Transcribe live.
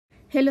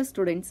Hello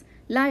students,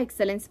 law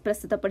excellence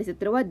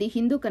ಪ್ರಸ್ತುತಪಡಿಸುತ್ತಿರುವ the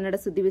Hindu Kannada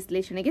ಸುದ್ದಿ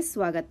ವಿಶ್ಲೇಷಣೆಗೆ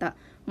ಸ್ವಾಗತ.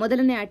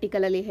 ಮೊದಲನೇ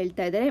ಆರ್ಟಿಕಲ್ ಅಲ್ಲಿ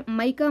ಹೇಳ್ತಾ ಇದ್ದಾರೆ,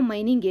 ಮೈಕಾ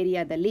ಮೈನಿಂಗ್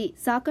ಏರಿಯಾದಲ್ಲಿ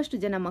ಸಾಕಷ್ಟು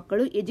ಜನ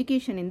ಮಕ್ಕಳು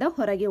ಎಜುಕೇಶನ್ ಇಂದ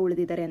ಹೊರಗೆ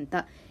ಉಳಿದಿದ್ದಾರೆ ಅಂತ.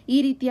 ಈ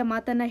ರೀತಿಯ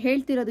ಮಾತನ್ನ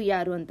ಹೇಳ್ತಿರೋದು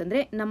ಯಾರು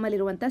ಅಂತಂದ್ರೆ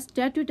ನಮ್ಮಲ್ಲಿರುವಂತಹ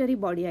ಸ್ಟ್ಯಾಟ್ಯೂಟರಿ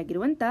ಬಾಡಿ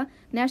ಆಗಿರುವಂತ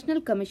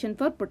national commission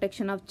for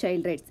protection of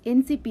child rights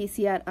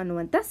NCPCR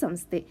ಅನ್ನುವಂತ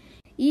ಸಂಸ್ಥೆ.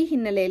 ಈ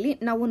ಹಿನ್ನೆಲೆಯಲ್ಲಿ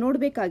ನಾವು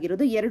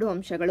ನೋಡಬೇಕಾಗಿರೋದು ಎರಡು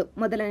ಅಂಶಗಳು.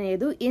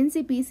 ಮೊದಲನೆಯದು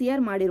NCPCR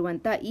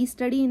ಮಾಡಿರುವಂತಹ ಈ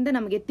ಸ್ಟಡಿಯಿಂದ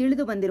ನಮಗೆ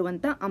ತಿಳಿದು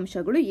ಬಂದಿರುವಂತಹ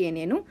ಅಂಶಗಳು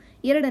ಏನೇನು,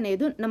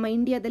 ಎರಡನೆಯದು ನಮ್ಮ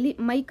ಇಂಡಿಯಾದಲ್ಲಿ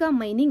ಮೈಕಾ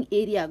ಮೈನಿಂಗ್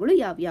ಏರಿಯಾಗಳು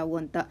ಯಾವ್ಯಾವು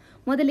ಅಂತ.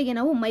 ಮೊದಲಿಗೆ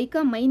ನಾವು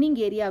ಮೈಕಾ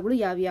ಮೈನಿಂಗ್ ಏರಿಯಾಗಳು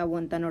ಯಾವ್ಯಾವು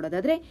ಅಂತ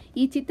ನೋಡೋದಾದ್ರೆ,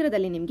 ಈ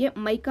ಚಿತ್ರದಲ್ಲಿ ನಿಮಗೆ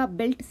ಮೈಕಾ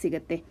ಬೆಲ್ಟ್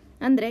ಸಿಗುತ್ತೆ.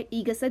 ಅಂದ್ರೆ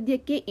ಈಗ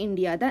ಸದ್ಯಕ್ಕೆ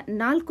ಇಂಡಿಯಾದ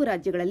 4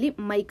 ರಾಜ್ಯಗಳಲ್ಲಿ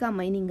ಮೈಕಾ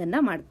ಮೈನಿಂಗ್ ಅನ್ನ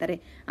ಮಾಡ್ತಾರೆ.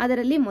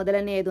 ಅದರಲ್ಲಿ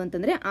ಮೊದಲನೆಯದು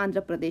ಅಂತಂದ್ರೆ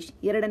ಆಂಧ್ರ ಪ್ರದೇಶ್,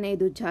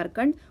 ಎರಡನೆಯದು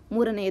ಜಾರ್ಖಂಡ್,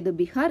 ಮೂರನೆಯದು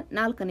ಬಿಹಾರ್,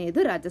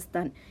 ನಾಲ್ಕನೆಯದು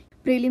ರಾಜಸ್ಥಾನ್.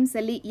 ಪ್ರಿಲಿಮ್ಸ್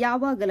ಅಲ್ಲಿ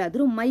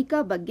ಯಾವಾಗಲಾದ್ರೂ ಮೈಕಾ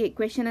ಬಗ್ಗೆ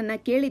ಕ್ವೆಶನ್ ಅನ್ನ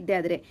ಕೇಳಿದ್ದೆ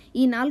ಆದ್ರೆ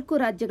ಈ 4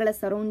 ರಾಜ್ಯಗಳ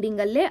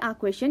ಸರೌಂಡಿಂಗ್ ಅಲ್ಲೇ ಆ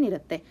ಕ್ವೆಶನ್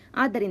ಇರುತ್ತೆ.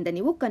 ಆದ್ದರಿಂದ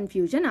ನೀವು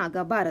ಕನ್ಫ್ಯೂಷನ್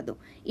ಆಗಬಾರದು.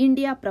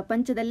 ಇಂಡಿಯಾ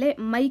ಪ್ರಪಂಚದಲ್ಲೇ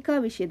ಮೈಕಾ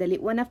ವಿಷಯದಲ್ಲಿ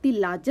one of the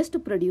largest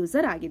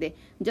producer ಆಗಿದೆ.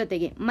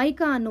 ಜೊತೆಗೆ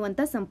ಮೈಕಾ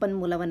ಅನ್ನುವಂತ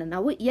ಸಂಪನ್ಮೂಲವನ್ನು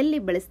ನಾವು ಎಲ್ಲಿ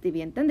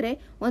ಬಳಸ್ತೀವಿ ಅಂತಂದ್ರೆ,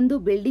 ಒಂದು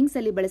ಬಿಲ್ಡಿಂಗ್ಸ್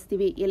ಅಲ್ಲಿ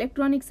ಬಳಸ್ತೀವಿ,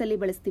 ಎಲೆಕ್ಟ್ರಾನಿಕ್ಸ್ ಅಲ್ಲಿ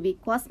ಬಳಸ್ತೀವಿ,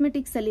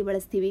 ಕಾಸ್ಮೆಟಿಕ್ಸ್ ಅಲ್ಲಿ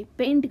ಬಳಸ್ತೀವಿ,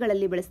 ಪೇಂಟ್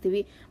ಗಳಲ್ಲಿ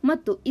ಬಳಸ್ತೀವಿ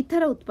ಮತ್ತು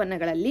ಇತರ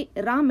ಉತ್ಪನ್ನಗಳಲ್ಲಿ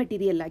ರಾ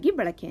ಮೆಟೀರಿಯಲ್ ಆಗಿ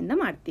ಬಳಕೆಯನ್ನ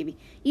ಮಾಡ್ತೀವಿ.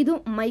 ಇದು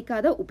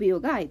ಮೈಕಾದ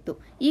ಉಪಯೋಗ ಆಯ್ತು.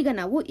 ಈಗ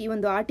ನಾವು ಈ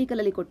ಒಂದು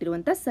ಆರ್ಟಿಕಲ್ ಅಲ್ಲಿ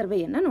ಕೊಟ್ಟಿರುವಂತಹ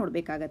ಸರ್ವೆಯನ್ನ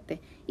ನೋಡಬೇಕಾಗತ್ತೆ.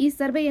 ಈ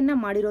ಸರ್ವೆಯನ್ನ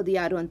ಮಾಡಿರೋದು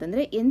ಯಾರು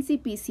ಅಂತಂದ್ರೆ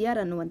NCPCR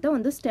ಅನ್ನುವಂತ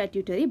ಒಂದು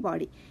ಸ್ಟ್ಯಾಟ್ಯೂಟರಿ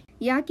ಬಾಡಿ.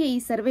 ಯಾಕೆ ಈ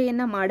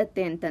ಸರ್ವೆಯನ್ನ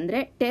ಮಾಡುತ್ತೆ ಅಂತಂದ್ರೆ,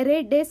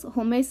 ಟೆರೆಡೆಸ್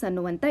ಹೊಮೆಸ್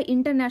ಅನ್ನುವಂತ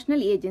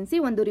ಇಂಟರ್ನ್ಯಾಷನಲ್ ಏಜೆನ್ಸಿ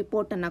ಒಂದು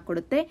ರಿಪೋರ್ಟ್ ಅನ್ನ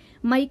ಕೊಡುತ್ತೆ.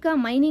 ಮೈಕಾ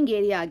ಮೈನಿಂಗ್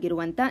ಏರಿಯಾ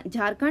ಆಗಿರುವಂತ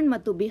ಜಾರ್ಖಂಡ್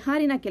ಮತ್ತು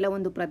ಬಿಹಾರಿನ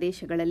ಕೆಲವೊಂದು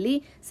ಪ್ರದೇಶಗಳಲ್ಲಿ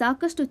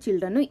ಸಾಕಷ್ಟು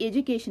ಚಿಲ್ಡ್ರನ್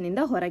ಎಜುಕೇಶನ್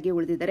ಇಂದ ಹೊರಗೆ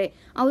ಉಳಿದಿದ್ದಾರೆ,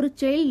 ಅವರು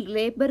ಚೈಲ್ಡ್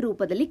ಲೇಬರ್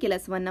ರೂಪದಲ್ಲಿ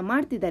ಕೆಲಸವನ್ನ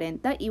ಮಾಡ್ತಿದ್ದಾರೆ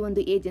ಅಂತ ಈ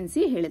ಒಂದು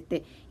ಏಜೆನ್ಸಿ ಹೇಳುತ್ತೆ.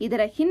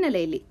 ಇದರ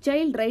ಹಿನ್ನೆಲೆಯಲ್ಲಿ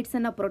ಚೈಲ್ಡ್ ರೈಟ್ಸ್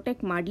ಅನ್ನ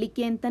ಪ್ರೊಟೆಕ್ಟ್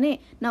ಮಾಡ್ಲಿಕ್ಕೆ ಅಂತಾನೆ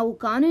ನಾವು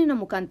ಕಾನೂನಿನ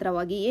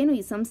ಮುಖಾಂತರವಾಗಿ ಏನು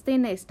ಈ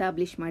ಸಂಸ್ಥೆಯನ್ನ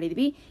ಎಸ್ಟಾಬ್ಲಿಷ್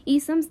ಮಾಡಿದ್ವಿ, ಈ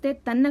ಸಂಸ್ಥೆ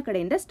ತನ್ನ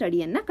ಕಡೆಯಿಂದ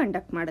ಸ್ಟಡಿಯನ್ನ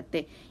ಕಂಡಕ್ಟ್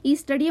ಮಾಡುತ್ತೆ. ಈ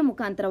ಸ್ಟಡಿಯ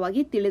ಮುಖಾಂತರವಾಗಿ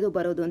ತಿಳಿದು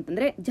ಬರೋದು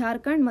ಅಂತಂದ್ರೆ,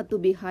 ಜಾರ್ಖಂಡ್ ಮತ್ತು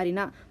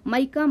ಬಿಹಾರಿನ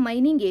ಮೈಕಾ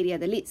ಮೈನಿಂಗ್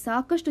ಏರಿಯಾದಲ್ಲಿ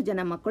ಸಾಕಷ್ಟು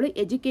ಜನ ಮಕ್ಕಳು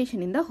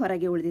ಎಜುಕೇಶನ್ ಇಂದ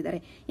ಹೊರಗೆ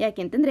ಉಳಿದಿದ್ದಾರೆ.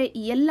 ಯಾಕೆಂತಂದ್ರೆ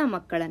ಈ ಎಲ್ಲ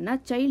ಮಕ್ಕಳನ್ನ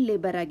ಚೈಲ್ಡ್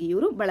ಲೇಬರ್ ಆಗಿ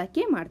ಇವರು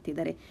ಬಳಕೆ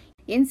ಮಾಡ್ತಿದ್ದಾರೆ.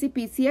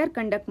 NCPCR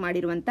ಕಂಡಕ್ಟ್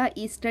ಮಾಡಿರುವಂತಹ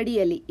ಈ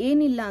ಸ್ಟಡಿಯಲ್ಲಿ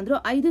ಏನಿಲ್ಲ ಅಂದ್ರೂ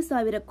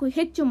 5,000ಕ್ಕೂ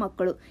ಹೆಚ್ಚು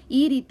ಮಕ್ಕಳು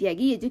ಈ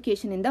ರೀತಿಯಾಗಿ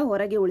ಎಜುಕೇಶನ್ ಇಂದ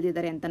ಹೊರಗೆ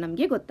ಉಳಿದಿದ್ದಾರೆ ಅಂತ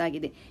ನಮಗೆ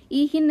ಗೊತ್ತಾಗಿದೆ.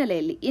 ಈ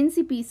ಹಿನ್ನೆಲೆಯಲ್ಲಿ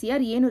NCPCR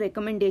ಏನು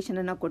ರೆಕಮೆಂಡೇಶನ್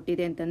ಅನ್ನ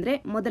ಕೊಟ್ಟಿದೆ ಅಂತಂದ್ರೆ,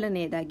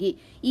 ಮೊದಲನೆಯದಾಗಿ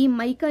ಈ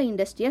ಮೈಕಾ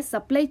ಇಂಡಸ್ಟ್ರಿಯ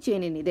ಸಪ್ಲೈ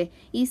ಚೈನ್ ಏನಿದೆ,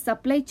 ಈ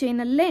ಸಪ್ಲೈ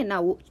ಚೈನ್ ಅಲ್ಲೇ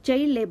ನಾವು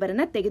ಚೈಲ್ಡ್ ಲೇಬರ್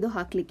ಅನ್ನ ತೆಗೆದು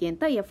ಹಾಕ್ಲಿಕ್ಕೆ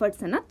ಅಂತ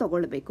ಎಫರ್ಟ್ಸ್ ಅನ್ನ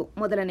ತಗೊಳ್ಬೇಕು.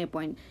 ಮೊದಲನೇ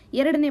ಪಾಯಿಂಟ್.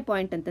 ಎರಡನೇ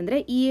ಪಾಯಿಂಟ್ ಅಂತಂದ್ರೆ,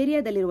 ಈ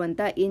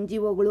ಏರಿಯಾದಲ್ಲಿರುವಂತಹ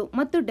NGOಗಳು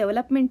ಮತ್ತು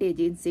ಡೆವಲಪ್ಮೆಂಟ್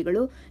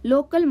ಏಜೆನ್ಸಿಗಳು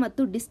ಲೋಕಲ್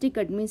ಮತ್ತು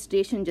ಡಿಸ್ಟ್ರಿಕ್ಟ್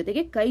ಅಡ್ಮಿನಿಸ್ಟ್ರೇಷನ್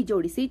ಜೊತೆಗೆ ಕೈ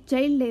ಜೋಡಿಸಿ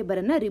ಚೈಲ್ಡ್ ಲೇಬರ್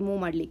ಅನ್ನ ರಿಮೂವ್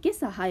ಮಾಡಲಿಕ್ಕೆ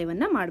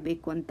ಸಹಾಯವನ್ನ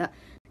ಮಾಡಬೇಕು ಅಂತ.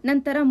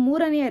 ನಂತರ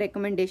ಮೂರನೆಯ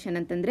ರೆಕಮೆಂಡೇಶನ್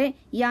ಅಂತಂದ್ರೆ,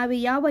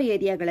 ಯಾವ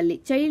ಏರಿಯಾಗಳಲ್ಲಿ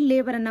ಚೈಲ್ಡ್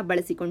ಲೇಬರ್ ಅನ್ನ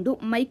ಬಳಸಿಕೊಂಡು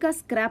ಮೈಕಾ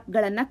ಸ್ಕ್ರಾಪ್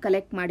ಗಳನ್ನ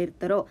ಕಲೆಕ್ಟ್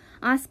ಮಾಡಿರ್ತಾರೋ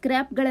ಆ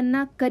ಸ್ಕ್ರಾಪ್ ಗಳನ್ನ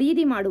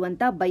ಖರೀದಿ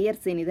ಮಾಡುವಂತ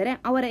ಬೈಯರ್ಸ್ ಏನಿದ್ದಾರೆ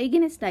ಅವರ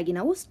ಎಗೇನೆಸ್ಟ್ ಆಗಿ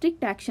ನಾವು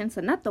ಸ್ಟ್ರಿಕ್ಟ್ ಆಕ್ಷನ್ಸ್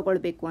ಅನ್ನ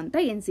ತಗೊಳ್ಬೇಕು ಅಂತ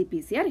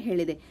NCPCR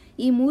ಹೇಳಿದೆ.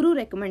 ಈ 3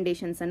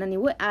 ರೆಕಮೆಂಡೇಶನ್ಸ್ ಅನ್ನ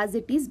ನೀವು ಆಸ್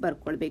ಇಟ್ ಈಸ್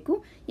ಬರ್ಕೊಳ್ಬೇಕು.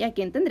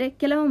 ಯಾಕೆಂತಂದ್ರೆ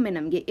ಕೆಲವೊಮ್ಮೆ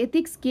ನಮಗೆ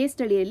ಎಥಿಕ್ಸ್ ಕೇಸ್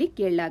ಸ್ಟಡಿಯಲ್ಲಿ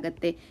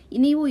ಕೇಳಲಾಗತ್ತೆ,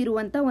 ನೀವು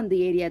ಇರುವಂತ ಒಂದು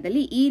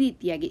ಏರಿಯಾದಲ್ಲಿ ಈ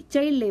ರೀತಿಯಾಗಿ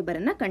ಚೈಲ್ಡ್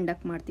ಲೇಬರ್ ಅನ್ನ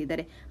ಕಂಡಕ್ಟ್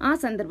ಮಾಡ್ತಿದ್ದಾರೆ, ಆ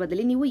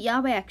ಸಂದರ್ಭದಲ್ಲಿ ನೀವು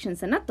ಯಾವ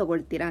ಆಕ್ಷನ್ಸ್ ಅನ್ನ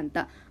ತಗೊಳ್ತೀರಾ ಅಂತ.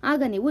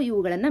 ಆಗ ನೀವು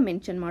ಇವುಗಳನ್ನ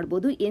ಮೆನ್ಷನ್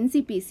ಮಾಡಬಹುದು.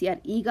 NCPCR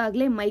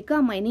ಈಗಾಗಲೇ ಮೈಕಾ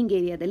ಮೈನಿಂಗ್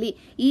ಏರಿಯಾದಲ್ಲಿ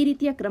ಈ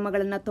ರೀತಿಯ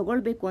ಕ್ರಮಗಳನ್ನ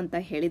ತಗೊಳ್ಬೇಕು ಅಂತ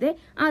ಹೇಳಿದೆ,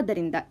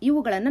 ಆದ್ದರಿಂದ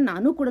ಇವುಗಳನ್ನ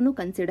ನಾನು ಕೂಡ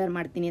ಕನ್ಸಿಡರ್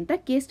ಮಾಡ್ತೀನಿ ಅಂತ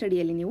ಕೇಸ್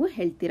ಸ್ಟಡಿಯಲ್ಲಿ ನೀವು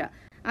ಹೇಳ್ತೀರಾ.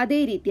 ಅದೇ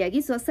ರೀತಿಯಾಗಿ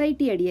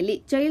ಸೊಸೈಟಿ ಅಡಿಯಲ್ಲಿ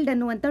ಚೈಲ್ಡ್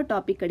ಅನ್ನುವಂತ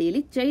ಟಾಪಿಕ್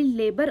ಅಡಿಯಲ್ಲಿ ಚೈಲ್ಡ್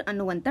ಲೇಬರ್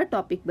ಅನ್ನುವಂತ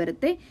ಟಾಪಿಕ್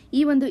ಬರುತ್ತೆ.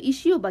 ಈ ಒಂದು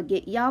ಇಶ್ಯೂ ಬಗ್ಗೆ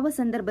ಯಾವ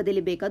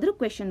ಸಂದರ್ಭದಲ್ಲಿ ಬೇಕಾದ್ರೂ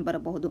ಕ್ವೆಶನ್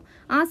ಬರಬಹುದು.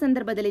 ಆ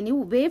ಸಂದರ್ಭದಲ್ಲಿ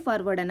ನೀವು ವೇ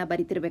ಫಾರ್ವರ್ಡ್ ಅನ್ನ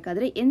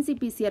ಬರೀತಿರ್ಬೇಕಾದ್ರೆ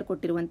NCPCR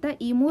ಕೊಟ್ಟಿರುವಂತ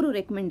ಈ 3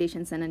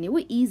 ರೆಕಮೆಂಡೇಶನ್ಸ್ ಅನ್ನ ನೀವು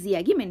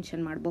ಈಸಿಯಾಗಿ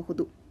ಮೆನ್ಷನ್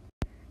ಮಾಡಬಹುದು.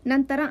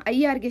 ನಂತರ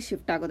IR ಗೆ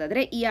ಶಿಫ್ಟ್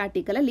ಆಗೋದಾದ್ರೆ, ಈ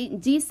ಆರ್ಟಿಕಲ್ ಅಲ್ಲಿ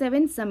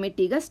G7 ಸಮಿಟ್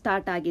ಈಗ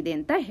ಸ್ಟಾರ್ಟ್ ಆಗಿದೆ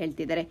ಅಂತ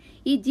ಹೇಳ್ತಿದ್ದಾರೆ.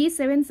 ಈ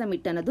G7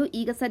 ಸಮಿಟ್ ಅನ್ನೋದು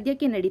ಈಗ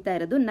ಸದ್ಯಕ್ಕೆ ನಡೀತಾ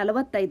ಇರೋದು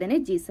 45ನೇ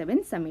G7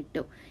 ಸಮಿಟ್.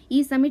 ಈ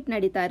ಸಮಿಟ್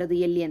ನಡೀತಾ ಇರೋದು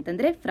ಎಲ್ಲಿ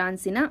ಅಂತಂದ್ರೆ,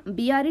 ಫ್ರಾನ್ಸಿನ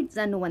ಬಿಯಾರಿಟ್ಸ್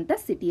ಅನ್ನುವಂತ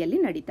ಸಿಟಿಯಲ್ಲಿ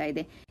ನಡೀತಾ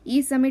ಇದೆ. ಈ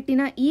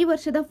ಸಮಿಟಿನ ಈ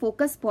ವರ್ಷದ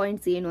ಫೋಕಸ್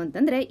ಪಾಯಿಂಟ್ಸ್ ಏನು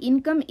ಅಂತಂದ್ರೆ,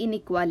 ಇನ್ಕಮ್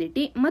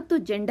ಇನ್ಇಕ್ವಾಲಿಟಿ ಮತ್ತು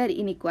ಜೆಂಡರ್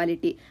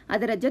ಇನ್ಇಕ್ವಾಲಿಟಿ,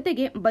 ಅದರ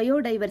ಜೊತೆಗೆ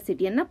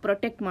ಬಯೋಡೈವರ್ಸಿಟಿಯನ್ನ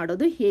ಪ್ರೊಟೆಕ್ಟ್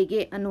ಮಾಡೋದು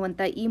ಹೇಗೆ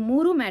ಅನ್ನುವಂತ ಈ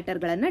 3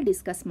 ಮ್ಯಾಟರ್ ಗಳನ್ನ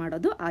ಡಿಸ್ಕಸ್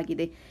ಮಾಡೋದು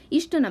ಆಗಿದೆ.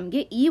 ಇಷ್ಟು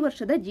ನಮಗೆ ಈ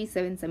ವರ್ಷದ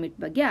G7 ಸಮಿಟ್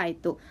ಬಗ್ಗೆ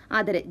ಆಯ್ತು.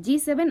 ಆದರೆ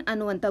G7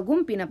 ಅನ್ನುವಂತ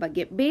ಗುಂಪಿನ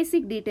ಬಗ್ಗೆ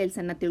ಬೇಸಿಕ್ ಡೀಟೇಲ್ಸ್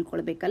ಅನ್ನ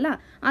ತಿಳ್ಕೊಳ್ಬೇಕಲ್ಲ,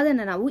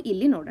 ಅದನ್ನ ನಾವು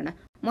ಇಲ್ಲಿ ನೋಡೋಣ.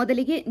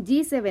 ಮೊದಲಿಗೆ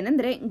G7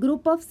 ಅಂದ್ರೆ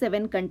ಗ್ರೂಪ್ ಆಫ್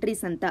 7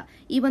 ಕಂಟ್ರೀಸ್ ಅಂತ.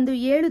 ಈ ಒಂದು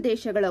 7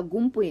 ದೇಶಗಳ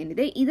ಗುಂಪು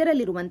ಏನಿದೆ,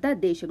 ಇದರಲ್ಲಿರುವಂತಹ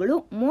ದೇಶಗಳು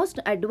ಮೋಸ್ಟ್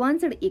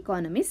ಅಡ್ವಾನ್ಸ್ಡ್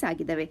ಇಕಾನಮೀಸ್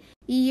ಆಗಿದ್ದಾವೆ.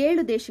 ಈ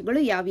 7 ದೇಶಗಳು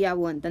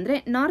ಯಾವ್ಯಾವು ಅಂತಂದ್ರೆ,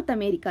 ನಾರ್ತ್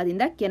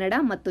ಅಮೆರಿಕಾದಿಂದ ಕೆನಡಾ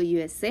ಮತ್ತು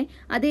USA,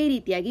 ಅದೇ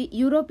ರೀತಿಯಾಗಿ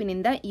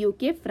ಯುರೋಪಿನಿಂದ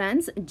UK,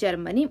 ಫ್ರಾನ್ಸ್,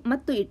 ಜರ್ಮನಿ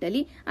ಮತ್ತು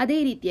ಇಟಲಿ, ಅದೇ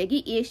ರೀತಿಯಾಗಿ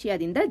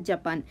ಏಷ್ಯಾದಿಂದ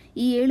ಜಪಾನ್.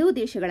 ಈ 7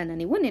 ದೇಶಗಳನ್ನ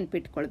ನೀವು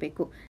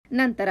ನೆನ್ಪಿಟ್ಕೊಳ್ಬೇಕು.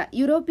 ನಂತರ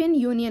ಯುರೋಪಿಯನ್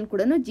ಯೂನಿಯನ್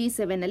ಕೂಡ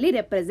G7 ಅಲ್ಲಿ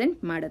ರೆಪ್ರೆಸೆಂಟ್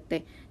ಮಾಡುತ್ತೆ.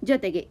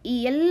 ಜೊತೆಗೆ ಈ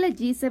ಎಲ್ಲ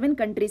G7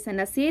 ಕಂಟ್ರೀಸ್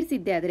ಅನ್ನ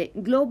ಸೇರಿಸಿದ್ದೆ ಆದ್ರೆ,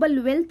 ಗ್ಲೋಬಲ್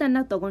ವೆಲ್ತ್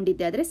ಅನ್ನ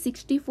ತಗೊಂಡಿದ್ದೆ ಆದ್ರೆ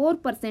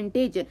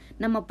 64%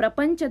 ನಮ್ಮ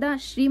ಪ್ರಪಂಚದ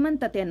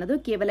ಶ್ರೀಮಂತತೆ ಅನ್ನೋದು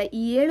ಕೇವಲ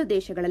ಈ 7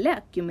 ದೇಶಗಳಲ್ಲೇ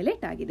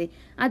ಅಕ್ಯುಮುಲೇಟ್ ಆಗಿದೆ.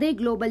 ಅದೇ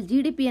ಗ್ಲೋಬಲ್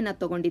GDP ಅನ್ನ ಜಿಡಿಪಿಯನ್ನ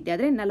ತಗೊಂಡಿದ್ದೆ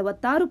ಆದ್ರೆ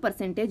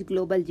 46%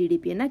 ಗ್ಲೋಬಲ್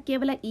ಜಿಡಿಪಿಯನ್ನ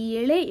ಕೇವಲ ಈ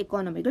 7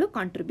 ಎಕಾನಮಿಗಳು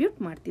ಕಾಂಟ್ರಿಬ್ಯೂಟ್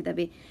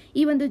ಮಾಡ್ತಿದ್ದಾವೆ.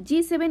 ಈ ಒಂದು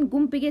G7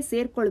 ಗುಂಪಿಗೆ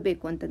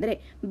ಸೇರ್ಕೊಳ್ಬೇಕು ಅಂತಂದ್ರೆ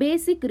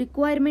ಬೇಸಿಕ್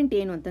ರಿಕ್ವೈರ್ಮೆಂಟ್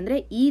ಏನು ಅಂತಂದ್ರೆ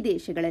ಈ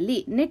ದೇಶಗಳಲ್ಲಿ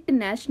ನೆಟ್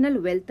ನ್ಯಾಷನಲ್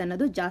ವೆಲ್ತ್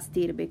ಅನ್ನೋದು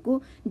ಜಾಸ್ತಿ ಇರಬೇಕು,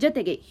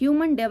 ಜೊತೆಗೆ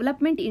ಹ್ಯೂಮನ್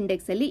ಡೆವಲಪ್ಮೆಂಟ್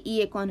ಇಂಡೆಕ್ಸ್ ಅಲ್ಲಿ ಈ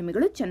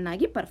ಎಕಾನಮಿಗಳು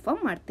ಚೆನ್ನಾಗಿ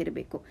ಪರ್ಫಾರ್ಮ್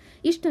ಮಾಡ್ತಿರಬೇಕು.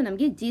 ಇಷ್ಟು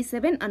ನಮಗೆ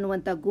G7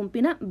 ಅನ್ನುವಂತ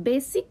ಗುಂಪಿನ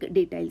ಬೇಸಿಕ್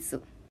ಡೀಟೇಲ್ಸ್.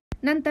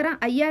 ನಂತರ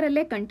IR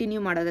ಅಲ್ಲೇ ಕಂಟಿನ್ಯೂ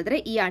ಮಾಡೋದಾದ್ರೆ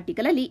ಈ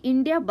ಆರ್ಟಿಕಲ್ ಅಲ್ಲಿ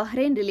ಇಂಡಿಯಾ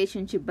ಬಹ್ರೇನ್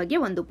ರಿಲೇಶನ್ಶಿಪ್ ಬಗ್ಗೆ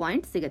ಒಂದು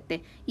ಪಾಯಿಂಟ್ ಸಿಗುತ್ತೆ.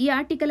 ಈ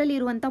ಆರ್ಟಿಕಲ್ ಅಲ್ಲಿ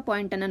ಇರುವಂತಹ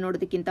ಪಾಯಿಂಟ್ ಅನ್ನ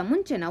ನೋಡೋದಕ್ಕಿಂತ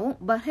ಮುಂಚೆ ನಾವು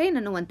ಬಹ್ರೇನ್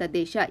ಅನ್ನುವಂತ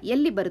ದೇಶ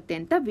ಎಲ್ಲಿ ಬರುತ್ತೆ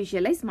ಅಂತ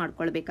ವಿಜುವಲೈಸ್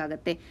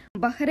ಮಾಡ್ಕೊಳ್ಬೇಕಾಗತ್ತೆ.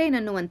 ಬಹ್ರೇನ್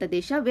ಅನ್ನುವಂತ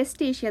ದೇಶ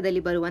ವೆಸ್ಟ್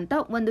ಏಷ್ಯಾದಲ್ಲಿ ಬರುವಂತ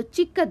ಒಂದು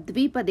ಚಿಕ್ಕ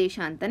ದ್ವೀಪ ದೇಶ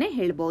ಅಂತಾನೆ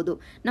ಹೇಳ್ಬಹುದು.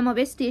 ನಮ್ಮ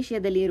ವೆಸ್ಟ್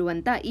ಏಷ್ಯಾದಲ್ಲಿ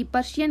ಇರುವಂತ ಈ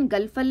ಪರ್ಷಿಯನ್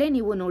ಗಲ್ಫ್ ಅಲ್ಲೇ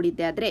ನೀವು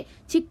ನೋಡಿದ್ದೆ ಆದ್ರೆ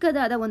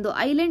ಚಿಕ್ಕದಾದ ಒಂದು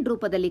ಐಲ್ಯಾಂಡ್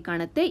ರೂಪದಲ್ಲಿ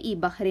ಕಾಣುತ್ತೆ ಈ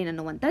ಬಹ್ರೇನ್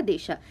ಅನ್ನುವಂತ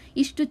ದೇಶ.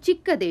 ಇಷ್ಟು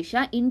ಚಿಕ್ಕ ದೇಶ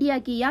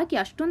ಇಂಡಿಯಾಗೆ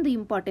ಯಾಕೆ ಅಷ್ಟೊಂದು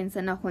ಇಂಪಾರ್ಟೆನ್ಸ್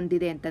ಅನ್ನ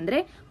ಹೊಂದಿದೆ ಅಂತಂದ್ರೆ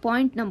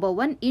ಪಾಯಿಂಟ್ ನಂಬರ್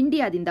 1,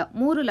 ಇಂಡಿಯಾದಿಂದ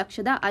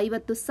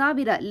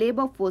 3,50,000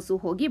 ಲೇಬರ್ ಫೋರ್ಸ್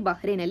ಹೋಗಿ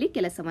ಬಹ್ರೇನಲ್ಲಿ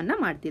ಕೆಲಸವನ್ನ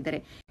ಮಾಡ್ತಿದ್ದಾರೆ.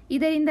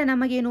 ಇದರಿಂದ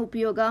ನಮಗೇನು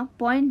ಉಪಯೋಗ?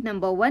 ಪಾಯಿಂಟ್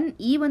ನಂಬರ್ 1,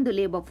 ಈ ಒಂದು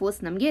ಲೇಬರ್ ಫೋರ್ಸ್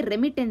ನಮಗೆ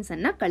ರೆಮಿಟೆನ್ಸ್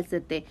ಅನ್ನ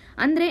ಕಳಿಸುತ್ತೆ.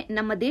 ಅಂದ್ರೆ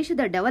ನಮ್ಮ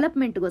ದೇಶದ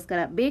ಡೆವಲಪ್ಮೆಂಟ್ಗೋಸ್ಕರ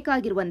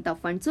ಬೇಕಾಗಿರುವಂತಹ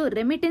ಫಂಡ್ಸ್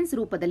ರೆಮಿಟೆನ್ಸ್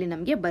ರೂಪದಲ್ಲಿ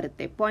ನಮಗೆ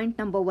ಬರುತ್ತೆ. Point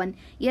number 1.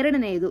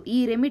 ಎರಡನೆಯದು, ಈ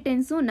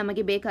ರೆಮಿಟೆನ್ಸ್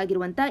ನಮಗೆ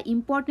ಬೇಕಾಗಿರುವಂತಹ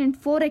ಇಂಪಾರ್ಟೆಂಟ್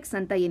ಫೋರೆಕ್ಸ್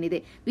ಅಂತ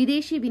ಏನಿದೆ,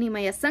 ವಿದೇಶಿ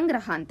ವಿನಿಮಯ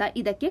ಸಂಗ್ರಹ ಅಂತ,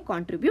 ಇದಕ್ಕೆ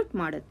ಕಾಂಟ್ರಿಬ್ಯೂಟ್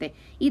ಮಾಡುತ್ತೆ.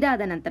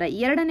 ಇದಾದ ನಂತರ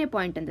ಎರಡನೇ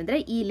ಪಾಯಿಂಟ್ ಅಂತಂದ್ರೆ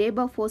ಈ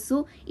ಲೇಬರ್ ಫೋರ್ಸ್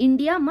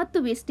ಇಂಡಿಯಾ ಮತ್ತು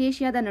ವೆಸ್ಟ್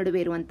ಏಷ್ಯಾದ ನಡುವೆ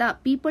ಇರುವಂತಹ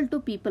ಪೀಪಲ್ ಟು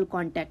ಪೀಪಲ್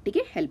ಕಾಂಟ್ಯಾಕ್ಟ್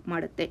ಗೆ ಹೆಲ್ಪ್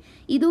ಮಾಡುತ್ತೆ.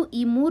 ಇದು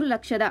ಈ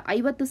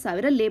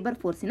 3,50,000 ಲೇಬರ್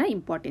ಫೋರ್ಸಿನ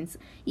ಇಂಪಾರ್ಟೆನ್ಸ್.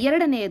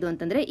 ಎರಡನೆಯದು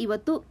ಅಂತಂದ್ರೆ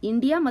ಇವತ್ತು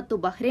ಇಂಡಿಯಾ ಮತ್ತು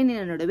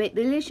ಬಹ್ರೇನಿನ ನಡುವೆ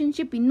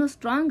ರಿಲೇಶನ್ಶಿಪ್ ಇನ್ನೂ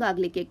ಸ್ಟ್ರಾಂಗ್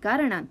ಆಗ್ಲಿಕ್ಕೆ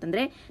ಕಾರಣ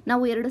ಅಂತಂದ್ರೆ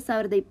ನಾವು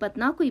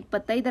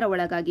 2024-25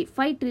 ಒಳಗಾಗಿ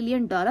 $5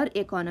 ಟ್ರಿಲಿಯನ್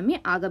ಎಕಾನಮಿ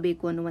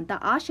ಆಗಬೇಕು ಅನ್ನುವಂತ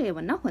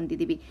ಆಶಯವನ್ನ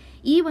ಹೊಂದಿದೀವಿ.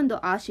 ಈ ಒಂದು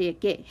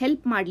ಆಶಯಕ್ಕೆ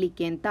ಹೆಲ್ಪ್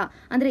ಮಾಡ್ಲಿಕ್ಕೆ ಅಂತ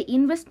ಅಂದ್ರೆ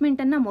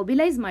ಇನ್ವೆಸ್ಟ್ಮೆಂಟ್ ಅನ್ನ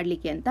ಮೊಬಿಲೈಸ್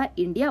ಮಾಡ್ಲಿಕ್ಕೆ ಅಂತ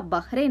ಇಂಡಿಯಾ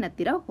ಬಹ್ರೇನ್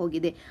ಹತ್ತಿರ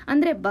ಹೋಗಿದೆ.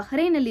 ಅಂದ್ರೆ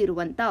ಬಹ್ರೇನ್ ಅಲ್ಲಿ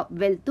ಇರುವಂತ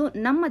ವೆಲ್ತ್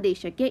ನಮ್ಮ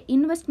ದೇಶಕ್ಕೆ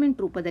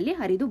ಇನ್ವೆಸ್ಟ್ಮೆಂಟ್ ರೂಪದಲ್ಲಿ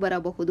ಹರಿದು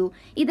ಬರಬಹುದು.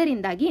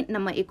 ಇದರಿಂದಾಗಿ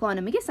ನಮ್ಮ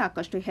ಎಕಾನಮಿಗೆ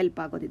ಸಾಕಷ್ಟು ಹೆಲ್ಪ್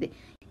ಆಗೋದಿದೆ.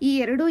 ಈ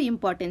ಎರಡೂ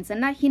ಇಂಪಾರ್ಟೆನ್ಸ್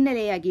ಅನ್ನ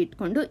ಹಿನ್ನೆಲೆಯಾಗಿ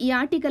ಇಟ್ಕೊಂಡು ಈ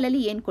ಆರ್ಟಿಕಲ್ ಅಲ್ಲಿ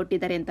ಏನ್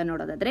ಕೊಟ್ಟಿದ್ದಾರೆ ಅಂತ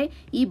ನೋಡೋದಾದ್ರೆ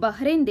ಈ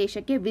ಬಹ್ರೇನ್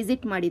ದೇಶಕ್ಕೆ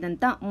ವಿಸಿಟ್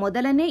ಮಾಡಿದಂತ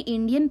ಮೊದಲನೇ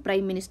ಇಂಡಿಯನ್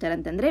ಪ್ರೈಮ್ ಮಿನಿಸ್ಟರ್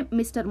ಅಂತಂದ್ರೆ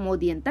ಮಿಸ್ಟರ್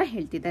ಮೋದಿ ಅಂತ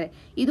ಹೇಳ್ತಿದ್ದಾರೆ.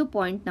 ಇದು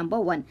ಪಾಯಿಂಟ್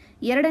ನಂಬರ್ 1.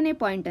 ಎರಡನೇ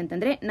ಪಾಯಿಂಟ್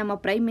ಅಂತಂದ್ರೆ ನಮ್ಮ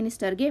ಪ್ರೈಮ್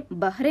ಮಿನಿಸ್ಟರ್ಗೆ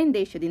ಬಹ್ರೇನ್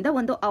ದೇಶದಿಂದ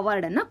ಒಂದು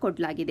ಅವಾರ್ಡ್ ಅನ್ನ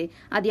ಕೊಡಲಾಗಿದೆ.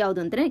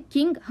 ಅದ್ಯಾವುದು ಅಂದ್ರೆ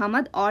ಕಿಂಗ್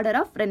ಹಮದ್ ಆರ್ಡರ್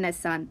ಆಫ್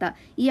ರೆನೆಸಾ ಅಂತ.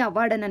 ಈ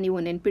ಅವಾರ್ಡ್ ಅನ್ನ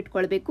ನೀವು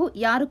ನೆನ್ಪಿಟ್ಕೊಳ್ಬೇಕು.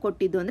 ಯಾರು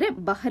ಕೊಟ್ಟಿದ್ದು ಅಂದ್ರೆ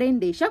ಬಹ್ರೇನ್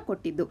ದೇಶ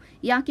ಕೊಟ್ಟಿದ್ದು.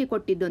 ಯಾಕೆ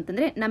ಕೊಟ್ಟಿದ್ದು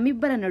ಅಂತಂದ್ರೆ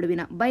ನಮ್ಮಿಬ್ಬರ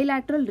ನಡುವಿನ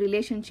ಬೈಲ್ಯಾಟ್ರಲ್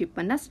ರಿಲೇಶನ್ಶಿಪ್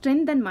ಅನ್ನ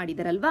ಸ್ಟ್ರೆಂಥನ್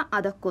ಮಾಡಿದಾರಲ್ವಾ,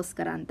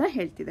 ಅದಕ್ಕೋಸ್ಕರ ಅಂತ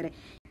ಹೇಳ್ತಿದ್ದಾರೆ.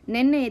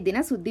 ನಿನ್ನೆಯ ದಿನ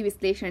ಸುದ್ದಿ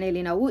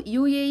ವಿಶ್ಲೇಷಣೆಯಲ್ಲಿ ನಾವು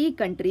UAE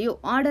ಕಂಟ್ರಿಯು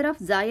ಆರ್ಡರ್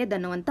ಆಫ್ ಜಾಯದ್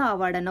ಅನ್ನುವಂತ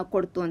ಅವಾರ್ಡ್ ಅನ್ನು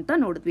ಕೊಡ್ತು ಅಂತ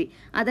ನೋಡಿದ್ವಿ.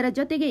 ಅದರ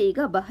ಜೊತೆಗೆ ಈಗ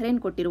ಬಹ್ರೇನ್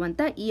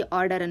ಕೊಟ್ಟಿರುವಂತ ಈ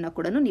ಆರ್ಡರ್ ಅನ್ನು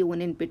ಕೂಡ ನೀವು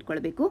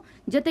ನೆನ್ಪಿಟ್ಕೊಳ್ಬೇಕು.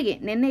 ಜೊತೆಗೆ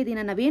ನಿನ್ನೆಯ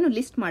ದಿನ ನಾವೇನು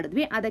ಲಿಸ್ಟ್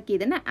ಮಾಡಿದ್ವಿ ಅದಕ್ಕೆ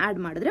ಇದನ್ನ ಆಡ್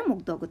ಮಾಡಿದ್ರೆ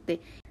ಮುಗ್ದೋಗುತ್ತೆ.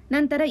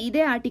 ನಂತರ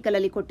ಇದೇ ಆರ್ಟಿಕಲ್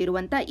ಅಲ್ಲಿ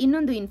ಕೊಟ್ಟಿರುವಂತ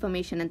ಇನ್ನೊಂದು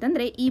ಇನ್ಫಾರ್ಮೇಶನ್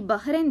ಅಂತಂದ್ರೆ ಈ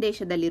ಬಹ್ರೇನ್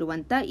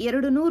ದೇಶದಲ್ಲಿರುವಂತ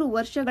 200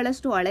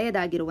 ವರ್ಷಗಳಷ್ಟು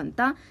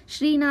ಹಳೆಯದಾಗಿರುವಂತ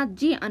ಶ್ರೀನಾಥ್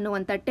ಜಿ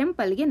ಅನ್ನುವಂತ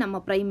ಟೆಂಪಲ್ ಗೆ ನಮ್ಮ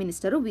ಪ್ರೈಮ್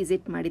ಮಿನಿಸ್ಟರ್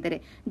ವಿಸಿಟ್ ಮಾಡಿದ್ದಾರೆ.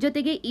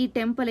 ಜೊತೆಗೆ ಈ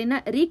ಟೆಂಪಲಿನ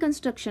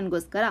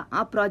ರೀಕನ್ಸ್ಟ್ರಕ್ಷನ್ಗೋಸ್ಕರ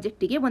ಆ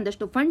ಪ್ರಾಜೆಕ್ಟ್ ಗೆ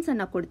ಒಂದಷ್ಟು ಫಂಡ್ಸ್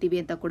ಅನ್ನ ಕೊಡ್ತೀವಿ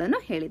ಅಂತ ಕೂಡ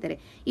ಹೇಳಿದ್ದಾರೆ.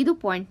 ಇದು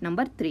ಪಾಯಿಂಟ್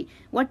ನಂಬರ್ 3.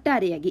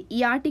 ಒಟ್ಟಾರೆಯಾಗಿ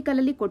ಈ ಆರ್ಟಿಕಲ್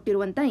ಅಲ್ಲಿ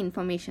ಕೊಟ್ಟಿರುವಂತಹ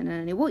ಇನ್ಫಾರ್ಮೇಶನ್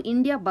ಅನ್ನು ನೀವು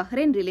ಇಂಡಿಯಾ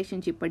ಬಹ್ರೇನ್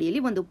ರಿಲೇಶನ್ಶಿಪ್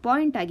ಅಡಿಯಲ್ಲಿ ಒಂದು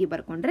ಪಾಯಿಂಟ್ ಆಗಿ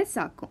ಬರ್ಕೊಂಡ್ರೆ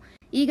ಸಾಕು.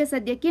 ಈಗ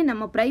ಸದ್ಯಕ್ಕೆ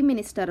ನಮ್ಮ ಪ್ರೈಮ್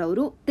ಮಿನಿಸ್ಟರ್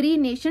ಅವರು 3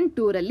 ನೇಷನ್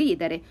ಟೂರ್ ಅಲ್ಲಿ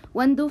ಇದ್ದಾರೆ.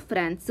 ಒಂದು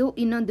ಫ್ರಾನ್ಸ್,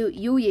 ಇನ್ನೊಂದು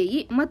UAE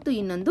ಮತ್ತು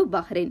ಇನ್ನೊಂದು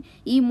ಬಹ್ರೇನ್.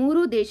 ಈ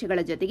 3 ದೇಶಗಳ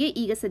ಜೊತೆಗೆ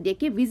ಈಗ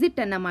ಸದ್ಯಕ್ಕೆ ವಿಸಿಟ್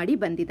ಅನ್ನ ಮಾಡಿ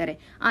ಬಂದಿದ್ದಾರೆ.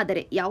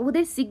 ಆದರೆ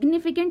ಯಾವುದೇ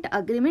ಸಿಗ್ನಿಫಿಕೆಂಟ್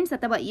ಅಗ್ರಿಮೆಂಟ್ಸ್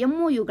ಅಥವಾ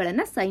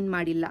MOUಗಳನ್ನ ಸೈನ್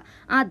ಮಾಡಿಲ್ಲ.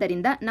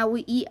 ಆದ್ದರಿಂದ ನಾವು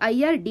ಈ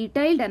IR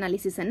ಡೀಟೈಲ್ಡ್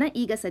ಅನಾಲಿಸಿಸ್ ಅನ್ನ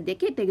ಈಗ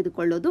ಸದ್ಯಕ್ಕೆ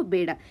ತೆಗೆದುಕೊಳ್ಳೋದು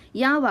ಬೇಡ.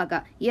 ಯಾವಾಗ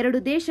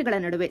 2 ದೇಶಗಳ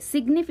ನಡುವೆ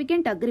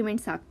ಸಿಗ್ನಿಫಿಕೆಂಟ್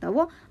ಅಗ್ರಿಮೆಂಟ್ಸ್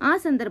ಆಗ್ತಾವೋ ಆ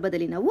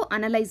ಸಂದರ್ಭದಲ್ಲಿ ನಾವು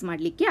ಅನಲೈಸ್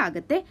ಮಾಡ್ಲಿಕ್ಕೆ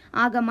ಆಗತ್ತೆ.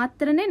 ಆಗ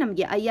ಮಾತ್ರನೇ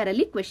ನಮಗೆ IR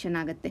ಅಲ್ಲಿ ಕ್ವೆಶ್ಚನ್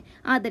ಆಗತ್ತೆ.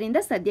 ಆದ್ದರಿಂದ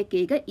ಸದ್ಯಕ್ಕೆ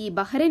ಈಗ ಈ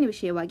ಬಹ್ರೇನ್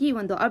ವಿಷಯವಾಗಿ ಈ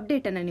ಒಂದು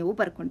ಅಪ್ಡೇಟ್ ಅನ್ನು ನೀವು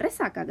ಬರ್ಕೊಂಡ್ರೆ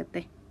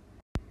ಸಾಕಾಗುತ್ತೆ.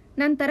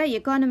 ನಂತರ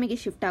ಎಕಾನಮಿಗೆ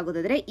ಶಿಫ್ಟ್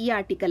ಆಗೋದಾದ್ರೆ ಈ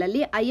ಆರ್ಟಿಕಲ್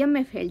ಅಲ್ಲಿ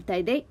IMF ಹೇಳ್ತಾ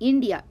ಇದೆ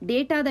ಇಂಡಿಯಾ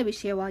ಡೇಟಾದ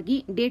ವಿಷಯವಾಗಿ,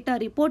 ಡೇಟಾ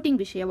ರಿಪೋರ್ಟಿಂಗ್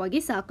ವಿಷಯವಾಗಿ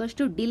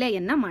ಸಾಕಷ್ಟು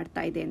ಡಿಲೇಯನ್ನ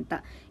ಮಾಡ್ತಾ ಇದೆ ಅಂತ.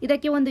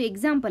 ಇದಕ್ಕೆ ಒಂದು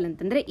ಎಕ್ಸಾಂಪಲ್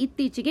ಅಂತಂದ್ರೆ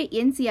ಇತ್ತೀಚೆಗೆ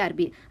NCRB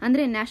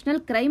ಅಂದ್ರೆ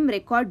ನ್ಯಾಷನಲ್ ಕ್ರೈಮ್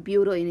ರೆಕಾರ್ಡ್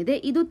ಬ್ಯೂರೋ ಏನಿದೆ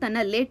ಇದು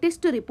ತನ್ನ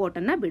ಲೇಟೆಸ್ಟ್ ರಿಪೋರ್ಟ್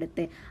ಅನ್ನ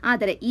ಬಿಡುತ್ತೆ.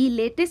 ಆದರೆ ಈ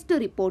ಲೇಟೆಸ್ಟ್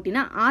ರಿಪೋರ್ಟಿನ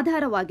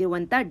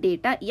ಆಧಾರವಾಗಿರುವಂತಹ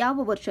ಡೇಟಾ ಯಾವ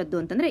ವರ್ಷದ್ದು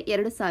ಅಂತಂದ್ರೆ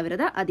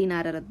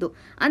 2016ರದ್ದು.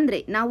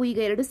 ಅಂದ್ರೆ ನಾವು ಈಗ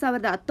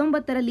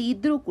 2019ರಲ್ಲಿ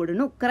ಇದ್ರೂ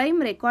ಕೂಡ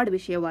ಕ್ರೈಮ್ ರೆಕಾರ್ಡ್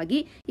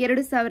ವಿಷಯವಾಗಿ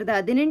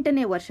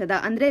 2018ನೇ ವರ್ಷದ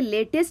ಅಂದ್ರೆ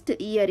ಲೇಟೆಸ್ಟ್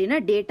ಇಯರಿನ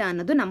ಡೇಟಾ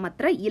ಅನ್ನೋದು ನಮ್ಮ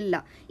ಹತ್ರ ಇಲ್ಲ.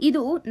 ಇದು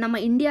ನಮ್ಮ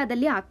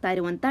ಇಂಡಿಯಾದಲ್ಲಿ ಆಗ್ತಾ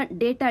ಇರುವಂತಹ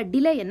ಡೇಟಾ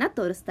ಡಿಲೇಯನ್ನ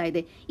ತೋರಿಸ್ತಾ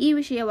ಇದೆ. ಈ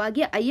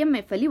ವಿಷಯವಾಗಿ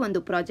IMF ಅಲ್ಲಿ ಒಂದು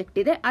ಪ್ರಾಜೆಕ್ಟ್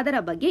ಇದೆ, ಅದರ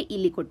ಬಗ್ಗೆ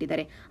ಇಲ್ಲಿ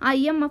ಕೊಟ್ಟಿದ್ದಾರೆ.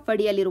 IMF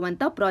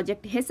ಅಡಿಯಲ್ಲಿರುವಂತಹ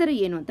ಪ್ರಾಜೆಕ್ಟ್ ಹೆಸರು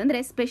ಏನು ಅಂತಂದ್ರೆ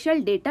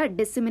ಸ್ಪೆಷಲ್ ಡೇಟಾ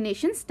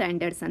ಡಿಸಿಮಿನೇಷನ್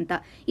ಸ್ಟ್ಯಾಂಡರ್ಡ್ಸ್ ಅಂತ.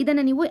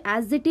 ಇದನ್ನ ನೀವು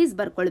ಆಸ್ ಇಟ್ ಈಸ್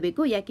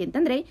ಬರ್ಕೊಳ್ಬೇಕು.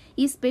 ಯಾಕೆಂತಂದ್ರೆ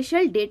ಈ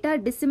ಸ್ಪೆಷಲ್ ಡೇಟಾ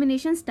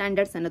ಡಿಸಿಮಿನೇಷನ್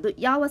ಸ್ಟ್ಯಾಂಡರ್ಡ್ಸ್ ಅನ್ನೋದು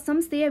ಯಾವ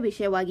ಸಂಸ್ಥೆಯ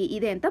ವಿಷಯವಾಗಿ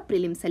ಇದೆ ಅಂತ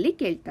ಪ್ರಿಲಿಮ್ಸ್ ಅಲ್ಲಿ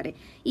ಕೇಳ್ತಾರೆ.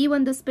 ಈ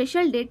ಒಂದು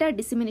ಸ್ಪೆಷಲ್ ಡೇಟಾ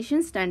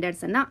ಡಿಸಿಮಿನೇಷನ್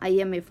ಸ್ಟ್ಯಾಂಡರ್ಡ್ಸ್ ಅನ್ನ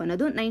IMF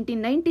ಅನ್ನೋದು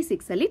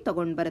 1996 ಅಲ್ಲಿ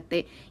ತಗೊಂಡು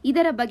ಬರುತ್ತೆ.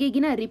 ಇದರ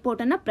ಬಗೆಗಿನ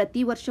ರಿಪೋರ್ಟ್ ಅನ್ನ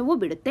ಪ್ರತಿ ವರ್ಷವೂ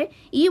ಬಿಡುತ್ತೆ.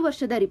 ಈ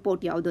ವರ್ಷದ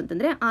ರಿಪೋರ್ಟ್ ಯಾವುದು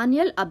ಅಂತಂದ್ರೆ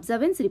annual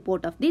observance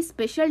report of the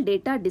special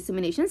data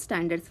ಡಿಸಿಮಿನೇಷನ್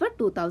standards for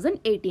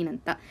 2018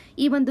 ಅಂತ.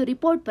 ಈ ಒಂದು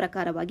ರಿಪೋರ್ಟ್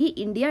ಪ್ರಕಾರವಾಗಿ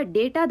ಇಂಡಿಯಾ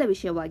ಡೇಟಾದ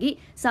ವಿಷಯವಾಗಿ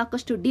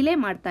ಸಾಕಷ್ಟು ಡಿಲೇ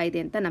ಮಾಡ್ತಾ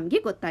ಇದೆ ಅಂತ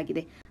ನಮಗೆ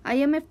ಗೊತ್ತಾಗಿದೆ.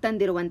 IMF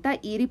ತಂದಿರುವಂತ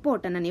ಈ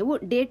ರಿಪೋರ್ಟ್ ಅನ್ನ ನೀವು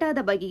ಡೇಟಾದ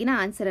ಬಗೆಗಿನ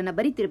ಆನ್ಸರ್ ಅನ್ನ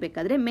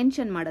ಬರೀತಿರ್ಬೇಕಾದ್ರೆ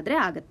ಮೆನ್ಷನ್ ಮಾಡಿದ್ರೆ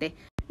ಆಗತ್ತೆ.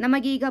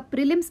 ನಮಗೆ ಈಗ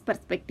ಪ್ರಿಲಿಮ್ಸ್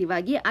ಪರ್ಸ್ಪೆಕ್ಟಿವ್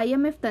ಆಗಿ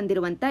IMF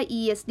ತಂದಿರುವಂತ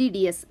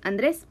ESDDS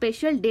ಅಂದ್ರೆ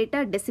ಸ್ಪೆಷಲ್ ಡೇಟಾ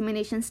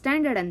ಡೆಸಿಮಿನೇಷನ್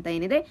ಸ್ಟ್ಯಾಂಡರ್ಡ್ ಅಂತ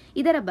ಏನಿದೆ,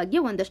 ಇದರ ಬಗ್ಗೆ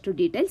ಒಂದಷ್ಟು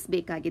ಡೀಟೇಲ್ಸ್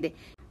ಬೇಕಾಗಿದೆ.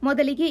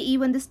 ಮೊದಲಿಗೆ ಈ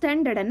ಒಂದು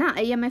ಸ್ಟ್ಯಾಂಡರ್ಡ್ ಅನ್ನ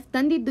IMF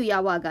ತಂದಿದ್ದು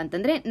ಯಾವಾಗ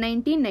ಅಂತಂದ್ರೆ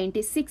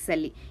 1996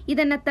 ಅಲ್ಲಿ.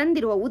 ಇದನ್ನ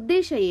ತಂದಿರುವ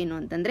ಉದ್ದೇಶ ಏನು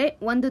ಅಂತಂದ್ರೆ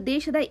ಒಂದು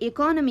ದೇಶದ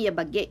ಎಕಾನಮಿಯ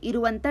ಬಗ್ಗೆ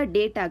ಇರುವಂತ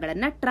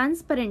ಡೇಟಾಗಳನ್ನ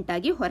ಟ್ರಾನ್ಸ್ಪರೆಂಟ್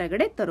ಆಗಿ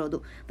ಹೊರಗಡೆ ತರೋದು.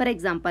 ಫಾರ್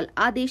ಎಕ್ಸಾಂಪಲ್,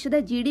 ಆ ದೇಶದ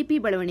GDP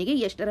ಬೆಳವಣಿಗೆ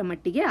ಎಷ್ಟರ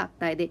ಮಟ್ಟಿಗೆ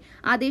ಆಗ್ತಾ ಇದೆ,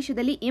 ಆ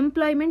ದೇಶದಲ್ಲಿ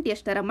ಎಂಪ್ಲಾಯ್ಮೆಂಟ್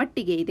ಎಷ್ಟರ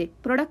ಮಟ್ಟಿಗೆ ಇದೆ,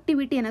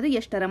 ಪ್ರೊಡಕ್ಟಿವಿಟಿ ಅನ್ನೋದು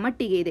ಎಷ್ಟರ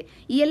ಮಟ್ಟಿಗೆ ಇದೆ,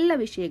 ಈ ಎಲ್ಲ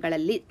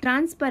ವಿಷಯಗಳಲ್ಲಿ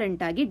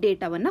ಟ್ರಾನ್ಸ್ಪರೆಂಟ್ ಆಗಿ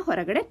ಡೇಟಾವನ್ನ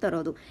ಹೊರಗಡೆ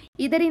ತರೋದು.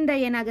 ಇದರಿಂದ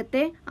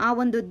ಏನಾಗುತ್ತೆ, ಆ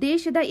ಒಂದು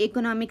ದೇಶದ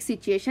ಎಕನಾಮಿಕ್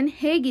ಸಿಚುಯೇಷನ್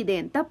ಹೇಗಿದೆ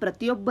ಅಂತ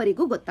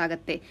ಪ್ರತಿಯೊಬ್ಬರಿಗೂ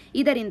ಗೊತ್ತಾಗುತ್ತೆ.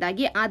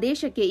 ಇದರಿಂದಾಗಿ ಆ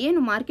ದೇಶಕ್ಕೆ ಏನು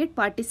ಮಾರ್ಕೆಟ್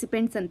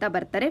ಪಾರ್ಟಿಸಿಪೆಂಟ್ಸ್ ಅಂತ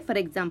ಬರ್ತಾರೆ, ಫಾರ್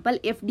ಎಕ್ಸಾಂಪಲ್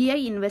FDI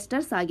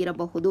ಇನ್ವೆಸ್ಟರ್ಸ್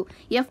ಆಗಿರಬಹುದು,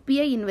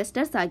 FPI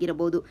ಇನ್ವೆಸ್ಟರ್ಸ್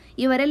ಆಗಿರಬಹುದು,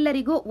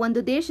 ಇವರೆಲ್ಲರಿಗೂ ಒಂದು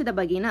ದೇಶದ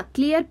ಬಗೆಗಿನ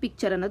ಕ್ಲಿಯರ್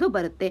ಪಿಕ್ಚರ್ ಅನ್ನೋದು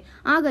ಬರುತ್ತೆ.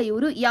 ಆಗ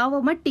ಇವರು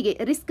ಯಾವ ಮಟ್ಟಿಗೆ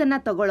ರಿಸ್ಕ್ ಅನ್ನ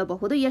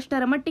ತಗೊಳ್ಳಬಹುದು,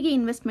 ಎಷ್ಟರ ಮಟ್ಟಿಗೆ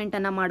ಇನ್ವೆಸ್ಟ್ಮೆಂಟ್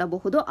ಅನ್ನ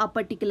ಮಾಡಬಹುದು ಆ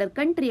ಪರ್ಟಿಕ್ಯುಲರ್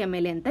ಕಂಟ್ರಿಯ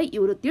ಮೇಲೆ ಅಂತ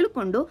ಇವರು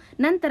ತಿಳ್ಕೊಂಡು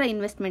ನಂತರ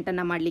ಇನ್ವೆಸ್ಟ್ಮೆಂಟ್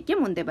ಅನ್ನ ಮಾಡಲಿಕ್ಕೆ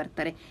ಮುಂದೆ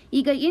ಬರ್ತಾರೆ.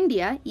 ಈಗ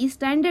ಇಂಡಿಯಾ ಈ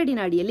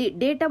ಸ್ಟ್ಯಾಂಡರ್ಡಿನ ಅಡಿಯಲ್ಲಿ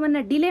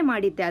ಡೇಟಾವನ್ನ ಡಿಲೇ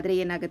ಮಾಡಿದ್ದೆ ಆದ್ರೆ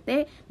ಏನಾಗುತ್ತೆ,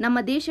 ನಮ್ಮ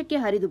ದೇಶಕ್ಕೆ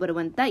ಹರಿದು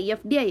ಬರುವಂತ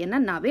FDI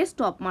ಅನ್ನ ನಾವೇ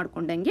ಸ್ಟಾಪ್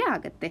ಮಾಡ್ಕೊಂಡಂಗೆ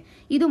ಆಗತ್ತೆ.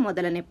 ಇದು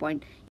ಮೊದಲನೇ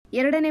ಪಾಯಿಂಟ್.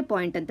 ಎರಡನೇ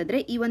ಪಾಯಿಂಟ್ ಅಂತಂದ್ರೆ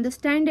ಈ ಒಂದು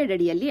ಸ್ಟ್ಯಾಂಡರ್ಡ್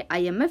ಅಡಿಯಲ್ಲಿ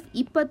IMF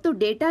 20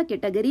 ಡೇಟಾ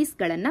ಕೆಟಗರೀಸ್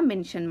ಗಳನ್ನ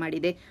ಮೆನ್ಷನ್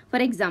ಮಾಡಿದೆ.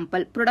 For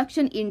example,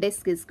 production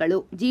ಇಂಡೆಕ್ಸ್ಗಳು,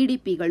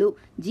 GDPಗಳು,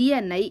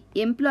 GNI,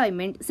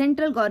 employment,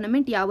 central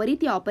government ಯಾವ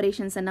ರೀತಿ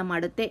ಆಪರೇಷನ್ಸ್ ಅನ್ನ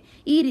ಮಾಡುತ್ತೆ,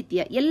 ಈ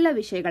ರೀತಿಯ ಎಲ್ಲ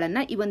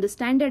ವಿಷಯಗಳನ್ನ ಈ ಒಂದು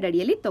ಸ್ಟ್ಯಾಂಡರ್ಡ್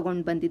ಅಡಿಯಲ್ಲಿ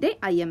ತಗೊಂಡು ಬಂದಿದೆ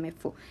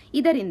IMF.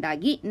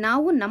 ಇದರಿಂದಾಗಿ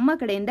ನಾವು ನಮ್ಮ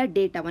ಕಡೆಯಿಂದ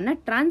ಡೇಟಾವನ್ನ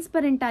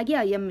ಟ್ರಾನ್ಸ್ಪರೆಂಟ್ ಆಗಿ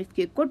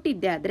IMFಗೆ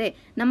ಕೊಟ್ಟಿದ್ದೆ ಆದ್ರೆ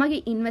ನಮಗೆ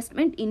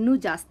ಇನ್ವೆಸ್ಟ್ಮೆಂಟ್ ಇನ್ನೂ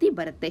ಜಾಸ್ತಿ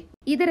ಬರುತ್ತೆ.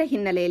 ಇದರ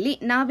ಹಿನ್ನೆಲೆಯಲ್ಲಿ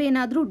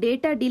ನಾವೇನಾದ್ರೂ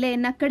ಡೇಟಾ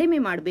ಡಿಲೇಯನ್ನ ಕಡಿಮೆ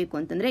ಮಾಡಬೇಕು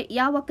ಅಂತಂದ್ರೆ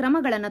ಯಾವ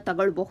ಕ್ರಮಗಳನ್ನು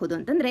ತಗೊಳ್ಳಬಹುದು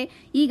ಅಂತಂದ್ರೆ,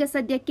 ಈಗ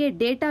ಸದ್ಯಕ್ಕೆ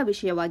ಡೇಟಾ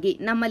ವಿಷಯವಾಗಿ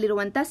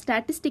ನಮ್ಮಲ್ಲಿರುವಂತಹ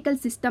ಸ್ಟ್ಯಾಟಿಸ್ಟಿಕಲ್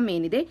ಸಿಸ್ಟಮ್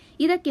ಏನಿದೆ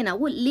ಇದಕ್ಕೆ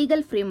ನಾವು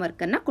ಲೀಗಲ್ ಫ್ರೇಮ್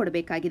ವರ್ಕ್ ಅನ್ನ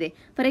ಕೊಡಬೇಕಾಗಿದೆ.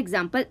 ಫಾರ್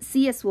ಎಕ್ಸಾಂಪಲ್,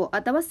 CSO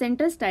ಅಥವಾ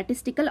ಸೆಂಟ್ರಲ್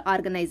ಸ್ಟ್ಯಾಟಿಸ್ಟಿಕಲ್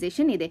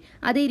ಆರ್ಗನೈಸೇಷನ್ ಇದೆ,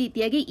 ಅದೇ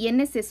ರೀತಿಯಾಗಿ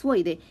NSSO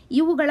ಇದೆ.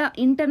 ಇವುಗಳ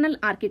ಇಂಟರ್ನಲ್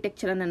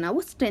ಆರ್ಕಿಟೆಕ್ಚರ್ ಅನ್ನು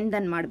ನಾವು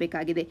ಸ್ಟ್ರೆಂಥನ್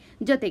ಮಾಡಬೇಕಾಗಿದೆ.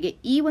 ಜೊತೆಗೆ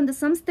ಈ ಒಂದು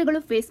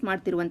ಸಂಸ್ಥೆಗಳು ಫೇಸ್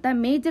ಮಾಡ್ತಿರುವಂತಹ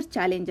ಮೇಜರ್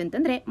ಚಾಲೆಂಜ್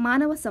ಅಂತಂದ್ರೆ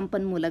ಮಾನವ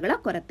ಸಂಪನ್ಮೂಲಗಳ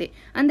ಕೊರತೆ,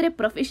 ಅಂದ್ರೆ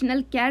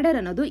ಪ್ರೊಫೆಷನಲ್ ಕ್ಯಾಡರ್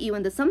ಅನ್ನೋದು ಈ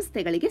ಒಂದು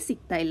ಸಂಸ್ಥೆಗಳಿಗೆ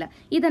ಸಿಗ್ತಾ ಇಲ್ಲ.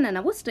 ಇದನ್ನ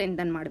ನಾವು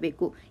ಸ್ಟ್ರೆಂಥನ್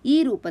ಮಾಡಬೇಕು. ಈ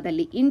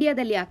ರೂಪದಲ್ಲಿ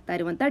ಇಂಡಿಯಾದಲ್ಲಿ ಆಗ್ತಾ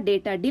ಇರುವಂತಹ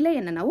ಡೇಟಾ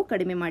ಡಿಲೇಯನ್ನು ನಾವು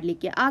ಕಡಿಮೆ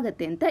ಮಾಡಲಿಕ್ಕೆ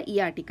ಆಗತ್ತೆ ಅಂತ ಈ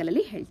ಆರ್ಟಿಕಲ್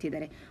ಅಲ್ಲಿ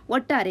ಹೇಳ್ತಿದ್ದಾರೆ.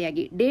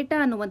 ಒಟ್ಟಾರೆಯಾಗಿ ಡೇಟಾ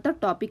ಅನ್ನುವಂತ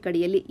ಟಾಪಿಕ್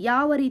ಅಡಿಯಲ್ಲಿ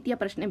ಯಾವ ರೀತಿಯ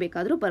ಪ್ರಶ್ನೆ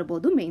ಬೇಕಾದರೂ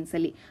ಬರಬಹುದು ಮೇನ್ಸ್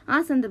ಅಲ್ಲಿ. ಆ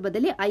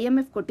ಸಂದರ್ಭದಲ್ಲಿ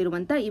IMF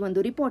ಕೊಟ್ಟಿರುವಂತಹ ಈ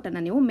ಒಂದು ರಿಪೋರ್ಟ್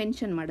ಅನ್ನ ನೀವು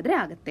ಮೆನ್ಷನ್ ಮಾಡಿದ್ರೆ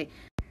ಆಗತ್ತೆ.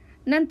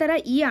 ನಂತರ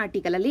ಈ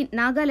ಆರ್ಟಿಕಲ್ ಅಲ್ಲಿ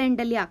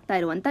ನಾಗಾಲ್ಯಾಂಡ್ ಅಲ್ಲಿ ಆಗ್ತಾ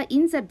ಇರುವಂತಹ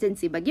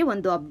ಇನ್ಸರ್ಜೆನ್ಸಿ ಬಗ್ಗೆ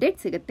ಒಂದು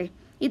ಅಪ್ಡೇಟ್ ಸಿಗುತ್ತೆ.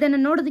 ಇದನ್ನು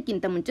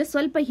ನೋಡೋದಕ್ಕಿಂತ ಮುಂಚೆ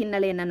ಸ್ವಲ್ಪ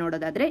ಹಿನ್ನೆಲೆಯನ್ನ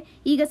ನೋಡೋದಾದ್ರೆ,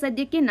 ಈಗ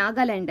ಸದ್ಯಕ್ಕೆ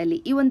ನಾಗಾಲ್ಯಾಂಡ್ ಅಲ್ಲಿ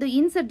ಈ ಒಂದು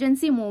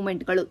ಇನ್ಸರ್ಜೆನ್ಸಿ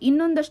ಮೂವ್ಮೆಂಟ್ಗಳು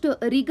ಇನ್ನೊಂದಷ್ಟು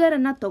ರಿಗರ್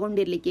ಅನ್ನ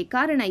ತಗೊಂಡಿರ್ಲಿಕ್ಕೆ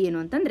ಕಾರಣ ಏನು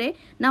ಅಂತಂದ್ರೆ,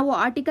 ನಾವು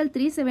ಆರ್ಟಿಕಲ್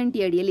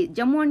 370 ಅಡಿಯಲ್ಲಿ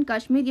ಜಮ್ಮು ಅಂಡ್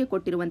ಕಾಶ್ಮೀರ್ಗೆ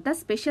ಕೊಟ್ಟಿರುವಂತಹ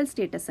ಸ್ಪೆಷಲ್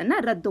ಸ್ಟೇಟಸ್ ಅನ್ನ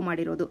ರದ್ದು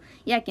ಮಾಡಿರೋದು.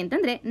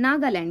 ಯಾಕೆಂತಂದ್ರೆ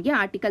ನಾಗಾಲ್ಯಾಂಡ್ಗೆ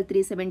ಆರ್ಟಿಕಲ್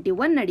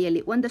 371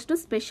 ಅಡಿಯಲ್ಲಿ ಒಂದಷ್ಟು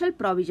ಸ್ಪೆಷಲ್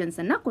ಪ್ರಾವಿಷನ್ಸ್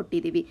ಅನ್ನ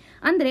ಕೊಟ್ಟಿದೀವಿ.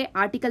 ಅಂದ್ರೆ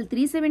ಆರ್ಟಿಕಲ್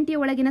 370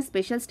 ಒಳಗಿನ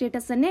ಸ್ಪೆಷಲ್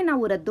ಸ್ಟೇಟಸ್ ಅನ್ನೇ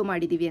ನಾವು ರದ್ದು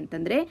ಮಾಡಿದೀವಿ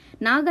ಅಂತಂದ್ರೆ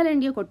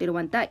ನಾಗಾಲ್ಯಾಂಡ್ಗೆ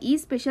ಕೊಟ್ಟಿರುವಂತಹ ಈ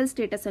ಸ್ಪೆಷಲ್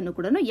ಸ್ಟೇಟಸ್ ಅನ್ನು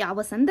ಕೂಡ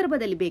ಯಾವ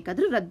ಸಂದರ್ಭದಲ್ಲಿ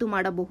ಬೇಕಾದ್ರೂ ರದ್ದು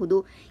ಮಾಡಬಹುದು.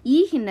 ಈ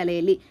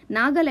ಹಿನ್ನೆಲೆಯಲ್ಲಿ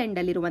ನಾಗಾಲ್ಯಾಂಡ್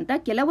ಅಲ್ಲಿರುವಂತಹ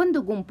ಕೆಲವೊಂದು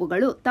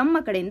ಗುಂಪುಗಳು ತಮ್ಮ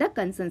ಕಡೆಯಿಂದ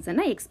ಕನ್ಸರ್ನ್ಸ್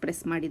ಅನ್ನ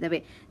ಎಕ್ಸ್ಪ್ರೆಸ್ ಮಾಡಿದವೆ.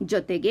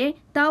 ಜೊತೆಗೆ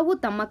ತಾವು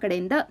ತಮ್ಮ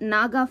ಕಡೆಯಿಂದ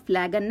ನಾಗಾ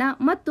ಫ್ಲಾಗ್ ಅನ್ನ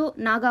ಮತ್ತು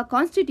ನಾಗಾ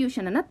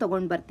ಕಾನ್ಸ್ಟಿಟ್ಯೂಷನ್ ಅನ್ನ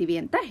ತಗೊಂಡ್ ಬರ್ತೀವಿ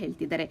ಅಂತ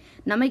ಹೇಳ್ತಿದ್ದಾರೆ.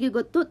 ನಮಗೆ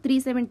ಗೊತ್ತು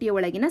 370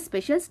 ಒಳಗಿನ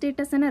ಸ್ಪೆಷಲ್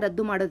ಸ್ಟೇಟಸ್ ಅನ್ನ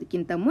ರದ್ದು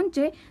ಮಾಡೋದಕ್ಕಿಂತ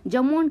ಮುಂಚೆ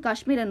ಜಮ್ಮು ಅಂಡ್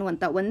ಕಾಶ್ಮೀರ್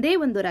ಅನ್ನುವಂತ ಒಂದೇ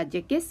ಒಂದು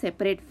ರಾಜ್ಯಕ್ಕೆ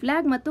ಸೆಪರೇಟ್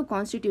ಫ್ಲಾಗ್ ಮತ್ತು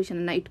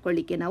ಕಾನ್ಸ್ಟಿಟ್ಯೂಷನ್ ಅನ್ನ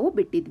ಇಟ್ಕೊಳ್ಳಿಕ್ಕೆ ನಾವು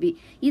ಬಿಟ್ಟಿದ್ವಿ.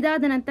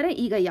 ಇದಾದ ನಂತರ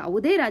ಈಗ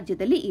ಯಾವುದೇ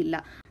ರಾಜ್ಯದಲ್ಲಿ ಇಲ್ಲ.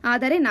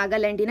 ಆದರೆ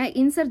ನಾಗಾಲ್ಯಾಂಡಿನ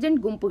ಇನ್ಸರ್ಜೆಂಟ್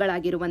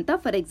ಗುಂಪುಗಳಾಗಿರುವಂತಹ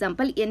ಫಾರ್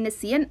ಎಕ್ಸಾಂಪಲ್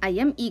NSCN IM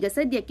ಈಗ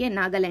ಸದ್ಯಕ್ಕೆ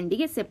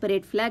ನಾಗಾಲ್ಯಾಂಡಿಗೆ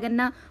ಸೆಪರೇಟ್ ಫ್ಲಾಗ್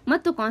ಅನ್ನ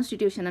ಮತ್ತು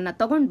ಕಾನ್ಸ್ಟಿಟ್ಯೂಷನ್ ಅನ್ನ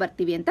ತಗೊಂಡ್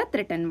ಬರ್ತೀವಿ ಅಂತ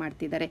ಥ್ರೆಟನ್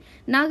ಮಾಡ್ತಿದ್ದಾರೆ.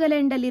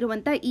 ನಾಗಾಲ್ಯಾಂಡ್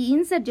ಅಲ್ಲಿರುವಂತಹ ಈ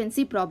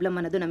ಇನ್ಸರ್ಜೆನ್ಸಿ ಪ್ರಾಬ್ಲಮ್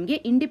ಅನ್ನೋದು ನಮಗೆ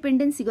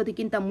ಇಂಡಿಪೆಂಡೆನ್ಸ್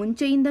ಸಿಗೋದಕ್ಕಿಂತ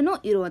ಮುಂಚೆಯಿಂದನೂ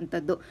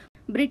ಇರುವಂತದ್ದು.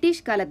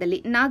 ಬ್ರಿಟಿಷ್ ಕಾಲದಲ್ಲಿ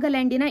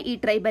ನಾಗಾಲ್ಯಾಂಡಿನ ಈ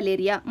ಟ್ರೈಬಲ್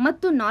ಏರಿಯಾ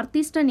ಮತ್ತು ನಾರ್ತ್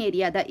ಈಸ್ಟರ್ನ್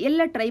ಏರಿಯಾದ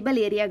ಎಲ್ಲ ಟ್ರೈಬಲ್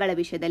ಏರಿಯಾಗಳ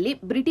ವಿಷಯದಲ್ಲಿ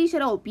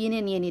ಬ್ರಿಟಿಷರ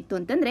ಒಪಿನಿಯನ್ ಏನಿತ್ತು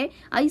ಅಂತಂದ್ರೆ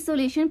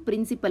ಐಸೋಲೇಷನ್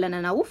ಪ್ರಿನ್ಸಿಪಲ್ ಅನ್ನ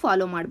ನಾವು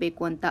ಫಾಲೋ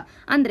ಮಾಡಬೇಕು ಅಂತ.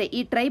 ಅಂದ್ರೆ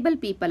ಈ ಟ್ರೈಬಲ್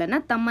ಪೀಪಲ್ ಅನ್ನ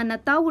ತಮ್ಮನ್ನ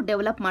ತಾವು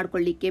ಡೆವಲಪ್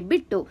ಮಾಡ್ಕೊಳ್ಳಿಕ್ಕೆ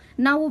ಬಿಟ್ಟು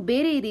ನಾವು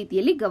ಬೇರೆ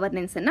ರೀತಿಯಲ್ಲಿ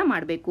ಗವರ್ನೆನ್ಸ್ ಅನ್ನ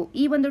ಮಾಡಬೇಕು.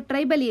 ಈ ಒಂದು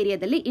ಟ್ರೈಬಲ್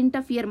ಏರಿಯಾದಲ್ಲಿ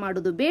ಇಂಟರ್ಫಿಯರ್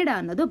ಮಾಡೋದು ಬೇಡ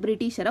ಅನ್ನೋದು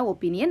ಬ್ರಿಟಿಷರ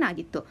ಒಪಿನಿಯನ್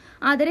ಆಗಿತ್ತು.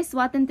 ಆದರೆ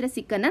ಸ್ವಾತಂತ್ರ್ಯ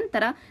ಸಿಕ್ಕ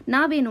ನಂತರ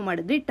ನಾವೇನು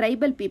ಮಾಡಿದ್ವಿ,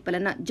 ಟ್ರೈಬಲ್ ಪೀಪಲ್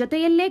ಅನ್ನ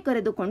ಜೊತೆಯಲ್ಲೇ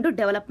ಕರೆದುಕೊಂಡು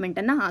ಡೆವಲಪ್ಮೆಂಟ್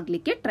ಅನ್ನ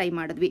ಆಗ್ಲಿಕ್ಕೆ ಟ್ರೈ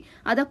ಮಾಡಿದ್ವಿ.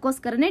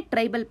 ಅದಕ್ಕೋಸ್ಕರನೇ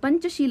ಟ್ರೈಬಲ್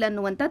ಪಂಚಶೀಲ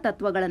ಅನ್ನುವಂತ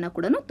ತತ್ವಗಳನ್ನ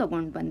ಕೂಡ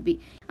ತಗೊಂಡ್ ಬಂದ್ವಿ.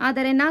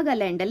 ಆದರೆ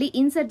ನಾಗಾಲ್ಯಾಂಡ್ ಅಲ್ಲಿ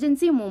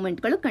ಇನ್ಸರ್ಜೆನ್ಸಿ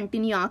ಮೂವ್ಮೆಂಟ್ಗಳು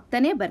ಕಂಟಿನ್ಯೂ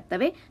ಆಗ್ತಾನೆ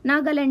ಬರ್ತವೆ.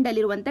 ನಾಗಾಲ್ಯಾಂಡ್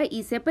ಅಲ್ಲಿರುವಂತಹ ಈ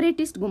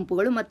ಸೆಪರೇಟಿಸ್ಟ್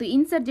ಗುಂಪುಗಳು ಮತ್ತು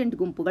ಇನ್ಸರ್ಜೆಂಟ್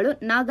ಗುಂಪುಗಳು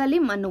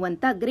ನಾಗಾಲಿಮ್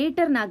ಅನ್ನುವಂತ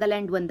ಗ್ರೇಟರ್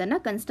ನಾಗಾಲ್ಯಾಂಡ್ ಒಂದನ್ನ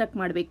ಕನ್ಸ್ಟ್ರಕ್ಟ್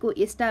ಮಾಡಬೇಕು,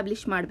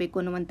 ಎಸ್ಟಾಬ್ಲಿಷ್ ಮಾಡಬೇಕು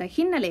ಅನ್ನುವಂತ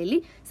ಹಿನ್ನೆಲೆಯಲ್ಲಿ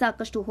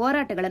ಸಾಕಷ್ಟು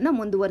ಹೋರಾಟಗಳನ್ನ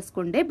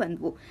ಮುಂದುವರಿಸಿಕೊಂಡೇ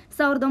ಬಂದ್ವು.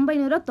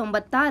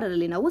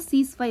 1996ರಲ್ಲಿ ನಾವು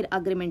ಸೀಸ್ ಫೈರ್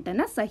ಅಗ್ರಿಮೆಂಟ್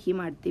ಅನ್ನ ಸಹಿ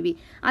ಮಾಡ್ತೀವಿ.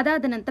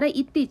 ಅದಾದ ನಂತರ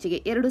ಇತ್ತೀಚೆಗೆ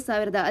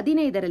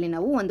 2015ರಲ್ಲಿ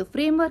ನಾವು ಒಂದು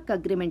ಫ್ರೇಮ್ವರ್ಕ್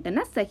ಅಗ್ರಿಮೆಂಟ್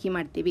ಅನ್ನ ಸಹಿ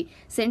ಮಾಡ್ತೀವಿ.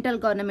 ಸೆಂಟ್ರಲ್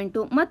ಗವರ್ನಮೆಂಟ್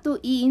ಮತ್ತು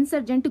ಈ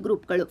ಇನ್ಸರ್ಜೆಂಟ್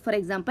ಗ್ರೂಪ್ಗಳು, ಫಾರ್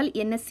ಎಕ್ಸಾಂಪಲ್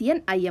NSCN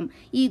IM,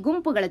 ಈ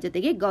ಗುಂಪುಗಳ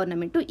ಜೊತೆಗೆ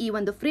ಗವರ್ನಮೆಂಟ್ ಈ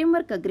ಒಂದು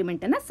ಫ್ರೇಮ್ವರ್ಕ್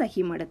ಅಗ್ರಿಮೆಂಟ್ ಅನ್ನ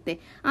ಸಹಿ ಮಾಡುತ್ತೆ.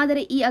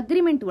 ಆದರೆ ಈ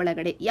ಅಗ್ರಿಮೆಂಟ್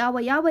ಒಳಗಡೆ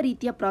ಯಾವ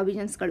ರೀತಿಯ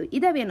ಪ್ರಾವಿಷನ್ಸ್ ಗಳು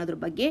ಇದಾವೆ ಅನ್ನೋದ್ರ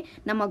ಬಗ್ಗೆ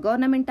ನಮ್ಮ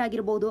ಗವರ್ನಮೆಂಟ್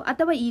ಆಗಿರಬಹುದು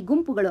ಅಥವಾ ಈ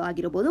ಗುಂಪುಗಳು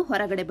ಆಗಿರಬಹುದು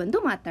ಹೊರಗಡೆ ಬಂದು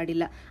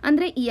ಮಾತಾಡಿಲ್ಲ.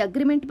 ಅಂದ್ರೆ ಈ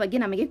ಅಗ್ರಿಮೆಂಟ್ ಬಗ್ಗೆ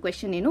ನಮಗೆ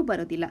ಕ್ವೆಶ್ಚನ್ ಏನು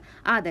ಬರೋದಿಲ್ಲ.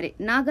 ಆದರೆ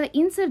ನಾಗಾ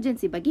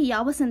ಇನ್ಸರ್ಜೆನ್ಸಿ ಬಗ್ಗೆ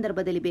ಯಾವ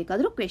ಸಂದರ್ಭದಲ್ಲಿ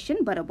ಬೇಕಾದರೂ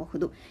ಕ್ವೆಶ್ಚನ್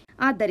ಬರಬಹುದು.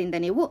 ಆದ್ದರಿಂದ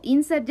ನೀವು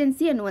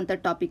ಇನ್ಸರ್ಜೆನ್ಸಿ ಅನ್ನುವಂಥ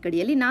ಟಾಪಿಕ್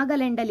ಅಡಿಯಲ್ಲಿ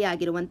ನಾಗಾಲ್ಯಾಂಡ್ ಅಲ್ಲಿ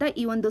ಆಗಿರುವಂತಹ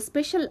ಈ ಒಂದು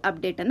ಸ್ಪೆಷಲ್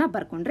ಅಪ್ಡೇಟ್ ಅನ್ನ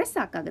ಬರ್ಕೊಂಡ್ರೆ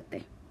ಸಾಕಾಗುತ್ತೆ.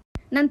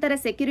 ನಂತರ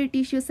ಸೆಕ್ಯೂರಿಟಿ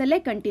ಇಶ್ಯೂಸ್ ಅಲ್ಲೇ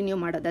ಕಂಟಿನ್ಯೂ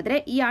ಮಾಡೋದಾದ್ರೆ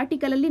ಈ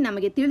ಆರ್ಟಿಕಲ್ ಅಲ್ಲಿ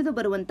ನಮಗೆ ತಿಳಿದು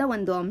ಬರುವಂತ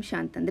ಒಂದು ಅಂಶ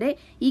ಅಂತಂದ್ರೆ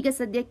ಈಗ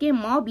ಸದ್ಯಕ್ಕೆ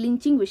ಮಾಬ್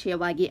ಲಿಂಚಿಂಗ್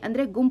ವಿಷಯವಾಗಿ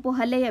ಅಂದ್ರೆ ಗುಂಪು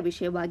ಹಲ್ಲೆಯ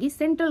ವಿಷಯವಾಗಿ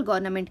ಸೆಂಟ್ರಲ್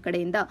ಗವರ್ನಮೆಂಟ್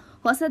ಕಡೆಯಿಂದ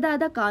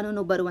ಹೊಸದಾದ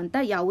ಕಾನೂನು ಬರುವಂತ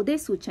ಯಾವುದೇ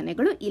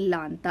ಸೂಚನೆಗಳು ಇಲ್ಲ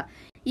ಅಂತ.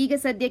 ಈಗ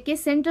ಸದ್ಯಕ್ಕೆ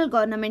ಸೆಂಟ್ರಲ್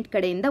ಗವರ್ನಮೆಂಟ್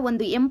ಕಡೆಯಿಂದ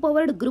ಒಂದು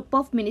ಎಂಪವರ್ಡ್ ಗ್ರೂಪ್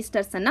ಆಫ್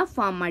ಮಿನಿಸ್ಟರ್ಸ್ ಅನ್ನ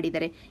ಫಾರ್ಮ್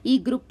ಮಾಡಿದ್ದಾರೆ. ಈ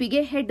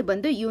ಗ್ರೂಪ್ಗೆ ಹೆಡ್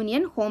ಬಂದು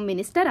ಯೂನಿಯನ್ ಹೋಮ್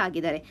ಮಿನಿಸ್ಟರ್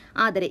ಆಗಿದ್ದಾರೆ.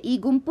 ಆದರೆ ಈ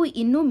ಗುಂಪು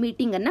ಇನ್ನೂ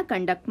ಮೀಟಿಂಗ್ ಅನ್ನ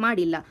ಕಂಡಕ್ಟ್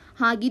ಮಾಡಿಲ್ಲ.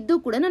 ಹಾಗಿದ್ದು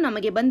ಕೂಡ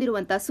ನಮಗೆ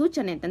ಬಂದಿರುವಂತಹ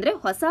ಸೂಚನೆ ಅಂತಂದ್ರೆ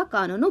ಹೊಸ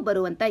ಕಾನೂನು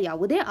ಬರುವಂತ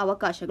ಯಾವುದೇ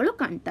ಅವಕಾಶಗಳು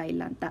ಕಾಣ್ತಾ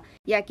ಇಲ್ಲ ಅಂತ.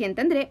 ಯಾಕೆ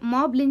ಅಂತಂದ್ರೆ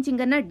ಮಾಬ್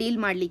ಲಿಂಚಿಂಗ್ ಅನ್ನ ಡೀಲ್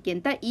ಮಾಡ್ಲಿಕ್ಕೆ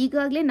ಅಂತ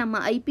ಈಗಾಗಲೇ ನಮ್ಮ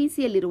IPC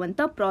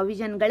ಯಲ್ಲಿರುವಂತಹ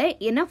ಪ್ರಾವಿಷನ್ಗಳೇ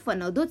ಎನಫ್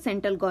ಅನ್ನೋದು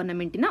ಸೆಂಟ್ರಲ್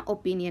ಗವರ್ನಮೆಂಟಿನ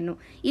ಒಪಿನಿಯನ್.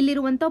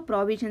 ಇಲ್ಲಿರುವಂತಹ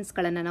ಪ್ರಾವಿಷನ್ಸ್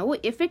ಗಳನ್ನ ನಾವು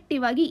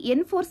ಎಫೆಕ್ಟಿವ್ ಆಗಿ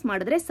ಎನ್ಫೋರ್ಸ್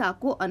ಮಾಡಿದ್ರೆ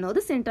ಸಾಕು ಅನ್ನೋದು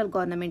ಸೆಂಟ್ರಲ್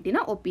ಗವರ್ನಮೆಂಟಿನ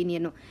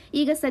ಒಪಿನಿಯನ್.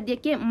 ಈಗ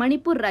ಸದ್ಯಕ್ಕೆ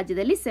ಮಣಿಪುರ್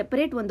ರಾಜ್ಯದಲ್ಲಿ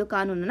ಸೆಪರೇಟ್ ಒಂದು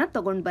ಕಾನೂನನ್ನ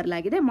ತಗೊಂಡು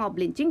ಬರಲಾಗಿದೆ ಮಾಬ್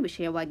ಲಿಂಚಿಂಗ್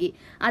ವಿಷಯವಾಗಿ.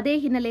 ಅದೇ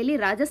ಹಿನ್ನೆಲೆಯಲ್ಲಿ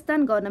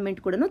ರಾಜಸ್ಥಾನ್ ಗವರ್ನಮೆಂಟ್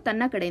ಕೂಡ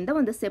ತನ್ನ ಕಡೆಯಿಂದ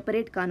ಒಂದು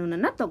ಸೆಪರೇಟ್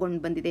ಕಾನೂನನ್ನ ತಗೊಂಡು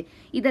ಬಂದಿದೆ.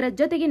 ಇದರ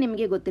ಜೊತೆಗೆ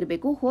ನಿಮಗೆ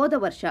ಗೊತ್ತಿರಬೇಕು, ಹೋದ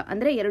ವರ್ಷ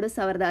ಅಂದ್ರೆ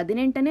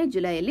 2018ನೇ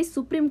ಜುಲೈಯಲ್ಲಿ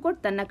ಸುಪ್ರೀಂ ಕೋರ್ಟ್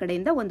ತನ್ನ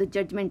ಕಡೆಯಿಂದ ಒಂದು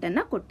ಜಡ್ಜ್ಮೆಂಟ್ ಅನ್ನ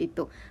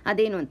ಕೊಟ್ಟಿತ್ತು.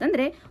 ಅದೇನು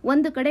ಅಂತಂದ್ರೆ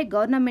ಒಂದು ಕಡೆ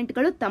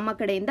ಗವರ್ನಮೆಂಟ್ಗಳು ತಮ್ಮ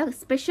ಕಡೆಯಿಂದ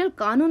ಸ್ಪೆಷಲ್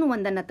ಕಾನೂನು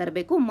ಒಂದನ್ನ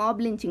ತರಬೇಕು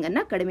ಮಾಬ್ ಲಿಂಚಿಂಗ್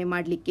ಅನ್ನ ಕಡಿಮೆ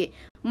ಮಾಡಲಿಕ್ಕೆ.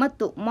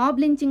 ಮತ್ತು ಮಾಬ್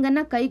ಲಿಂಚಿಂಗ್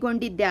ಅನ್ನ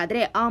ಕೈಗೊಂಡಿದ್ದೆ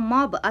ಆದ್ರೆ ಆ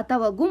ಮಾಬ್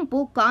ಅಥವಾ ಗುಂಪು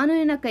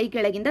ಕಾನೂನಿನ ಕೈ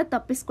ಕೆಳಗಿಂದ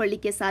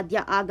ತಪ್ಪಿಸಿಕೊಳ್ಳಿಕ್ಕೆ ಸಾಧ್ಯ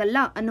ಆಗಲ್ಲ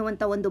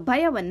ಅನ್ನುವಂತ ಒಂದು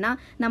ಭಯವನ್ನ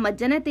ನಮ್ಮ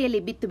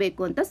ಜನತೆಯಲ್ಲಿ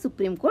ಬಿತ್ತಬೇಕು ಅಂತ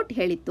ಸುಪ್ರೀಂ ಕೋರ್ಟ್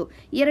ಹೇಳಿತ್ತು.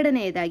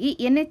 ಎರಡನೆಯದಾಗಿ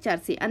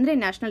NHRC ಅಂದ್ರೆ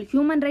ನ್ಯಾಷನಲ್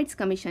ಹ್ಯೂಮನ್ ರೈಟ್ಸ್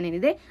ಕಮಿಷನ್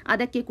ಏನಿದೆ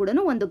ಅದಕ್ಕೆ ಕೂಡ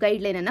ಒಂದು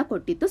ಗೈಡ್ ಲೈನ್ ಅನ್ನ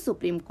ಕೊಟ್ಟಿತ್ತು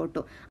ಸುಪ್ರೀಂ ಕೋರ್ಟ್.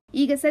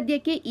 ಈಗ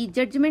ಸದ್ಯಕ್ಕೆ ಈ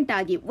ಜಡ್ಜ್ಮೆಂಟ್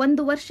ಆಗಿ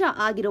 1 ವರ್ಷ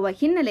ಆಗಿರುವ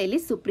ಹಿನ್ನೆಲೆಯಲ್ಲಿ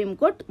ಸುಪ್ರೀಂ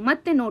ಕೋರ್ಟ್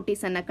ಮತ್ತೆ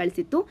ನೋಟಿಸ್ ಅನ್ನ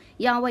ಕಳಿಸಿತ್ತು.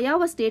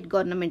 ಯಾವ ಸ್ಟೇಟ್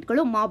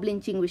ಗವರ್ನಮೆಂಟ್ಗಳು ಮಾಬ್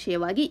ಲಿಂಚಿಂಗ್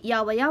ವಿಷಯವಾಗಿ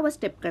ಯಾವ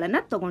ಸ್ಟೆಪ್ ಗಳನ್ನ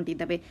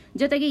ತಗೊಂಡಿದ್ದಾವೆ,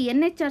 ಜೊತೆಗೆ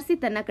NHRC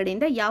ತನ್ನ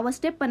ಕಡೆಯಿಂದ ಯಾವ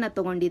ಸ್ಟೆಪ್ ಅನ್ನ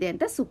ತಗೊಂಡಿದೆ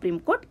ಅಂತ ಸುಪ್ರೀಂ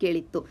ಕೋರ್ಟ್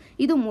ಕೇಳಿತ್ತು.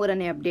 ಇದು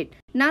 3ನೇ ಅಪ್ಡೇಟ್.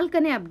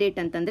 4ನೇ ಅಪ್ಡೇಟ್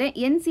ಅಂತಂದ್ರೆ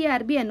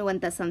NCRB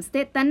ಅನ್ನುವಂತ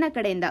ಸಂಸ್ಥೆ ತನ್ನ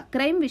ಕಡೆಯಿಂದ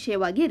ಕ್ರೈಮ್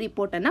ವಿಷಯವಾಗಿ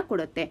ರಿಪೋರ್ಟ್ ಅನ್ನ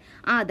ಕೊಡುತ್ತೆ.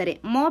 ಆದರೆ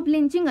ಮಾಬ್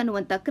ಲಿಂಚಿಂಗ್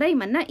ಅನ್ನುವಂತ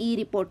ಕ್ರೈಮ್ ಅನ್ನ ಈ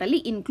ರಿಪೋರ್ಟ್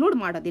ಅಲ್ಲಿ ಇನ್ಕ್ಲೂಡ್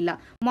ಮಾಡೋದಿಲ್ಲ.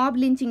 ಮಾಬ್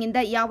ಲಿಂಚಿಂಗ್ ಇಂದ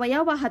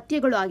ಯಾವ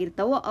ಹತ್ಯೆಗಳು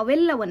ಆಗಿರ್ತಾವೋ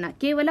ಅವೆಲ್ಲವನ್ನ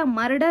ಕೇವಲ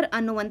ಮರ್ಡರ್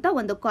ಅನ್ನುವಂತ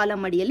ಒಂದು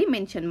ಕಾಲಮ್ ಅಡಿಯಲ್ಲಿ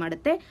ಮೆನ್ಷನ್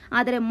ಮಾಡುತ್ತೆ.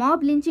 ಆದರೆ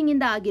ಮಾಬ್ ಲಿಂಚಿಂಗ್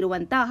ಇಂದ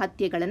ಆಗಿರುವಂತಹ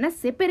ಹತ್ಯೆಗಳನ್ನ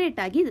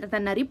ಸೆಪರೇಟ್ ಆಗಿ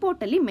ತನ್ನ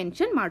ರಿಪೋರ್ಟ್ ಅಲ್ಲಿ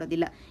ಮೆನ್ಷನ್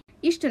ಮಾಡೋದಿಲ್ಲ.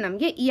 ಇಷ್ಟು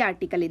ನಮಗೆ ಈ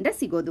ಆರ್ಟಿಕಲ್ ಇಂದ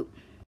ಸಿಗೋದು.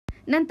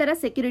 ನಂತರ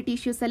ಸೆಕ್ಯೂರಿಟಿ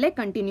ಇಶ್ಯೂಸ್ ಅಲ್ಲೇ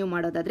ಕಂಟಿನ್ಯೂ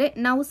ಮಾಡೋದಾದ್ರೆ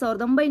ನಾವು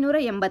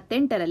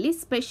 1988ರಲ್ಲಿ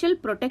ಸ್ಪೆಷಲ್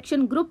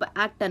ಪ್ರೊಟೆಕ್ಷನ್ ಗ್ರೂಪ್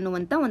ಆಕ್ಟ್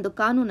ಅನ್ನುವಂತ ಒಂದು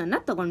ಕಾನೂನನ್ನ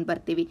ತಗೊಂಡು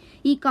ಬರ್ತೀವಿ.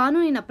 ಈ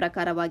ಕಾನೂನಿನ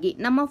ಪ್ರಕಾರವಾಗಿ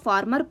ನಮ್ಮ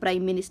ಫಾರ್ಮರ್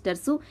ಪ್ರೈಮ್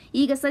ಮಿನಿಸ್ಟರ್ಸು,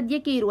 ಈಗ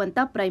ಸದ್ಯಕ್ಕೆ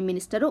ಇರುವಂತಹ ಪ್ರೈಮ್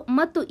ಮಿನಿಸ್ಟರು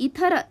ಮತ್ತು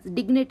ಇತರ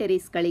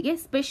ಡಿಗ್ನಿಟರೀಸ್ ಗಳಿಗೆ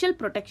ಸ್ಪೆಷಲ್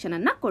ಪ್ರೊಟೆಕ್ಷನ್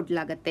ಅನ್ನ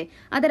ಕೊಡಲಾಗುತ್ತೆ.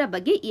 ಅದರ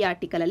ಬಗ್ಗೆ ಈ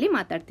ಆರ್ಟಿಕಲ್ ಅಲ್ಲಿ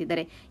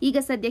ಮಾತಾಡ್ತಿದ್ದಾರೆ. ಈಗ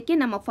ಸದ್ಯಕ್ಕೆ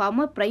ನಮ್ಮ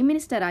ಫಾರ್ಮರ್ ಪ್ರೈಮ್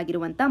ಮಿನಿಸ್ಟರ್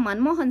ಆಗಿರುವಂತಹ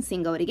ಮನಮೋಹನ್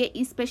ಸಿಂಗ್ ಅವರಿಗೆ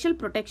ಈ ಸ್ಪೆಷಲ್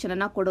ಪ್ರೊಟೆಕ್ಷನ್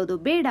ಅನ್ನ ಕೊಡೋದು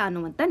ಬೇಡ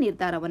ಅನ್ನುವಂತ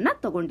ನಿರ್ಧಾರವನ್ನ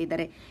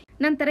ತಗೊಂಡಿದ್ದಾರೆ.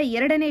 ನಂತರ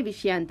ಎರಡನೇ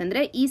ವಿಷಯ ಅಂತಂದ್ರೆ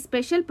ಈ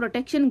ಸ್ಪೆಷಲ್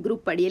ಪ್ರೊಟೆಕ್ಷನ್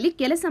ಗ್ರೂಪ್ ಅಡಿಯಲ್ಲಿ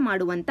ಕೆಲಸ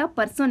ಮಾಡುವಂತ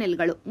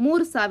ಪರ್ಸೋನೆಲ್ಗಳು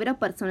 3000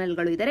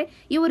 ಪರ್ಸೋನೆಲ್ಗಳು ಇದ್ದಾರೆ.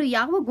 ಇವರು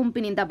ಯಾವ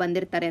ಗುಂಪಿನಿಂದ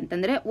ಬಂದಿರ್ತಾರೆ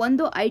ಅಂತಂದ್ರೆ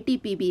ಒಂದು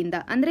ITPB ಇಂದ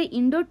ಅಂದ್ರೆ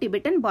ಇಂಡೋ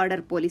ಟಿಬೆಟನ್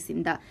ಬಾರ್ಡರ್ ಪೊಲೀಸ್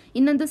ಇಂದ,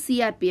 ಇನ್ನೊಂದು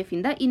CRPF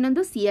ಇಂದ,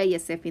 ಇನ್ನೊಂದು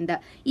CISF ಇಂದ.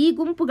 ಈ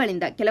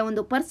ಗುಂಪುಗಳಿಂದ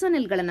ಕೆಲವೊಂದು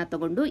ಪರ್ಸೋನೆಲ್ಗಳನ್ನ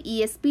ತಗೊಂಡು ಈ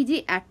SPG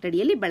ಆಕ್ಟ್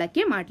ಅಡಿಯಲ್ಲಿ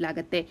ಬಳಕೆ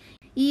ಮಾಡಲಾಗುತ್ತೆ.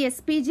 ಈ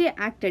SPG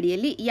ಆಕ್ಟ್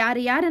ಅಡಿಯಲ್ಲಿ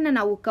ಯಾರನ್ನ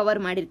ನಾವು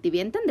ಕವರ್ ಮಾಡಿರ್ತೀವಿ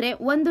ಅಂತಂದ್ರೆ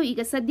ಒಂದು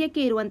ಈಗ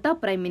ಸದ್ಯಕ್ಕೆ ಇರುವಂತಹ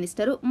ಪ್ರೈಮ್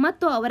ಮಿನಿಸ್ಟರು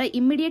ಮತ್ತು ಅವರ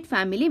ಇಮಿಡಿಯೇಟ್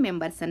ಫ್ಯಾಮಿಲಿ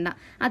ಮೆಂಬರ್ಸ್ ಅನ್ನ,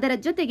 ಅದರ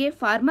ಜೊತೆಗೆ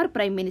ಫಾರ್ಮರ್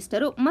ಪ್ರೈಮ್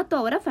ಮಿನಿಸ್ಟರು ಮತ್ತು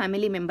ಅವರ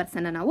ಫ್ಯಾಮಿಲಿ ಮೆಂಬರ್ಸ್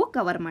ಅನ್ನ ನಾವು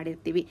ಕವರ್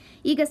ಮಾಡಿರ್ತೀವಿ.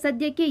 ಈಗ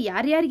ಸದ್ಯಕ್ಕೆ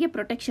ಯಾರ್ಯಾರಿಗೆ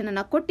ಪ್ರೊಟೆಕ್ಷನ್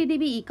ಅನ್ನ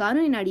ಕೊಟ್ಟಿದ್ದೀವಿ ಈ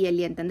ಕಾನೂನಿನ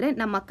ಅಡಿಯಲ್ಲಿ ಅಂತಂದ್ರೆ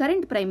ನಮ್ಮ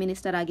ಕರೆಂಟ್ ಪ್ರೈಮ್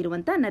ಮಿನಿಸ್ಟರ್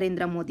ಆಗಿರುವಂತಹ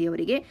ನರೇಂದ್ರ ಮೋದಿ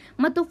ಅವರಿಗೆ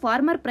ಮತ್ತು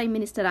farmer prime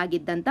minister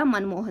ಆಗಿದ್ದಂತ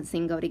Manmohan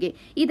Singh ಅವರಿಗೆ.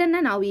 ಇದನ್ನ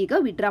ನಾವು ಈಗ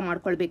ವಿಡ್ರಾ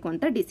ಮಾಡ್ಕೊಳ್ಬೇಕು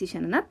ಅಂತ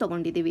ಡಿಸಿಷನ್ ಅನ್ನ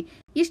ತಗೊಂಡಿದ್ದೀವಿ.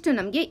 ಇಷ್ಟು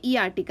ನಮಗೆ ಈ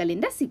ಆರ್ಟಿಕಲ್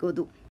ಇಂದ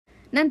ಸಿಗೋದು.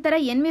 ನಂತರ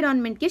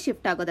ಎನ್ವಿರಾನ್ಮೆಂಟ್ಗೆ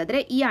ಶಿಫ್ಟ್ ಆಗೋದಾದ್ರೆ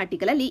ಈ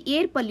ಆರ್ಟಿಕಲ್ ಅಲ್ಲಿ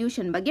ಏರ್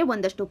ಪೊಲ್ಯೂಷನ್ ಬಗ್ಗೆ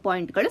ಒಂದಷ್ಟು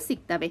ಪಾಯಿಂಟ್ಗಳು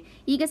ಸಿಗ್ತವೆ.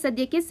 ಈಗ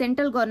ಸದ್ಯಕ್ಕೆ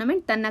ಸೆಂಟ್ರಲ್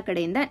ಗವರ್ನಮೆಂಟ್ ತನ್ನ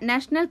ಕಡೆಯಿಂದ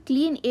ನ್ಯಾಷನಲ್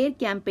ಕ್ಲೀನ್ ಏರ್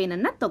ಕ್ಯಾಂಪೇನ್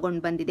ಅನ್ನ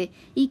ತಗೊಂಡು ಬಂದಿದೆ.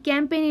 ಈ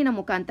ಕ್ಯಾಂಪೇನಿನ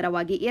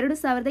ಮುಖಾಂತರವಾಗಿ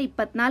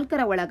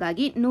 2024ರ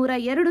ಒಳಗಾಗಿ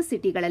 102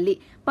 ಸಿಟಿಗಳಲ್ಲಿ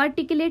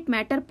ಪಾರ್ಟಿಕ್ಯುಲೇಟ್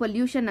ಮ್ಯಾಟರ್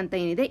ಪೊಲ್ಯೂಷನ್ ಅಂತ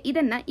ಏನಿದೆ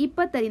ಇದನ್ನ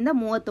 20ರಿಂದ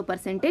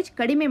 30%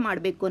 ಕಡಿಮೆ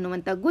ಮಾಡಬೇಕು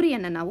ಅನ್ನುವಂತ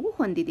ಗುರಿಯನ್ನ ನಾವು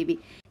ಹೊಂದಿದೀವಿ.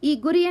 ಈ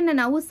ಗುರಿಯನ್ನ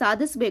ನಾವು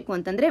ಸಾಧಿಸಬೇಕು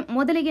ಅಂತಂದ್ರೆ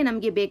ಮೊದಲಿಗೆ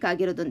ನಮಗೆ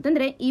ಬೇಕಾಗಿರೋದು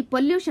ಅಂತಂದ್ರೆ ಈ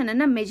ಪೊಲ್ಯೂಷನ್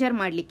ಅನ್ನ ಮೆಜರ್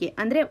ಮಾಡ್ಲಿಕ್ಕೆ,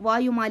 ಅಂದ್ರೆ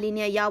ವಾಯು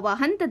ಮಾಲಿನ್ಯ ಯಾವ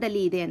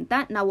ಹಂತದಲ್ಲಿ ಇದೆ ಅಂತ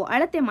ನಾವು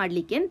ಅಳತೆ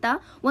ಮಾಡಲಿಕ್ಕೆ ಅಂತ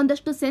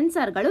ಒಂದಷ್ಟು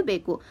ಸೆನ್ಸಾರ್ಗಳು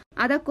ಬೇಕು.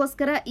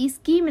 ಅದಕ್ಕೋಸ್ಕರ ಈ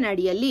ಸ್ಕೀಮಿನ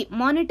ಅಡಿಯಲ್ಲಿ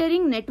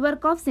ಮಾನಿಟರಿಂಗ್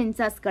ನೆಟ್ವರ್ಕ್ ಆಫ್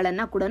ಸೆನ್ಸಾರ್ಸ್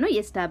ಗಳನ್ನ ಕೂಡ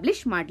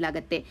ಎಸ್ಟಾಬ್ಲಿಷ್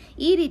ಮಾಡಲಾಗುತ್ತೆ.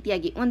 ಈ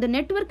ರೀತಿಯಾಗಿ ಒಂದು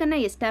ನೆಟ್ವರ್ಕ್ ಅನ್ನ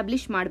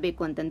ಎಸ್ಟಾಬ್ಲಿಷ್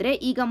ಮಾಡಬೇಕು ಅಂತಂದ್ರೆ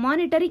ಈಗ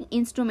ಮಾನಿಟರಿಂಗ್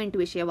ಇನ್ಸ್ಟ್ರೂಮೆಂಟ್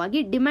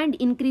ವಿಷಯವಾಗಿ ಡಿಮ್ಯಾಂಡ್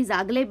ಇನ್ಕ್ರೀಸ್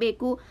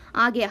ಆಗಲೇಬೇಕು.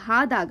 ಹಾಗೆ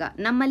ಆದಾಗ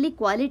ನಮ್ಮಲ್ಲಿ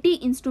ಕ್ವಾಲಿಟಿ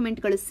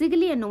ಇನ್ಸ್ಟ್ರೂಮೆಂಟ್ಗಳು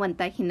ಸಿಗಲಿ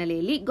ಅನ್ನುವಂತ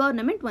ಹಿನ್ನೆಲೆಯಲ್ಲಿ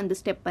ಗವರ್ನಮೆಂಟ್ ಒಂದು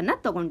ಸ್ಟೆಪ್ ಅನ್ನ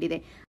ತಗೊಂಡಿದೆ.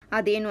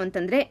 ಅದೇನು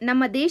ಅಂತಂದ್ರೆ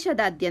ನಮ್ಮ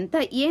ದೇಶದಾದ್ಯಂತ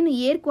ಏನು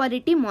ಏರ್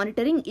ಕ್ವಾಲಿಟಿ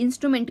ಮಾನಿಟರಿಂಗ್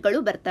ಇನ್ಸ್ಟ್ರೂಮೆಂಟ್ಗಳು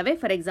ಬರ್ತವೆ,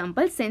 ಫಾರ್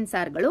ಎಕ್ಸಾಂಪಲ್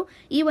ಸೆನ್ಸಾರ್ಗಳು,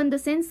 ಈ ಒಂದು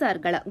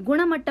ಸೆನ್ಸಾರ್ಗಳ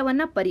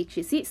ಗುಣಮಟ್ಟವನ್ನ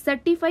ಪರೀಕ್ಷಿಸಿ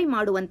ಸರ್ಟಿಫೈ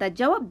ಮಾಡುವಂತ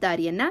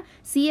ಜವಾಬ್ದಾರಿಯನ್ನ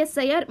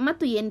CSIR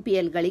ಮತ್ತು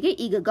NPL ಗಳಿಗೆ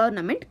ಈಗ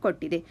ಗವರ್ನಮೆಂಟ್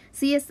ಕೊಟ್ಟಿದೆ.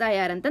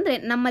 CSIR ಅಂತಂದ್ರೆ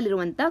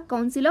ನಮ್ಮಲ್ಲಿರುವಂತಹ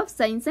council of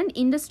science and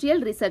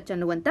industrial research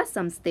ಅನ್ನುವಂತ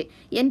ಸಂಸ್ಥೆ,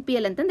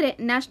 NPL ಅಂತಂದ್ರೆ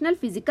ನ್ಯಾಷನಲ್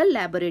ಫಿಸಿಕಲ್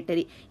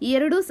ಲ್ಯಾಬೊರೇಟರಿ. ಈ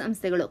ಎರಡೂ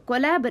ಸಂಸ್ಥೆಗಳು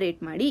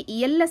ಕೊಲಾಬರೇಟ್ ಮಾಡಿ ಈ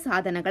ಎಲ್ಲ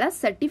ಸಾಧನಗಳ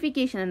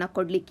ಸರ್ಟಿಫಿಕೇಶನ್ ಅನ್ನ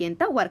ಕೊಡ್ಲಿಕ್ಕೆ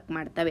ಅಂತ ವರ್ಕ್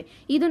ಮಾಡ್ತವೆ.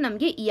 ಇದು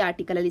ನಮಗೆ ಈ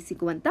ಆರ್ಟಿಕಲ್ ಅಲ್ಲಿ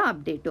ಸಿಗುವಂತ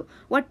ಅಪ್ಡೇಟ್.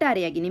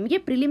 ಒಟ್ಟಾರೆಯಾಗಿ ನಿಮಗೆ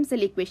ಪ್ರಿಲಿಮ್ಸ್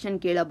ಅಲ್ಲಿ ಕ್ವೆಶ್ಚನ್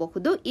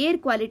ಕೇಳಬಹುದು, ಏರ್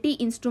ಕ್ವಾಲಿಟಿ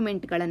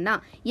ಇನ್ಸ್ಟ್ರೂಮೆಂಟ್ ಗಳನ್ನ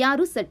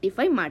ಯಾರು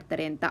ಸರ್ಟಿಫೈ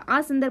ಮಾಡ್ತಾರೆ ಅಂತ. ಆ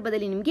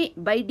ಸಂದರ್ಭದಲ್ಲಿ ನಿಮಗೆ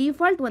ಬೈ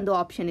ಡಿಫಾಲ್ಟ್ ಒಂದು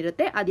ಆಪ್ಷನ್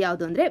ಇರುತ್ತೆ,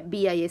 ಅದ್ಯಾವುದು ಅಂದ್ರೆ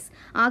BIS.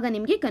 ಆಗ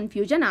ನಿಮಗೆ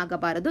ಕನ್ಫ್ಯೂಷನ್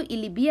ಆಗಬಾರದು.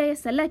 ಇಲ್ಲಿ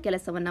BIS ಎಲ್ಲ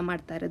ಕೆಲಸವನ್ನ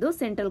ಮಾಡ್ತಾ ಇರೋದು.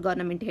 ಸೆಂಟ್ರಲ್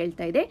ಗವರ್ನಮೆಂಟ್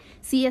ಹೇಳ್ತಾ ಇದೆ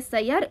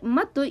CSIR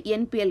ಮತ್ತು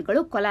NPL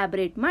ಗಳು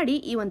ಕೊಲಾಬರೇಟ್ ಮಾಡಿ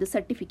ಈ ಒಂದು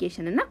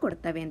ಸರ್ಟಿಫಿಕೇಶನ್ ಅನ್ನ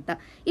ಕೊಡ್ತವೆ ಅಂತ.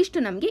 ಇಷ್ಟು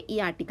ನಮಗೆ ಈ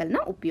ಆರ್ಟಿಕಲ್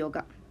ನ ಉಪಯೋಗ.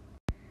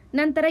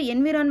 ನಂತರ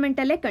ಎನ್ವಿರಾನ್ಮೆಂಟ್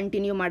ಅಲ್ಲೇ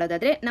ಕಂಟಿನ್ಯೂ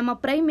ಮಾಡೋದಾದ್ರೆ ನಮ್ಮ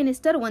ಪ್ರೈಮ್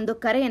ಮಿನಿಸ್ಟರ್ ಒಂದು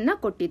ಕರೆಯನ್ನ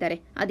ಕೊಟ್ಟಿದ್ದಾರೆ.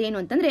 ಅದೇನು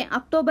ಅಂತಂದ್ರೆ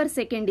October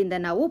 2 ಇಂದ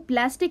ನಾವು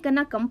ಪ್ಲಾಸ್ಟಿಕ್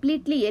ಅನ್ನ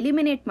ಕಂಪ್ಲೀಟ್ಲಿ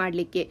ಎಲಿಮಿನೇಟ್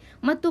ಮಾಡಲಿಕ್ಕೆ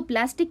ಮತ್ತು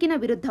ಪ್ಲಾಸ್ಟಿಕ್ಕಿನ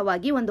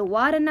ವಿರುದ್ಧವಾಗಿ ಒಂದು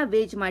ವಾರನ್ನ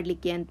ವೇಜ್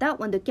ಮಾಡಲಿಕ್ಕೆ ಅಂತ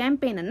ಒಂದು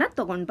ಕ್ಯಾಂಪೇನ್ ಅನ್ನ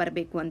ತಗೊಂಡ್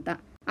ಬರಬೇಕು ಅಂತ.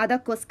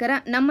 ಅದಕ್ಕೋಸ್ಕರ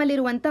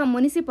ನಮ್ಮಲ್ಲಿರುವಂತಹ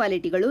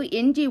ಮುನಿಸಿಪಾಲಿಟಿಗಳು,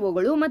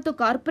 NGOಗಳು ಮತ್ತು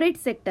ಕಾರ್ಪೊರೇಟ್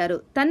ಸೆಕ್ಟರ್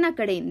ತನ್ನ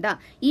ಕಡೆಯಿಂದ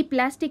ಈ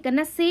ಪ್ಲಾಸ್ಟಿಕ್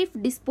ಅನ್ನ ಸೇಫ್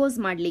ಡಿಸ್ಪೋಸ್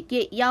ಮಾಡಲಿಕ್ಕೆ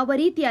ಯಾವ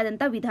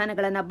ರೀತಿಯಾದಂತಹ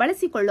ವಿಧಾನಗಳನ್ನ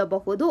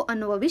ಬಳಸಿಕೊಳ್ಳಬಹುದು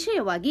ಅನ್ನುವ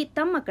ವಿಷಯವಾಗಿ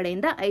ತಮ್ಮ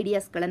ಕಡೆಯಿಂದ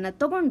ಐಡಿಯಾಸ್ ಗಳನ್ನ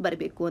ತಗೊಂಡು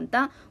ಬರಬೇಕು ಅಂತ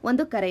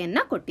ಒಂದು ಕರೆಯನ್ನ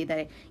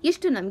ಕೊಟ್ಟಿದ್ದಾರೆ.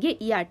 ಇಷ್ಟು ನಮಗೆ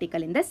ಈ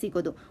ಆರ್ಟಿಕಲ್ ಇಂದ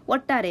ಸಿಗೋದು.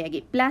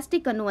 ಒಟ್ಟಾರೆಯಾಗಿ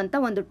ಪ್ಲಾಸ್ಟಿಕ್ ಅನ್ನುವಂತ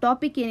ಒಂದು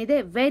ಟಾಪಿಕ್ ಏನಿದೆ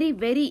ವೆರಿ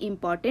ವೆರಿ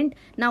ಇಂಪಾರ್ಟೆಂಟ್.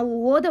 ನಾವು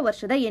ಹೋದ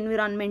ವರ್ಷದ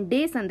ಎನ್ವಿರಾನ್ಮೆಂಟ್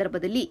ಡೇ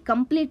ಸಂದರ್ಭದಲ್ಲಿ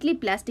ಕಂಪ್ಲೀಟ್ಲಿ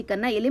ಪ್ಲಾಸ್ಟಿಕ್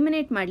ಅನ್ನ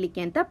ಎಲಿಮಿನೇಟ್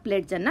ಮಾಡಲಿಕ್ಕೆ ಅಂತ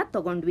ಪ್ಲೆಡ್ಜ್ ಅನ್ನ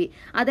ತಗೊಂಡ್ವಿ.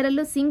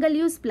 ಅದರಲ್ಲೂ ಸಿಂಗಲ್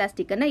ಯೂಸ್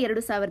ಪ್ಲಾಸ್ಟಿಕ್ ಅನ್ನ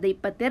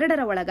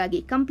 2022 ಒಳಗಾಗಿ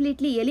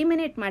ಕಂಪ್ಲೀಟ್ಲಿ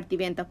ಎಲಿಮಿನೇಟ್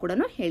ಮಾಡ್ತೀವಿ ಅಂತ ಕೂಡ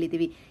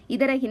ಹೇಳಿದೀವಿ.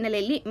 ಇದರ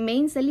ಹಿನ್ನೆಲೆಯಲ್ಲಿ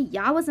ಮೇನ್ಸ್ ಅಲ್ಲಿ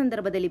ಯಾವ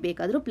ಸಂದರ್ಭದಲ್ಲಿ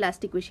ಬೇಕಾದರೂ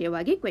ಪ್ಲಾಸ್ಟಿಕ್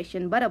ವಿಷಯವಾಗಿ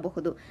ಕ್ವೆಶ್ಚನ್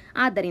ಬರಬಹುದು.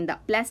 ಆದ್ದರಿಂದ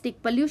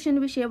ಪ್ಲಾಸ್ಟಿಕ್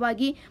ಪೊಲ್ಯೂಷನ್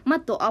ವಿಷಯವಾಗಿ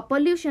ಮತ್ತು ಆ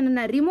ಪೊಲ್ಯೂಷನ್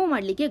ಅನ್ನ ರಿಮೂವ್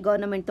ಮಾಡಲಿಕ್ಕೆ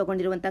ಗವರ್ನಮೆಂಟ್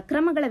ತಗೊಂಡಿರುವಂತಹ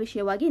ಕ್ರಮಗಳ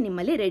ವಿಷಯವಾಗಿ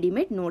ನಿಮ್ಮಲ್ಲಿ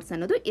ರೆಡಿಮೇಡ್ ನೋಟ್ಸ್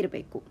ಅನ್ನೋದು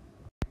ಇರಬೇಕು.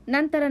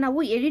 ನಂತರ ನಾವು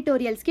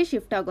ಎಡಿಟೋರಿಯಲ್ಸ್ಗೆ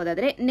ಶಿಫ್ಟ್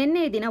ಆಗೋದಾದ್ರೆ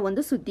ನಿನ್ನೆ ದಿನ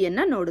ಒಂದು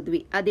ಸುದ್ದಿಯನ್ನ ನೋಡಿದ್ವಿ.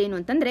 ಅದೇನು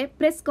ಅಂತಂದ್ರೆ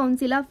ಪ್ರೆಸ್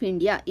ಕೌನ್ಸಿಲ್ ಆಫ್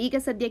ಇಂಡಿಯಾ ಈಗ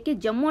ಸದ್ಯಕ್ಕೆ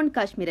ಜಮ್ಮು ಅಂಡ್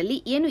ಕಾಶ್ಮೀರಲ್ಲಿ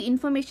ಏನು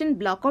ಇನ್ಫಾರ್ಮೇಶನ್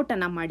ಬ್ಲಾಕ್ಔಟ್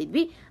ಅನ್ನ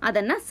ಮಾಡಿದ್ವಿ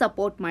ಅದನ್ನ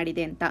ಸಪೋರ್ಟ್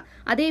ಮಾಡಿದೆ ಅಂತ.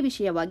 ಅದೇ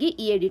ವಿಷಯವಾಗಿ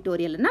ಈ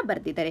ಎಡಿಟೋರಿಯಲ್ ಅನ್ನ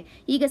ಬರೆದಿದ್ದಾರೆ.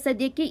 ಈಗ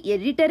ಸದ್ಯಕ್ಕೆ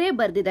ಎಡಿಟರೇ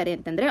ಬರೆದಿದ್ದಾರೆ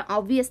ಅಂತಂದ್ರೆ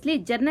ಆಬ್ವಿಯಸ್ಲಿ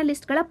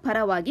ಜರ್ನಲಿಸ್ಟ್ ಗಳ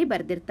ಪರವಾಗಿ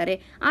ಬರೆದಿರ್ತಾರೆ.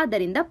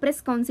 ಆದ್ದರಿಂದ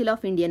ಪ್ರೆಸ್ ಕೌನ್ಸಿಲ್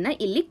ಆಫ್ ಇಂಡಿಯಾನ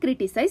ಇಲ್ಲಿ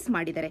ಕ್ರಿಟಿಸೈಸ್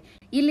ಮಾಡಿದ್ದಾರೆ.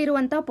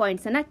 ಇಲ್ಲಿರುವಂತಹ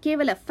ಪಾಯಿಂಟ್ಸ್ ಅನ್ನ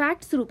ಕೇವಲ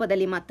ಫ್ಯಾಕ್ಟ್ಸ್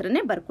ರೂಪದಲ್ಲಿ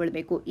ಮಾತ್ರನೇ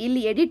ಬರ್ಕೊಳ್ಬೇಕು.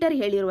 ಇಲ್ಲಿ ಎಡಿಟರ್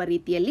ಹೇಳಿರುವ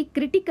ರೀತಿಯಲ್ಲಿ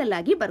ಕ್ರಿಟಿಕಲ್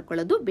ಆಗಿ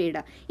ಬರ್ಕೊಳ್ಳೋದು ಬೇಡ.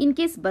 ಇನ್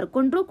ಕೇಸ್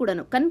ಬರ್ಕೊಂಡ್ರೂ ಕೂಡ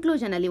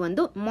ಕನ್ಕ್ಲೂಷನ್ ಅಲ್ಲಿ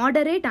ಒಂದು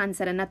ಮಾಡರೇಟ್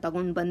ಆನ್ಸರ್ ಅನ್ನ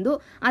ತಗೊಂಡು ಬಂದು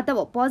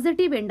ಅಥವಾ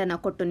ಪಾಸಿಟಿವ್ ಎಂಡ್ ಅನ್ನ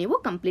ಕೊಟ್ಟು ನೀವು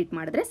ಕಂಪ್ಲೀಟ್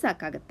ಮಾಡಿದ್ರೆ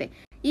ಸಾಕಾಗುತ್ತೆ.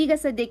 ಈಗ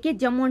ಸದ್ಯಕ್ಕೆ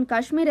ಜಮ್ಮು ಅಂಡ್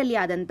ಕಾಶ್ಮೀರಲ್ಲಿ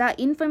ಆದಂತ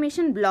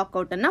ಇನ್ಫಾರ್ಮೇಶನ್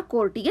ಬ್ಲಾಕ್ಔಟ್ ಅನ್ನ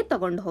ಕೋರ್ಟಿಗೆ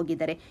ತಗೊಂಡು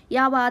ಹೋಗಿದ್ದಾರೆ.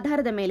 ಯಾವ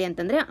ಆಧಾರದ ಮೇಲೆ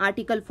ಅಂತಂದ್ರೆ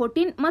ಆರ್ಟಿಕಲ್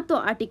 14 ಮತ್ತು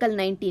ಆರ್ಟಿಕಲ್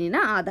 19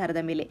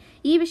 ಆಧಾರದ ಮೇಲೆ.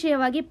 ಈ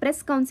ವಿಷಯವಾಗಿ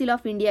ಪ್ರೆಸ್ ಕೌನ್ಸಿಲ್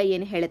ಆಫ್ ಇಂಡಿಯಾ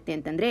ಏನು ಹೇಳುತ್ತೆ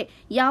ಅಂತಂದ್ರೆ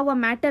ಯಾವ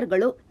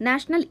ಮ್ಯಾಟರ್ಗಳು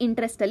ನ್ಯಾಷನಲ್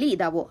ಇಂಟ್ರೆಸ್ಟ್ ಅಲ್ಲಿ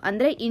ಇದಾವೋ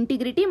ಅಂದ್ರೆ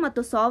ಇಂಟಿಗ್ರಿಟಿ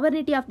ಮತ್ತು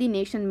ಸಾವರ್ನಿಟಿ ಆಫ್ ದಿ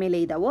ನೇಷನ್ ಮೇಲೆ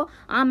ಇದಾವೋ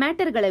ಆ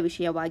ಮ್ಯಾಟರ್ಗಳ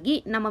ವಿಷಯವಾಗಿ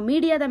ನಮ್ಮ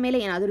ಮೀಡಿಯಾದ ಮೇಲೆ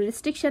ಏನಾದರೂ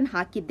ರಿಸ್ಟ್ರಿಕ್ಷನ್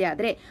ಹಾಕಿದ್ದೆ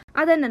ಆದ್ರೆ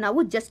ಅದನ್ನ ನಾವು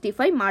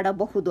ಜಸ್ಟಿಫೈ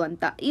ಮಾಡಬಹುದು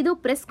ಅಂತ. ಇದು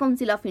ಪ್ರೆಸ್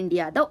ಕೌನ್ಸಿಲ್ ಆಫ್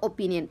ಇಂಡಿಯಾದ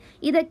ಒಪಿನಿಯನ್.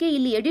 ಇದಕ್ಕೆ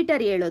ಇಲ್ಲಿ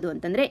ಎಡಿಟರ್ ಹೇಳೋದು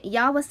ಅಂತಂದ್ರೆ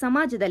ಯಾವ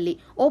ಸಮಾಜದಲ್ಲಿ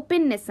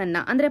ಓಪನ್ನೆಸ್ ಅನ್ನ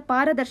ಅಂದ್ರೆ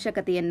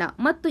ಪಾರದರ್ಶಕತೆಯನ್ನ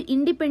ಮತ್ತು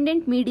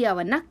ಇಂಡಿಪೆಂಡೆಂಟ್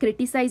ಮೀಡಿಯಾವನ್ನ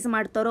ಕ್ರಿಟಿಸೈಸ್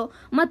ಮಾಡ್ತಾರೋ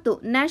ಮತ್ತು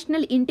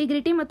ನ್ಯಾಷನಲ್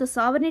ಇಂಟಿಗ್ರಿಟಿ ಮತ್ತು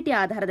ಸಾವರ್ನಿಟಿ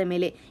ಆಧಾರದ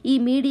ಮೇಲೆ ಈ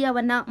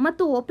ಮೀಡಿಯಾವನ್ನ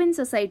ಮತ್ತು ಓಪನ್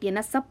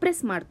ಸೊಸೈಟಿಯನ್ನ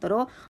ಸಪ್ರೆಸ್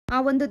ಮಾಡ್ತಾರೋ ಆ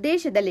ಒಂದು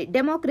ದೇಶದಲ್ಲಿ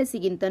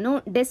ಡೆಮೋಕ್ರಸಿಗಿಂತನೂ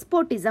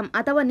ಡೆಸ್ಪೋಟಿಸಂ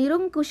ಅಥವಾ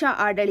ನಿರಂಕುಶ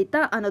ಆಡಳಿತ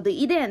ಅನ್ನೋದು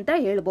ಇದೆ ಅಂತ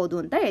ಹೇಳ್ಬೋದು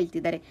ಅಂತ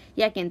ಹೇಳ್ತಿದ್ದಾರೆ.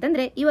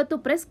 ಯಾಕೆಂತಂದ್ರೆ ಇವತ್ತು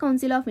ಪ್ರೆಸ್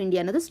ಕೌನ್ಸಿಲ್ ಆಫ್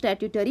ಇಂಡಿಯಾ ಅನ್ನೋದು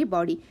statutory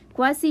body,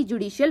 quasi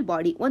judicial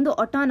body, ಒಂದು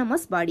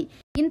ಆಟಾನಮಸ್ ಬಾಡಿ.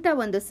 ಇಂಥ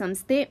ಒಂದು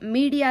ಸಂಸ್ಥೆ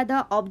ಮೀಡಿಯಾದ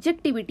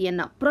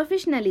ಆಬ್ಜೆಕ್ಟಿವಿಟಿಯನ್ನ,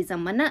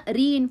 ಪ್ರೊಫೆಷನಲಿಸಂ ಅನ್ನ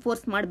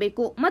ರೀಇನ್ಫೋರ್ಸ್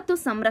ಮಾಡಬೇಕು ಮತ್ತು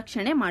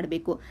ಸಂರಕ್ಷಣೆ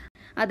ಮಾಡಬೇಕು.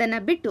 ಅದನ್ನ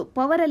ಬಿಟ್ಟು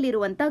ಪವರ್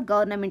ಅಲ್ಲಿರುವಂತಹ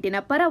ಗವರ್ನಮೆಂಟಿನ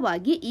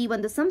ಪರವಾಗಿ ಈ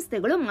ಒಂದು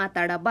ಸಂಸ್ಥೆಗಳು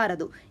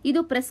ಮಾತಾಡಬಾರದು.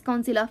 ಇದು ಪ್ರೆಸ್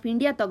ಕೌನ್ಸಿಲ್ ಆಫ್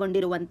ಇಂಡಿಯಾ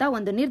ತಗೊಂಡಿರುವಂತಹ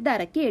ಒಂದು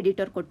ನಿರ್ಧಾರಕ್ಕೆ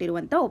ಎಡಿಟರ್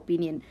ಕೊಟ್ಟಿರುವಂತಹ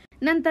ಒಪಿನಿಯನ್.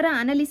 ನಂತರ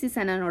ಅನಾಲಿಸಿಸ್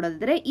ಅನ್ನ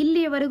ನೋಡೋದಾದ್ರೆ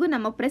ಇಲ್ಲಿಯವರೆಗೂ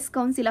ನಮ್ಮ ಪ್ರೆಸ್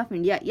ಕೌನ್ಸಿಲ್ ಆಫ್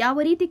ಇಂಡಿಯಾ ಯಾವ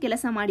ರೀತಿ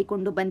ಕೆಲಸ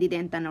ಮಾಡಿಕೊಂಡು ಬಂದಿದೆ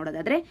ಅಂತ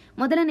ನೋಡೋದಾದ್ರೆ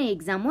ಮೊದಲನೇ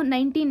ಎಕ್ಸಾಮು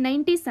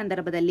 1990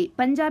 ಸಂದರ್ಭದಲ್ಲಿ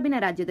ಪಂಜಾಬಿನ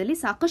ರಾಜ್ಯದಲ್ಲಿ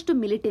ಸಾಕಷ್ಟು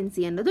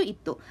ಮಿಲಿಟೆನ್ಸಿ ಅನ್ನೋದು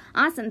ಇತ್ತು.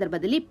 ಆ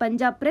ಸಂದರ್ಭದಲ್ಲಿ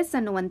ಪಂಜಾಬ್ ಪ್ರೆಸ್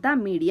ಅನ್ನುವಂತ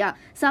ಮೀಡಿಯಾ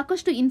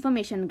ಸಾಕಷ್ಟು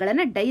ಇನ್ಫಾರ್ಮೇಶನ್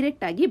ಗಳನ್ನ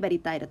ಡೈರೆಕ್ಟ್ ಆಗಿ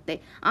ಬರಿತಾ ಇರುತ್ತೆ.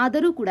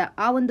 ಆದರೂ ಕೂಡ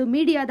ಆ ಒಂದು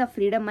ಮೀಡಿಯಾದ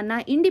ಫ್ರೀಡಮ್ ಅನ್ನ,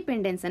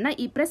 ಇಂಡಿಪೆಂಡೆನ್ಸ್ ಅನ್ನ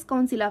ಈ press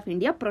council of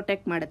India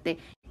protect ಮಾಡುತ್ತೆ.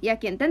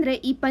 ಯಾಕೆಂತಂದ್ರೆ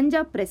ಈ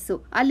ಪಂಜಾಬ್ ಪ್ರೆಸ್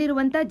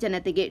ಅಲ್ಲಿರುವಂತ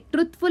ಜನತೆಗೆ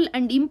ಟ್ರೂತ್ಫುಲ್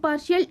ಅಂಡ್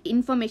ಇಂಪಾರ್ಷಿಯಲ್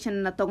ಇನ್ಫಾರ್ಮೇಶನ್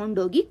ಅನ್ನ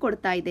ತಗೊಂಡೋಗಿ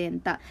ಕೊಡ್ತಾ ಇದೆ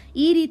ಅಂತ.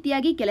 ಈ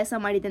ರೀತಿಯಾಗಿ ಕೆಲಸ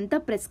ಮಾಡಿದಂತ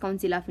ಪ್ರೆಸ್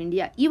ಕೌನ್ಸಿಲ್ ಆಫ್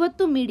ಇಂಡಿಯಾ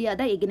ಇವತ್ತು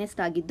ಮೀಡಿಯಾದ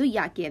ಎಗನೆಸ್ಟ್ ಆಗಿದ್ದು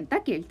ಯಾಕೆ ಅಂತ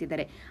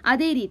ಕೇಳ್ತಿದ್ದಾರೆ.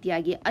 ಅದೇ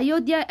ರೀತಿಯಾಗಿ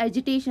ಅಯೋಧ್ಯ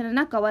ಎಜಿಟೇಷನ್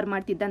ಅನ್ನ ಕವರ್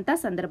ಮಾಡ್ತಿದ್ದಂತ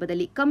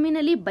ಸಂದರ್ಭದಲ್ಲಿ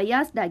ಕಮ್ಯುನಲಿ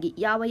ಬಯಾಸ್ಡ್ ಆಗಿ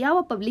ಯಾವ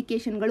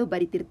ಪಬ್ಲಿಕೇಶನ್ಗಳು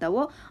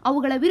ಬರಿತಿರ್ತಾವೋ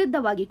ಅವುಗಳ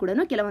ವಿರುದ್ಧವಾಗಿ ಕೂಡ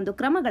ಕೆಲವೊಂದು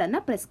ಕ್ರಮಗಳನ್ನ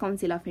ಪ್ರೆಸ್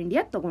ಕೌನ್ಸಿಲ್ ಆಫ್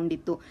ಇಂಡಿಯಾ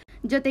ತಗೊಂಡಿತ್ತು.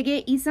 ಜೊತೆಗೆ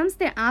ಈ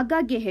ಸಂಸ್ಥೆ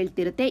ಆಗಾಗ್ಗೆ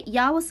ಹೇಳ್ತಿರುತ್ತೆ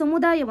ಯಾವ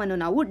ಸಮುದಾಯವನ್ನು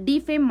ನಾವು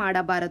ಡಿಫೇಮ್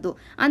ಮಾಡಬಾರದು,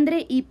 ಅಂದ್ರೆ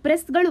ಈ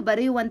ಪ್ರೆಸ್ಗಳು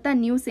ಬರೆಯುವಂತ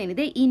ನ್ಯೂಸ್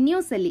ಏನಿದೆ ಈ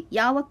ನ್ಯೂಸ್ ಅಲ್ಲಿ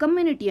ಯಾವ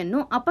ಕಮ್ಯುನಿಟಿಯನ್ನು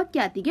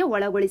ಅಪಖ್ಯಾತಿಗೆ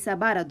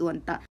ಒಳಗೊಳಿಸಬಾರದು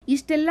ಅಂತ.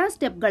 ಇಷ್ಟೆಲ್ಲಾ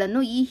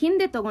ಸ್ಟೆಪ್ಗಳನ್ನು ಈ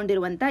ಹಿಂದೆ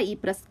ತಗೊಂಡಿರುವಂತ ಈ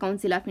ಪ್ರೆಸ್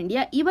ಕೌನ್ಸಿಲ್ ಆಫ್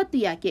ಇಂಡಿಯಾ ಇವತ್ತು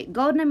ಯಾಕೆ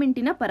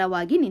ಗವರ್ನಮೆಂಟಿನ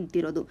ಪರವಾಗಿ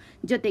ನಿಂತಿರೋದು?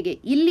 ಜೊತೆಗೆ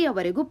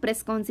ಇಲ್ಲಿಯವರೆಗೂ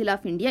ಪ್ರೆಸ್ ಕೌನ್ಸಿಲ್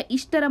ಆಫ್ ಇಂಡಿಯಾ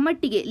ಇಷ್ಟರ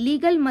ಮಟ್ಟಿಗೆ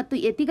ಲೀಗಲ್ ಮತ್ತು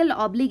ಎಥಿಕಲ್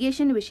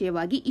ಆಬ್ಲಿಗೇಷನ್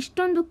ವಿಷಯವಾಗಿ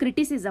ಇಷ್ಟೊಂದು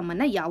ಕ್ರಿಟಿಸಿಸಮ್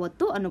ಅನ್ನ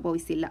ಯಾವತ್ತೂ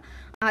ಅನುಭವಿಸಿಲ್ಲ.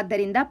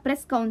 ಆದ್ದರಿಂದ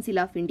press council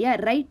of India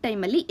right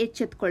time ಅಲ್ಲಿ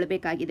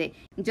ಎಚ್ಚೆತ್ತುಕೊಳ್ಳಬೇಕಾಗಿದೆ.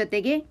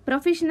 ಜೊತೆಗೆ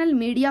ಪ್ರೊಫೆಷನಲ್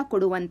ಮೀಡಿಯಾ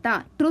ಕೊಡುವಂತ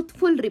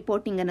ಟ್ರೂತ್ಫುಲ್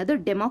ರಿಪೋರ್ಟಿಂಗ್ ಅನ್ನೋದು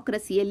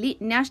ಡೆಮೋಕ್ರಸಿಯಲ್ಲಿ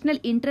ನ್ಯಾಷನಲ್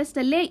ಇಂಟ್ರೆಸ್ಟ್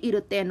ಅಲ್ಲೇ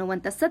ಇರುತ್ತೆ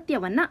ಅನ್ನುವಂತ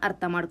ಸತ್ಯವನ್ನ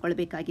ಅರ್ಥ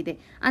ಮಾಡ್ಕೊಳ್ಬೇಕಾಗಿದೆ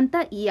ಅಂತ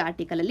ಈ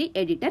ಆರ್ಟಿಕಲ್ ಅಲ್ಲಿ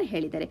ಎಡಿಟರ್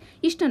ಹೇಳಿದ್ದಾರೆ.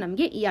 ಇಷ್ಟು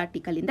ನಮಗೆ ಈ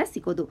ಆರ್ಟಿಕಲ್ ಇಂದ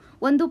ಸಿಗೋದು.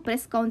 ಒಂದು,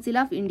 ಪ್ರೆಸ್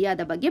ಕೌನ್ಸಿಲ್ ಆಫ್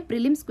ಇಂಡಿಯಾದ ಬಗ್ಗೆ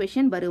ಪ್ರಿಲಿಮ್ಸ್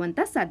ಕ್ವೆಶ್ಚನ್ ಬರುವಂತ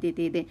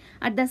ಸಾಧ್ಯತೆ ಇದೆ.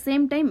 At the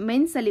same time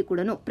men's ಅಲ್ಲಿ ಕೂಡ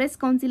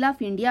ಪ್ರೆಸ್ ಕೌನ್ಸಿಲ್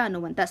ಆಫ್ ಇಂಡಿಯಾ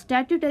ಅನ್ನುವಂತ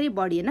ಸ್ಟ್ಯಾಟ್ಯೂಟರಿ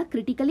ಬಾಡಿಯನ್ನ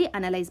ಕ್ರಿಟಿಕಲಿ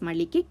ಅನಲೈಸ್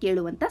ಮಾಡಲಿಕ್ಕೆ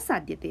ಕೇಳುವಂತ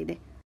ಸಾಧ್ಯತೆ ಇದೆ.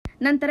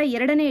 ನಂತರ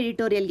ಎರಡನೇ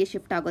ಎಡಿಟೋರಿಯಲ್ಗೆ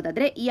ಶಿಫ್ಟ್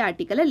ಆಗೋದಾದ್ರೆ ಈ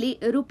ಆರ್ಟಿಕಲ್ ಅಲ್ಲಿ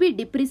ರುಪಿ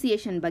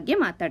ಡಿಪ್ರಿಸಿಯೇಷನ್ ಬಗ್ಗೆ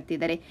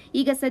ಮಾತಾಡ್ತಿದ್ದಾರೆ.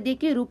 ಈಗ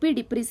ಸದ್ಯಕ್ಕೆ ರುಪಿ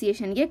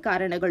ಡಿಪ್ರಿಸಿಯೇಷನ್ಗೆ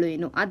ಕಾರಣಗಳು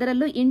ಏನು,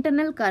 ಅದರಲ್ಲೂ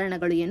ಇಂಟರ್ನಲ್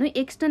ಕಾರಣಗಳು ಏನು,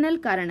 ಎಕ್ಸ್ಟರ್ನಲ್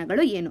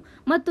ಕಾರಣಗಳು ಏನು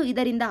ಮತ್ತು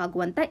ಇದರಿಂದ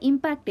ಆಗುವಂತ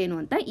ಇಂಪ್ಯಾಕ್ಟ್ ಏನು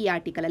ಅಂತ ಈ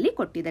ಆರ್ಟಿಕಲ್ ಅಲ್ಲಿ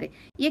ಕೊಟ್ಟಿದ್ದಾರೆ.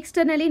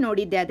 ಎಕ್ಸ್ಟರ್ನಲಿ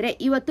ನೋಡಿದ್ದೆ ಆದ್ರೆ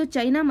ಇವತ್ತು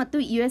ಚೈನಾ ಮತ್ತು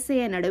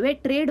ಯುಎಸ್ಎ ನಡುವೆ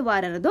ಟ್ರೇಡ್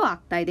ವಾರ್ ಅನ್ನೋದು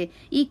ಆಗ್ತಾ ಇದೆ.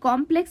 ಈ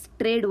ಕಾಂಪ್ಲೆಕ್ಸ್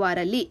ಟ್ರೇಡ್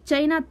ವಾರ್ ಅಲ್ಲಿ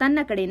ಚೈನಾ ತನ್ನ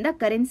ಕಡೆಯಿಂದ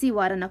ಕರೆನ್ಸಿ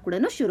ವಾರ್ ಅನ್ನ ಕೂಡ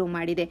ಶುರು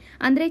ಮಾಡಿದೆ.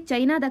 ಅಂದ್ರೆ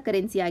ಚೈನಾದ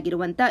ಕರೆನ್ಸಿ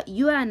ಆಗಿರುವಂತ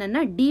ಯುಆನ್ ಅನ್ನ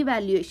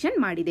ಡಿವ್ಯಾಲ್ಯೂಯೇಷನ್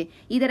ಮಾಡಿದೆ.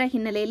 ಇದರ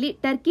ಹಿನ್ನೆಲೆಯಲ್ಲಿ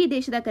ಟರ್ಕಿ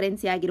ದೇಶದ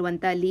ಕರೆನ್ಸಿ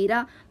ಆಗಿರುವಂತಹ ಲೀರಾ,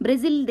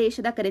 ಬ್ರೆಜಿಲ್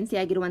ದೇಶದ ಕರೆನ್ಸಿ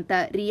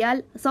ಆಗಿರುವಂತಹ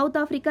ರಿಯಾಲ್, ಸೌತ್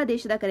ಆಫ್ರಿಕಾ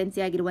ದೇಶದ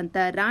ಕರೆನ್ಸಿ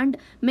ಆಗಿರುವಂತಹ ರಾಂಡ್,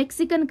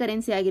 ಮೆಕ್ಸಿಕನ್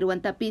ಕರೆನ್ಸಿ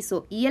ಆಗಿರುವಂತಹ ಪೀಸೋ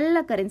ಈ ಎಲ್ಲ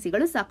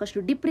ಕರೆನ್ಸಿಗಳು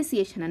ಸಾಕಷ್ಟು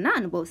ಡಿಪ್ರಿಸಿಯೇಷನ್ ಅನ್ನ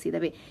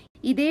ಅನುಭವಿಸಿದವೆ.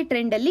 ಇದೇ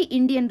ಟ್ರೆಂಡ್ ಅಲ್ಲಿ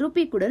ಇಂಡಿಯನ್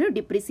ರುಪಿ ಕೂಡ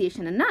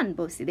ಡಿಪ್ರಿಸಿಯೇಷನ್ ಅನ್ನ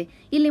ಅನುಭವಿಸಿದೆ.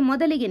 ಇಲ್ಲಿ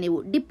ಮೊದಲಿಗೆ ನೀವು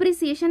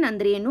ಡಿಪ್ರಿಸಿಯೇಷನ್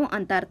ಅಂದ್ರೆ ಏನು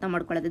ಅಂತ ಅರ್ಥ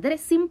ಮಾಡ್ಕೊಳ್ಳೋದಾದ್ರೆ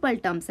ಸಿಂಪಲ್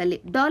ಟರ್ಮ್ಸ್ ಅಲ್ಲಿ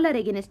ಡಾಲರ್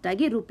ಎಗೆನೆಸ್ಟ್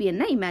ಆಗಿ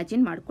ರುಪಿಯನ್ನ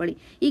ಇಮ್ಯಾಜಿನ್ ಮಾಡ್ಕೊಳ್ಳಿ.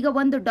 ಈಗ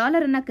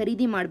 $1 ಅನ್ನ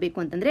ಖರೀದಿ ಮಾಡಬೇಕು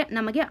ಅಂತಂದ್ರೆ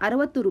ನಮಗೆ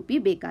 60 ರೂಪಿ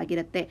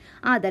ಬೇಕಾಗಿರುತ್ತೆ.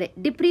 ಆದರೆ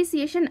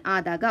ಡಿಪ್ರಿಸಿಯೇಷನ್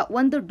ಆದಾಗ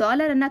 $1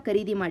 ಅನ್ನ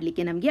ಖರೀದಿ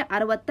ಮಾಡ್ಲಿಕ್ಕೆ ನಮಗೆ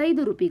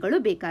 65 ರೂಪಿಗಳು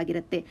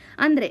ಬೇಕಾಗಿರುತ್ತೆ.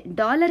 ಅಂದ್ರೆ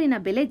ಡಾಲರಿನ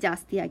ಬೆಲೆ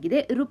ಜಾಸ್ತಿ ಆಗಿದೆ,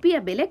 ರುಪಿಯ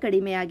ಬೆಲೆ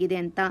ಕಡಿಮೆ ಆಗಿದೆ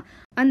ಅಂತ.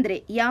 ಅಂದ್ರೆ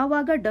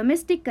ಯಾವಾಗ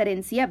ಡೊಮೆಸ್ಟಿಕ್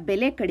ಕರೆನ್ಸಿಯ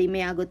ಬೆಲೆ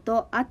ಕಡಿಮೆ ಆಗುತ್ತೋ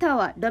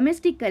ಅಥವಾ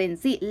ಡೊಮೆಸ್ಟಿಕ್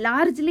ಕರೆನ್ಸಿ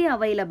ಲಾರ್ಜ್ಲಿ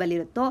ಅವೈಲಬಲ್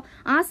ಇರುತ್ತೋ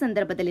ಆ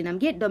ಸಂದರ್ಭದಲ್ಲಿ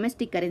ನಮಗೆ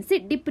ಡೊಮೆಸ್ಟಿಕ್ ಕರೆನ್ಸಿ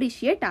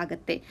ಡಿಪ್ರಿಶಿಯೇಟ್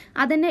ಆಗುತ್ತೆ.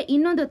 ಅದನ್ನೇ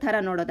ಇನ್ನೊಂದು ತರ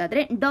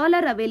ನೋಡೋದಾದ್ರೆ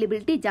ಡಾಲರ್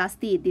ಅವೈಲಬಿಲಿಟಿ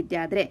ಜಾಸ್ತಿ ಇದ್ದಿದ್ದೆ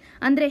ಆದ್ರೆ,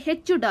 ಅಂದ್ರೆ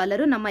ಹೆಚ್ಚು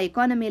ಡಾಲರು ನಮ್ಮ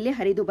ಎಕಾನಮಿಯಲ್ಲಿ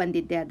ಹರಿದು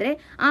ಬಂದಿದ್ದೆ ಆದ್ರೆ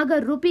ಆಗ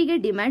ರುಪಿಗೆ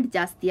ಡಿಮ್ಯಾಂಡ್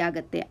ಜಾಸ್ತಿ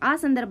ಆಗುತ್ತೆ. ಆ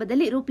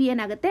ಸಂದರ್ಭದಲ್ಲಿ ರುಪಿ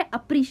ಏನಾಗುತ್ತೆ,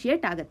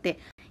 ಅಪ್ರಿಶಿಯೇಟ್ ಆಗುತ್ತೆ.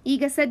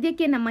 ಈಗ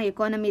ಸದ್ಯಕ್ಕೆ ನಮ್ಮ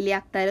ಎಕಾನಮಿಲಿ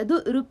ಆಗ್ತಾ ಇರೋದು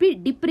ರುಪಿ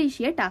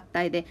ಡಿಪ್ರಿಶಿಯೇಟ್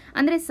ಆಗ್ತಾ ಇದೆ.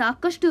 ಅಂದ್ರೆ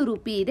ಸಾಕಷ್ಟು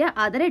ರುಪಿ ಇದೆ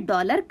ಆದರೆ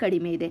ಡಾಲರ್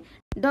ಕಡಿಮೆ ಇದೆ.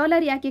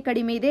 ಡಾಲರ್ ಯಾಕೆ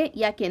ಕಡಿಮೆ ಇದೆ?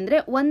 ಯಾಕೆಂದ್ರೆ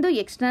ಒಂದು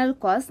ಎಕ್ಸ್ಟರ್ನಲ್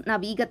ಕಾಸ್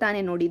ನಾವೀಗ ತಾನೇ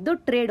ನೋಡಿದ್ದು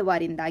ಟ್ರೇಡ್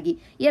ವಾರ್ ಇಂದಾಗಿ.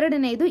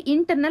 ಎರಡನೇದು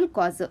ಇಂಟರ್ನಲ್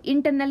ಕಾಸ್.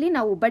 ಇಂಟರ್ನಲ್ಲಿ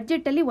ನಾವು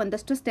ಬಜೆಟ್ ಅಲ್ಲಿ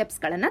ಒಂದಷ್ಟು ಸ್ಟೆಪ್ಸ್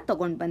ಗಳನ್ನ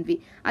ತಗೊಂಡ್ ಬಂದ್ವಿ.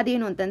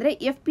 ಅದೇನು ಅಂತಂದ್ರೆ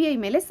FPI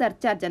ಮೇಲೆ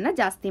ಸರ್ಚಾರ್ಜ್ ಅನ್ನ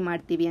ಜಾಸ್ತಿ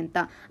ಮಾಡ್ತೀವಿ ಅಂತ.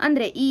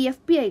 ಅಂದ್ರೆ ಈ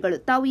FPIಗಳು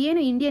ತಾವು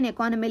ಏನು ಇಂಡಿಯನ್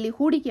ಎಕಾನಮಿಯಲ್ಲಿ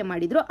ಹೂಡಿಕೆ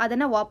ಮಾಡಿದ್ರು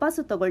ಅದನ್ನ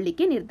ವಾಪಸ್ಸು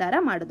ತಗೊಳ್ಳಿಕ್ಕೆ ನಿರ್ಧಾರ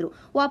ಮಾಡಿದ್ರು.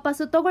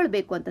 ವಾಪಸ್ಸು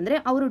ತಗೊಳ್ಬೇಕು ಅಂತಂದ್ರೆ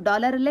ಅವರು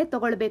ಡಾಲರ್ ಅಲ್ಲೇ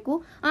ತಗೊಳ್ಬೇಕು.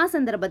 ಆ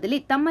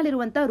ಸಂದರ್ಭದಲ್ಲಿ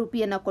ತಮ್ಮಲ್ಲಿರುವಂತಹ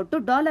ರುಪಿಯನ್ನ ಕೊಟ್ಟು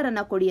ಡಾಲರ್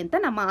ಅನ್ನ ಕೊಡಿ ಅಂತ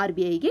ನಮ್ಮ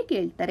RBIಗೆ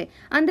ಕೇಳ್ತಾರೆ.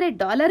 ಅಂದ್ರೆ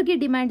ಡಾಲರ್ಗೆ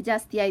ಡಿಮ್ಯಾಂಡ್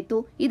ಜಾಸ್ತಿ ಆಯ್ತು,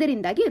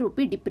 ಇದರಿಂದಾಗಿ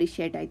ರುಪಿ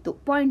ಡಿಪ್ರಿಶಿಯೇಟ್ ಆಯ್ತು.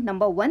 ಪಾಯಿಂಟ್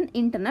ನಂಬರ್ 1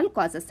 ಇಂಟರ್ನಲ್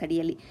ಕಾಸಸ್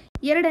ಅಡಿಯಲ್ಲಿ.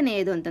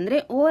 ಎರಡನೆಯದು ಅಂತಂದ್ರೆ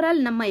ಓವರ್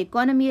ಆಲ್ ನಮ್ಮ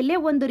ಎಕಾನಮಿಯಲ್ಲೇ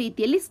ಒಂದು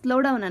ರೀತಿಯಲ್ಲಿ ಸ್ಲೋ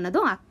ಡೌನ್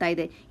ಅನ್ನೋದು ಆಗ್ತಾ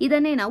ಇದೆ.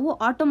 ಇದನ್ನೇ ನಾವು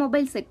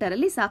ಆಟೋಮೊಬೈಲ್ ಸೆಕ್ಟರ್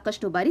ಅಲ್ಲಿ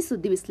ಸಾಕಷ್ಟು ಬಾರಿ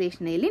ಸುದ್ದಿ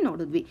ವಿಶ್ಲೇಷಣೆಯಲ್ಲಿ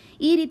ನೋಡಿದ್ವಿ.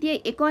 ಈ ರೀತಿಯ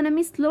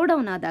ಎಕಾನಮಿ ಸ್ಲೋ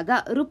ಡೌನ್ ಆದಾಗ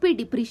ರುಪಿ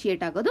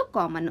ಡಿಪ್ರಿಶಿಯೇಟ್ ಆಗೋದು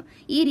ಕಾಮನ್.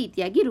 ಈ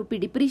ರೀತಿಯಾಗಿ ರುಪಿ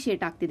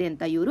ಡಿಪ್ರಿಶಿಯೇಟ್ ಆಗ್ತಿದೆ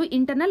ಅಂತ ಇವರು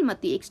ಇಂಟರ್ನಲ್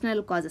ಮತ್ತು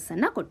ಎಕ್ಸ್ಟರ್ನಲ್ ಕಾಸಸ್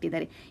ಅನ್ನ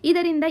ಕೊಟ್ಟಿದ್ದಾರೆ.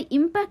 ಇದರಿಂದ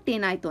ಇಂಪ್ಯಾಕ್ಟ್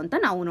ಏನಾಯ್ತು ಅಂತ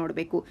ನಾವು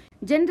ನೋಡಬೇಕು.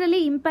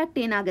 ಜನರಲಿ ಇಂಪ್ಯಾಕ್ಟ್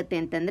ಏನಾಗುತ್ತೆ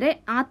ಅಂತಂದ್ರೆ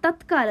ಆ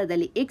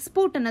ತತ್ಕಾಲದಲ್ಲಿ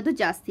ಎಕ್ಸ್ಪೋರ್ಟ್ ಅನ್ನೋದು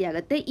ಜಾಸ್ತಿ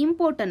ಆಗುತ್ತೆ,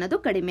 ಇಂಪೋರ್ಟ್ ಅನ್ನೋದು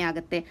ಕಡಿಮೆ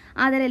ಆಗುತ್ತೆ.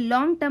 ಆದರೆ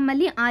ಲಾಂಗ್ ಟರ್ಮ್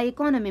ಅಲ್ಲಿ ಆ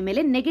ಎಕಾನಮಿ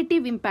ಮೇಲೆ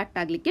ನೆಗೆಟಿವ್ ಇಂಪ್ಯಾಕ್ಟ್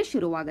ಆಗ್ಲಿಕ್ಕೆ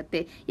ಶುರುವಾಗುತ್ತೆ.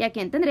 ಯಾಕೆ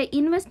ಅಂತಂದ್ರೆ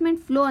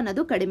ಇನ್ವೆಸ್ಟ್ಮೆಂಟ್ ಫ್ಲೋ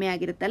ಅನ್ನೋದು ಕಡಿಮೆ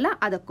ಆಗಿರುತ್ತಲ್ಲ,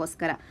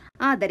 ಅದಕ್ಕೋಸ್ಕರ.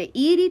 ಆದರೆ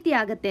ಈ ರೀತಿ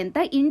ಆಗತ್ತೆ ಅಂತ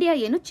ಇಂಡಿಯಾ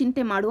ಏನು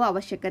ಚಿಂತೆ ಮಾಡುವ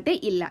ಅವಶ್ಯಕತೆ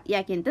ಇಲ್ಲ.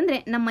 ಯಾಕೆಂತಂದ್ರೆ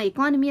ನಮ್ಮ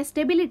ಎಕಾನಮಿಯ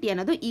ಸ್ಟೆಬಿಲಿಟಿ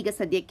ಅನ್ನೋದು ಈಗ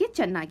ಸದ್ಯಕ್ಕೆ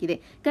ಚೆನ್ನಾಗಿದೆ.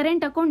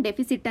 ಕರೆಂಟ್ ಅಕೌಂಟ್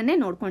ಡೆಫಿಸಿಟ್ ಅನ್ನೇ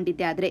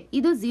ನೋಡ್ಕೊಂಡಿದ್ದೆ ಆದ್ರೆ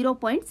ಇದು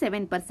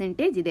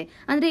 0.7% ಇದೆ.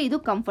 ಅಂದ್ರೆ ಇದು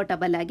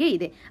ಕಂಫರ್ಟಬಲ್ ಆಗೇ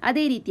ಇದೆ.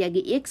 ಅದೇ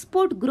ರೀತಿಯಾಗಿ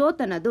ಎಕ್ಸ್ಪೋರ್ಟ್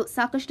ಗ್ರೋತ್ ಅನ್ನೋದು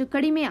ಸಾಕಷ್ಟು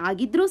ಕಡಿಮೆ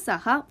ಆಗಿದ್ರೂ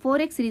ಸಹ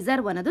ಫಾರೆಕ್ಸ್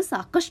ರಿಸರ್ವ್ ಅನ್ನೋದು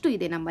ಸಾಕಷ್ಟು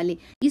ಇದೆ ನಮ್ಮಲ್ಲಿ.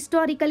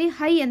 ಹಿಸ್ಟಾರಿಕಲಿ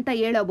ಹೈ ಅಂತ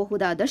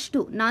ಹೇಳಬಹುದಾದಷ್ಟು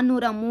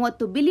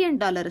 $430 ಬಿಲಿಯನ್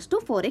ಅಷ್ಟು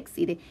ಫಾರೆಕ್ಸ್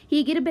ಇದೆ.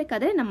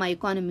 ಹೀಗಿರಬೇಕಾದ್ರೆ ನಮ್ಮ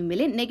ಎಕಾನಮಿ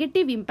ಮೇಲೆ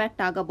ನೆಗೆಟಿವ್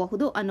ಇಂಪ್ಯಾಕ್ಟ್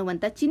ಆಗಬಹುದು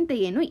ಅನ್ನುವಂತ ಚಿಂತೆ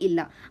ಏನು ಇಲ್ಲ.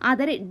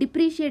 ಆದರೆ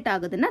ಡಿಪ್ರಿಶಿಯೇಟ್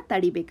ಆಗೋದನ್ನ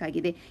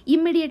ತಡಿಬೇಕಾಗಿದೆ.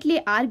 ಇಮಿಡಿಯೇಟ್ಲಿ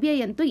RBI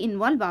ಅಂತೂ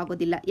ಇನ್ವಾಲ್ವ್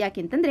ಆಗೋದಿಲ್ಲ.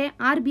 ಯಾಕೆಂತಂದ್ರೆ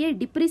RBI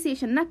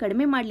ಡಿಪ್ರಿಸಿಯೇಷನ್ ನ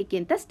ಕಡಿಮೆ ಮಾಡ್ಲಿಕ್ಕೆ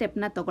ಅಂತ ಸ್ಟೆಪ್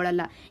ನ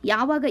ತಗೊಳ್ಳಲ್ಲ.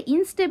 ಯಾವಾಗ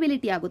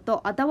ಇನ್ಸ್ಟೆಬಿಲಿಟಿ ಆಗುತ್ತೋ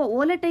ಅಥವಾ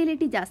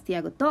ವೋಲಟೈಲಿಟಿ ಜಾಸ್ತಿ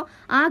ಆಗುತ್ತೋ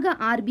ಆಗ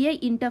RBI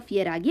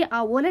ಇಂಟರ್ಫಿಯರ್ ಆಗಿ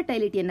ಆ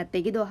ವೋಲಟೈಲಿಟಿಯನ್ನ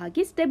ತೆಗೆದು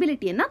ಹಾಕಿ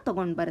ಸ್ಟೆಬಿಲಿಟಿಯನ್ನ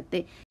ತಗೊಂಡ್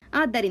ಬರುತ್ತೆ.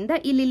 ಆದ್ದರಿಂದ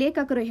ಇಲ್ಲಿ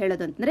ಲೇಖಕರು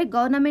ಹೇಳೋದು ಅಂತಂದ್ರೆ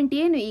ಗವರ್ನಮೆಂಟ್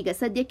ಏನು ಈಗ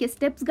ಸದ್ಯಕ್ಕೆ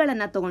ಸ್ಟೆಪ್ಸ್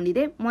ಗಳನ್ನ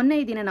ತಗೊಂಡಿದೆ, ಮೊನ್ನೆ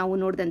ದಿನ ನಾವು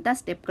ನೋಡಿದಂತ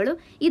ಸ್ಟೆಪ್ಗಳು,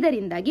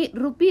 ಇದರಿಂದಾಗಿ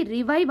ರುಪಿ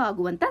ರಿವೈವ್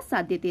ಆಗುವಂತ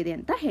ಸಾಧ್ಯತೆ ಇದೆ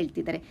ಅಂತ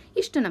ಹೇಳ್ತಿದ್ದಾರೆ.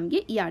 ಇಷ್ಟು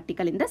ನಮಗೆ ಈ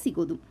ಆರ್ಟಿಕಲ್ ಇಂದ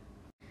ಸಿಗೋದು.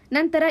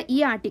 ನಂತರ ಈ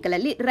ಆರ್ಟಿಕಲ್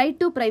ಅಲ್ಲಿ ರೈಟ್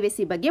ಟು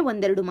ಪ್ರೈವೇಸಿ ಬಗ್ಗೆ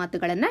ಒಂದೆರಡು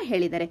ಮಾತುಗಳನ್ನ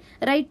ಹೇಳಿದ್ದಾರೆ.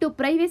 ರೈಟ್ ಟು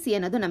ಪ್ರೈವೇಸಿ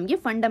ಅನ್ನೋದು ನಮಗೆ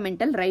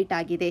ಫಂಡಮೆಂಟಲ್ ರೈಟ್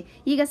ಆಗಿದೆ.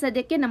 ಈಗ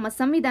ಸದ್ಯಕ್ಕೆ ನಮ್ಮ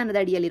ಸಂವಿಧಾನದ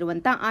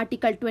ಅಡಿಯಲ್ಲಿರುವಂತಹ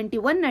ಆರ್ಟಿಕಲ್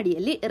 21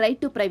 ಅಡಿಯಲ್ಲಿ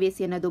ರೈಟ್ ಟು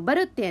ಪ್ರೈವೇಸಿ ಅನ್ನೋದು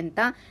ಬರುತ್ತೆ ಅಂತ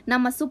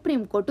ನಮ್ಮ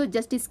supreme court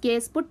justice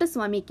KS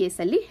Puttaswamy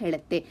ಕೇಸಲ್ಲಿ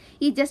ಹೇಳುತ್ತೆ.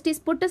 ಈ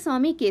ಜಸ್ಟಿಸ್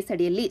ಪುಟ್ಟಸ್ವಾಮಿ ಕೇಸ್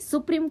ಅಡಿಯಲ್ಲಿ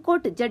ಸುಪ್ರೀಂ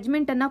ಕೋರ್ಟ್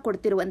ಜಡ್ಜ್ಮೆಂಟ್ ಅನ್ನ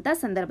ಕೊಡ್ತಿರುವಂತಹ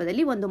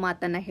ಸಂದರ್ಭದಲ್ಲಿ ಒಂದು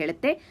ಮಾತನ್ನ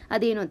ಹೇಳುತ್ತೆ.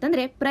 ಅದೇನು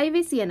ಅಂತಂದ್ರೆ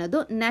ಪ್ರೈವೇಸಿ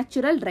ಅನ್ನೋದು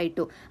ನ್ಯಾಚುರಲ್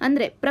ರೈಟ್,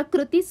 ಅಂದ್ರೆ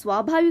ಪ್ರಕೃತಿ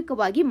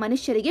ಸ್ವಾಭಾವಿಕವಾಗಿ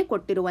ಮನುಷ್ಯರಿಗೆ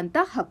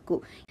ಕೊಟ್ಟಿರುವಂತಹ ಹಕ್ಕು.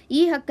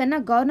 ಈ ಹಕ್ಕನ್ನ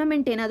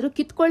ಗವರ್ನಮೆಂಟ್ ಏನಾದ್ರೂ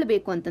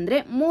ಕಿತ್ಕೊಳ್ಬೇಕು ಅಂತಂದ್ರೆ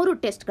 3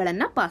 ಟೆಸ್ಟ್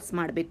ಗಳನ್ನ ಪಾಸ್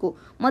ಮಾಡಬೇಕು.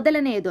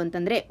 ಮೊದಲನೆಯದು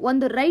ಅಂತಂದ್ರೆ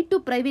ಒಂದು ರೈಟ್ ಟು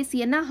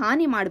ಪ್ರೈವೇಸಿಯನ್ನ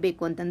ಹಾನಿ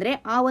ಮಾಡಬೇಕು ಅಂತಂದ್ರೆ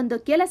ಆ ಒಂದು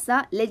ಕೆಲಸ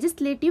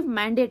ಲೆಜಿಸ್ಲೇಟಿವ್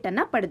ಮ್ಯಾಂಡೇಟ್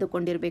ಅನ್ನ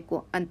ಪಡೆದುಕೊಂಡಿರಬೇಕು,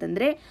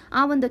 ಅಂತಂದ್ರೆ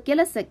ಆ ಒಂದು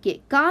ಕೆಲಸಕ್ಕೆ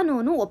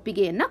ಕಾನೂನು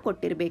ಒಪ್ಪಿಗೆಯನ್ನ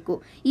ಕೊಟ್ಟಿರಬೇಕು.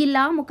 ಈ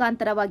ಲಾ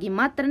ಮುಖಾಂತರವಾಗಿ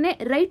ಮಾತ್ರನೇ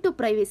ರೈಟ್ ಟು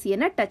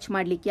ಪ್ರೈವೇಸಿಯನ್ನ ಟಚ್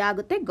ಮಾಡ್ಲಿಕ್ಕೆ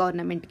ಆಗುತ್ತೆ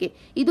ಗವರ್ನಮೆಂಟ್ಗೆ.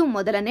 ಇದು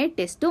ಮೊದಲನೇ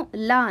ಟೆಸ್ಟ್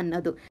ಲಾ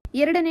ಅನ್ನೋದು.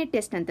 ಎರಡನೇ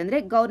ಟೆಸ್ಟ್ ಅಂತಂದ್ರೆ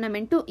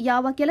ಗವರ್ನಮೆಂಟ್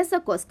ಯಾವ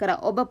ಕೆಲಸಕ್ಕೋಸ್ಕರ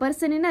ಒಬ್ಬ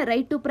ಪರ್ಸನಿನ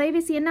ರೈಟ್ ಟು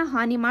ಪ್ರೈವೇಸಿಯನ್ನ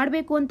ಹಾನಿ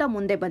ಮಾಡಬೇಕು ಅಂತ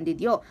ಮುಂದೆ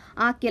ಬಂದಿದ್ಯೋ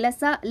ಆ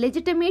ಕೆಲಸ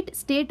ಲೆಜಿಟಿಮೇಟ್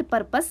ಸ್ಟೇಟ್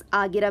ಪರ್ಪಸ್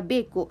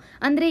ಆಗಿರಬೇಕು.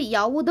 ಅಂದ್ರೆ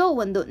ಯಾವುದೋ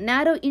ಒಂದು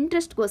ನ್ಯಾರೋ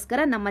ಇಂಟ್ರೆಸ್ಟ್ಗೋಸ್ಕರ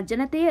ನಮ್ಮ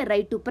ಜನತೆಯ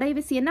ರೈಟ್ ಟು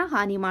ಪ್ರೈವೇಸಿಯನ್ನ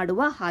ಹಾನಿ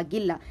ಮಾಡುವ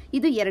ಹಾಗಿಲ್ಲ.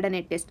 ಇದು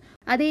ಎರಡನೇ ಟೆಸ್ಟ್.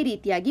 ಅದೇ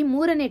ರೀತಿಯಾಗಿ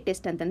ಮೂರನೇ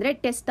ಟೆಸ್ಟ್ ಅಂತಂದ್ರೆ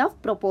ಟೆಸ್ಟ್ ಆಫ್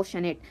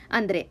ಪ್ರೊಪೋರ್ಷನೇಟ್,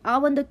 ಅಂದ್ರೆ ಆ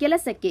ಒಂದು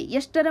ಕೆಲಸಕ್ಕೆ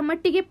ಎಷ್ಟರ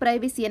ಮಟ್ಟಿಗೆ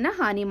ಪ್ರೈವೇಸಿಯನ್ನ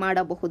ಹಾನಿ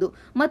ಮಾಡಬಹುದು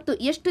ಮತ್ತು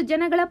ಎಷ್ಟು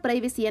ಜನಗಳ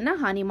ಪ್ರೈವೇಸಿಯನ್ನ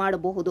ಹಾನಿ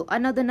ಮಾಡಬಹುದು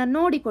ಅನ್ನೋದನ್ನ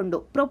ನೋಡಿಕೊಂಡು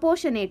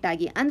ಪ್ರೊಪೋರ್ಷನೇಟ್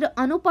ಆಗಿ ಅಂದ್ರೆ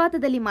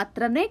ಅನುಪಾತದಲ್ಲಿ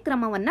ಮಾತ್ರನೇ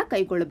ಕ್ರಮವನ್ನ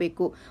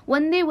ಕೈಗೊಳ್ಳಬೇಕು.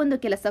 ಒಂದೇ ಒಂದು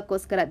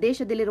ಕೆಲಸಕ್ಕೋಸ್ಕರ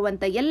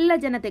ದೇಶದಲ್ಲಿರುವಂತಹ ಎಲ್ಲ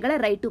ಜನತೆಗಳ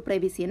ರೈಟ್ ಟು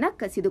ಪ್ರೈವೇಸಿಯನ್ನ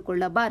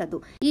ಕಸಿದುಕೊಳ್ಳಬಾರದು.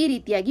 ಈ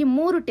ರೀತಿಯಾಗಿ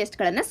 3 ಟೆಸ್ಟ್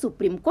ಗಳನ್ನ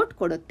ಸುಪ್ರೀಂ ಕೋರ್ಟ್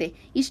ಕೊಡುತ್ತೆ.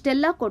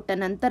 ಇಷ್ಟೆಲ್ಲ ಕೊಟ್ಟ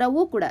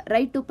ನಂತರವೂ ಕೂಡ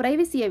ರೈಟ್ ಟು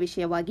ಪ್ರೈವೇಸಿಯ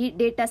ವಿಷಯವಾಗಿ,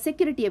 ಡೇಟಾ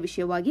ಸೆಕ್ಯೂರಿಟಿಯ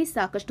ವಿಷಯವಾಗಿ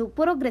ಸಾಕಷ್ಟು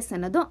ಪ್ರೋಗ್ರೆಸ್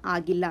ಅನ್ನೋದು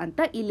ಆಗಿಲ್ಲ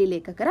ಅಂತ ಇಲ್ಲಿ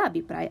ಲೇಖಕರ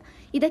ಅಭಿಪ್ರಾಯ.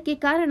 ಇದಕ್ಕೆ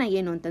ಕಾರಣ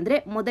ಏನು ಅಂತಂದ್ರೆ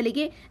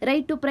ಮೊದಲಿಗೆ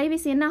ರೈಟ್ ಟು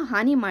ಪ್ರೈವೇಸಿಯನ್ನ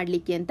ಹಾನಿ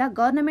ಮಾಡ್ಲಿಕ್ಕೆ ಅಂತ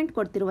ಗವರ್ನಮೆಂಟ್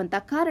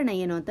ಕೊಡ್ತಿರುವಂತಹ ಕಾರಣ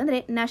ಏನು ಅಂತಂದ್ರೆ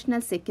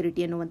ನ್ಯಾಷನಲ್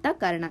ಸೆಕ್ಯೂರಿಟಿ ಅನ್ನುವಂತ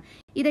ಕಾರಣ.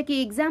 ಇದಕ್ಕೆ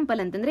ಎಕ್ಸಾಂಪಲ್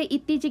ಅಂತಂದ್ರೆ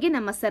ಇತ್ತೀಚೆಗೆ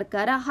ನಮ್ಮ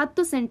ಸರ್ಕಾರ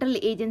 10 ಸೆಂಟ್ರಲ್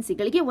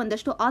ಏಜೆನ್ಸಿಗಳಿಗೆ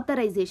ಒಂದಷ್ಟು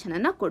ಆಥರೈಸೇಷನ್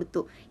ಅನ್ನ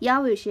ಕೊಡ್ತು.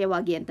 ಯಾವ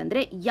ವಿಷಯವಾಗಿ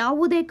ಅಂತಂದ್ರೆ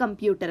ಯಾವುದೇ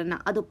ಕಂಪ್ಯೂಟರ್ ಅನ್ನ,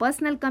 ಅದು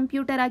ಪರ್ಸನಲ್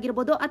ಕಂಪ್ಯೂಟರ್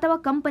ಆಗಿರಬಹುದು ಅಥವಾ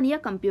ಕಂಪನಿಯ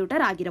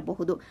ಕಂಪ್ಯೂಟರ್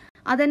ಆಗಿರಬಹುದು,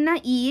 ಅದನ್ನ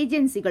ಈ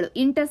ಏಜೆನ್ಸಿಗಳು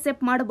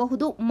ಇಂಟರ್ಸೆಪ್ಟ್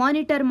ಮಾಡಬಹುದು,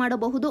 ಮಾನಿಟರ್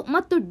ಮಾಡಬಹುದು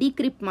ಮತ್ತು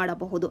ಡಿಕ್ರಿಪ್ಟ್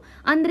ಮಾಡಬಹುದು.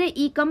 ಅಂದ್ರೆ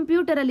ಈ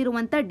ಕಂಪ್ಯೂಟರ್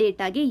ಅಲ್ಲಿರುವಂತಹ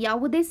ಡೇಟಾಗೆ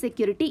ಯಾವುದೇ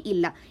ಸೆಕ್ಯೂರಿಟಿ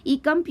ಇಲ್ಲ. ಈ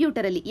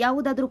ಕಂಪ್ಯೂಟರ್ ಅಲ್ಲಿ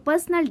ಯಾವುದಾದ್ರೂ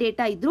ಪರ್ಸನಲ್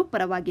ಡೇಟಾ ಇದ್ರೂ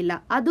ಪರವಾಗಿಲ್ಲ,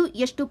 ಅದು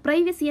ಎಷ್ಟು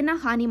ಪ್ರೈವೇಸಿಯನ್ನ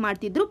ಹಾನಿ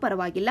ಮಾಡ್ತಿದ್ರೂ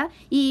ಪರವಾಗಿಲ್ಲ,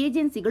 ಈ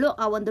ಏಜೆನ್ಸಿಗಳು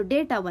ಆ ಒಂದು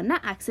ಡೇಟಾವನ್ನ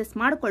ಆಕ್ಸೆಸ್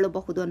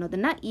ಮಾಡಿಕೊಳ್ಳಬಹುದು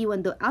ಅನ್ನೋದನ್ನ ಈ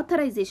ಒಂದು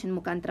ಆಥರೈಸೇಷನ್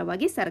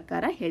ಮುಖಾಂತರವಾಗಿ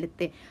ಸರ್ಕಾರ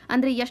ಹೇಳುತ್ತೆ.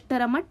 ಅಂದ್ರೆ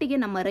ಎಷ್ಟರ ಮಟ್ಟಿಗೆ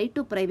ನಮ್ಮ ರೈಟ್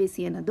ಟು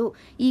ಪ್ರೈವೇಸಿ ಅನ್ನೋದು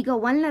ಈಗ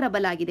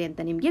ವಲ್ನರಬಲ್ ಆಗಿದೆ ಅಂತ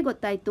ನಿಮ್ಗೆ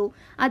ಗೊತ್ತಾಯ್ತು.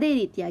 ಅದೇ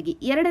ರೀತಿಯಾಗಿ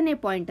ಎರಡನೇ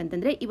ಪಾಯಿಂಟ್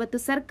ಅಂತಂದ್ರೆ ಇವತ್ತು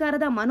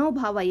ಸರ್ಕಾರದ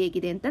ಮನೋಭಾವ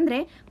ಹೇಗಿದೆ ಅಂತಂದ್ರೆ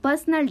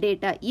ಪರ್ಸನಲ್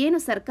ಡೇಟಾ ಏನು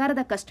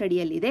ಸರ್ಕಾರದ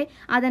ಕಸ್ಟಡಿಯಲ್ಲಿದೆ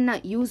ಅದನ್ನ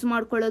ಯೂಸ್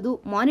ಮಾಡ್ಕೊಳ್ಳೋದು,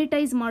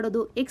 ಮಾನಿಟೈಸ್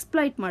ಮಾಡೋದು,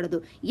 ಎಕ್ಸ್ಪ್ಲಾಯ್ಟ್ ಮಾಡೋದು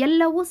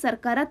ಎಲ್ಲವೂ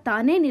ಸರ್ಕಾರ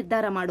ತಾನೇ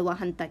ನಿರ್ಧಾರ ಮಾಡುವ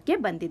ಹಂತಕ್ಕೆ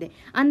ಬಂದಿದೆ.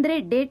 ಅಂದ್ರೆ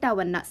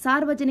ಡೇಟಾವನ್ನ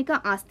ಸಾರ್ವಜನಿಕ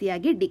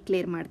ಆಸ್ತಿಯಾಗಿ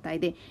ಡಿಕ್ಲೇರ್ ಮಾಡ್ತಾ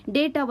ಇದೆ.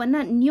 ಡೇಟಾವನ್ನ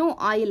ನ್ಯೂ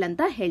ಆಯಿಲ್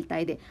ಅಂತ ಹೇಳ್ತಾ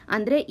ಇದೆ.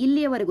 ಅಂದ್ರೆ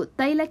ಇಲ್ಲಿಯವರೆಗೂ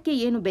ತೈಲಕ್ಕೆ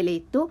ಏನು ಬೆಲೆ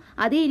ಇತ್ತು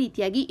ಅದೇ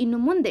ರೀತಿಯಾಗಿ ಇನ್ನು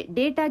ಮುಂದೆ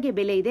ಡೇಟಾಗೆ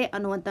ಬೆಲೆ ಇದೆ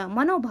ಅನ್ನುವಂತ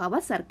ಮನೋಭಾವ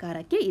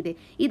ಸರ್ಕಾರಕ್ಕೆ ಇದೆ.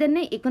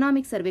 ಇದನ್ನೇ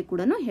ಎಕನಾಮಿಕ್ ಸರ್ವೆ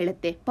ಕೂಡ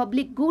ಹೇಳುತ್ತೆ,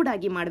 ಪಬ್ಲಿಕ್ ಗೂಡ್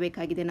ಆಗಿ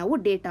ಮಾಡಬೇಕಾಗಿದೆ ನಾವು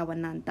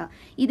ಡೇಟಾವನ್ನ ಅಂತ.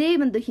 ಇದೇ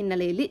ಒಂದು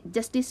ಹಿನ್ನೆಲೆಯಲ್ಲಿ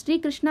ಜಸ್ಟಿಸ್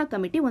ಶ್ರೀಕೃಷ್ಣ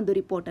ಕಮಿಟಿ ಒಂದು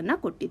ರಿಪೋರ್ಟ್ ಅನ್ನ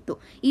ಕೊಟ್ಟಿತ್ತು.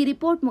 ಈ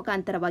ರಿಪೋರ್ಟ್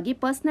ಮುಖಾಂತರವಾಗಿ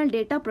ಪರ್ಸನಲ್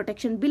ಡೇಟಾ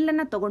ಪ್ರೊಟೆಕ್ಷನ್ ಬಿಲ್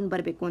ಅನ್ನ ತಗೊಂಡ್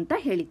ಬರಬೇಕು ಅಂತ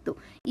ಹೇಳಿತ್ತು.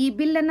 ಈ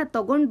ಬಿಲ್ ಅನ್ನ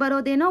ತಗೊಂಡ್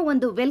ಬರೋದೇನೋ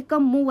ಒಂದು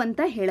ವೆಲ್ಕಮ್ ಮೂವ್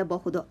ಅಂತ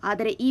ಹೇಳಬಹುದು.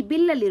 ಆದರೆ ಈ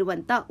ಬಿಲ್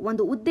ಅಲ್ಲಿರುವಂತ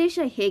ಒಂದು ಉದ್ದೇಶ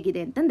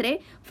ಹೇಗಿದೆ ಅಂತಂದ್ರೆ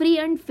ಫ್ರೀ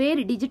ಅಂಡ್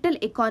ಫೇರ್ ಡಿಜಿಟಲ್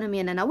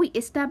ಎಕಾನಮಿಯನ್ನ ನಾವು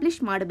ಎಸ್ಟಾಬ್ಲಿಷ್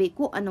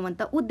ಮಾಡಬೇಕು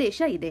ಅನ್ನುವಂತ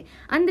ಉದ್ದೇಶ ಇದೆ.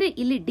 ಅಂದ್ರೆ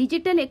ಇಲ್ಲಿ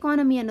ಡಿಜಿಟಲ್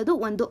ಎಕಾನಮಿ ಅನ್ನೋದು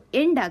ಒಂದು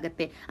ಎಂಡ್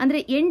ಆಗುತ್ತೆ. ಅಂದ್ರೆ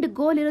ಎಂಡ್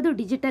ಗೋಲ್ ಇರೋದು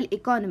ಡಿಜಿಟಲ್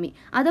ಎಕಾನಮಿ.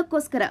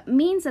 ಅದಕ್ಕೋಸ್ಕರ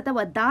ಮೀನ್ಸ್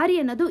ಅಥವಾ ದಾರಿ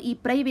ಅನ್ನೋದು ಈ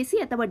ಪ್ರೈವೇಸಿ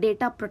ಅಥವಾ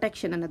ಡೇಟಾ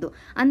ಪ್ರೊಟೆಕ್ಷನ್ ಅನ್ನೋದು.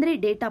 ಅಂದ್ರೆ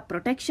ಡೇಟಾ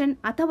ಪ್ರೊಟೆಕ್ಷನ್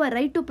ಅಥವಾ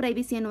ರೈಟ್ ಟು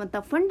ಪ್ರೈವೇಸಿ ಅನ್ನುವಂತ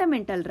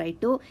ಫಂಡಮೆಂಟಲ್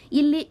ರೈಟ್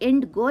ಇಲ್ಲಿ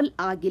ಎಂಡ್ ಗೋಲ್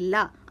ಆಗಿಲ್ಲ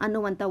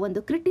ಅನ್ನುವಂತ ಒಂದು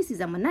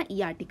ಕ್ರಿಟಿಸಿಸಮ್ ಅನ್ನ ಈ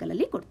ಆರ್ಟಿಕಲ್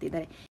ಅಲ್ಲಿ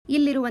ಕೊಡ್ತಿದ್ದಾರೆ.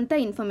 ಇಲ್ಲಿರುವಂತ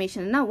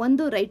ಇನ್ಫಾರ್ಮೇಶನ್ ಅನ್ನ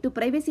ಒಂದು ರೈಟ್ ಟು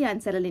ಪ್ರೈವೇಸಿ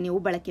ಆನ್ಸರ್ ಅಲ್ಲಿ ನೀವು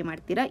ಬಳಕೆ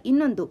ಮಾಡ್ತೀರಾ,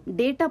 ಇನ್ನೊಂದು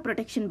ಡೇಟಾ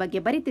ಪ್ರೊಟೆಕ್ಷನ್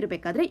ಬಗ್ಗೆ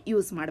ಬರೀತಿರ್ಬೇಕಾದ್ರೆ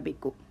ಯೂಸ್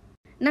ಮಾಡಬೇಕು.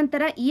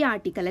 ನಂತರ ಈ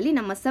ಆರ್ಟಿಕಲ್ ಅಲ್ಲಿ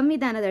ನಮ್ಮ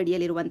ಸಂವಿಧಾನದ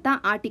ಅಡಿಯಲ್ಲಿರುವಂತಹ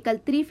ಆರ್ಟಿಕಲ್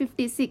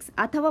 356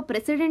 ಅಥವಾ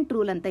ಪ್ರೆಸಿಡೆಂಟ್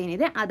ರೂಲ್ ಅಂತ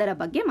ಏನಿದೆ ಅದರ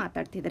ಬಗ್ಗೆ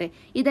ಮಾತಾಡ್ತಿದ್ದಾರೆ.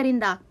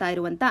 ಇದರಿಂದ ಆಗ್ತಾ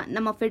ಇರುವಂತಹ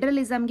ನಮ್ಮ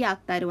ಫೆಡರಲಿಸಂಗೆ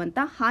ಆಗ್ತಾ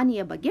ಇರುವಂತಹ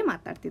ಹಾನಿಯ ಬಗ್ಗೆ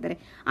ಮಾತಾಡ್ತಿದ್ದಾರೆ.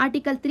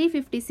 ಆರ್ಟಿಕಲ್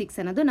 356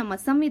 ಅನ್ನೋದು ನಮ್ಮ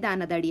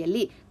ಸಂವಿಧಾನದ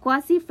ಅಡಿಯಲ್ಲಿ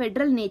ಕ್ವಾಸಿ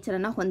ಫೆಡರಲ್ ನೇಚರ್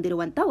ಅನ್ನ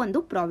ಹೊಂದಿರುವಂತಹ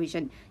ಒಂದು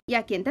ಪ್ರಾವಿಷನ್.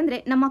 ಯಾಕೆ ಅಂತಂದ್ರೆ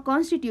ನಮ್ಮ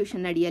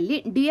ಕಾನ್ಸ್ಟಿಟ್ಯೂಷನ್ ಅಡಿಯಲ್ಲಿ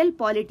ಡ್ಯುಯಲ್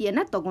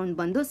ಪಾಲಿಟಿಯನ್ನ ತಗೊಂಡು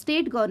ಬಂದು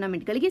ಸ್ಟೇಟ್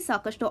ಗವರ್ನಮೆಂಟ್ ಗಳಿಗೆ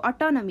ಸಾಕಷ್ಟು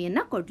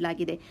ಆಟೋನಮಿಯನ್ನ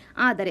ಕೊಡಲಾಗಿದೆ.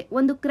 ಆದರೆ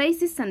ಒಂದು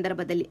ಕ್ರೈಸಿಸ್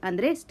ಸಂದರ್ಭದಲ್ಲಿ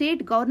ಅಂದ್ರೆ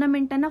ಸ್ಟೇಟ್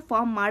ಗವರ್ನಮೆಂಟ್ ಅನ್ನ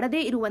ಫಾರ್ಮ್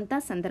ಮಾಡದೇ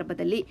ಇರುವಂತಹ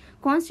ಸಂದರ್ಭದಲ್ಲಿ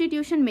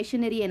ಕಾನ್ಸ್ಟಿಟ್ಯೂಷನ್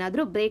ಮೆಷಿನರಿ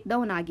ಏನಾದರೂ ಬ್ರೇಕ್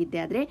ಡೌನ್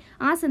ಆಗಿದ್ದೆ ಆದ್ರೆ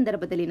ಆ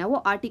ಸಂದರ್ಭದಲ್ಲಿ ನಾವು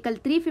ಆರ್ಟಿಕಲ್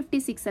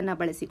 356 ಅನ್ನ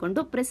ಬಳಸಿಕೊಂಡು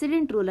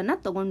ಪ್ರೆಸಿಡೆಂಟ್ ರೂಲ್ ಅನ್ನ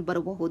ತಗೊಂಡು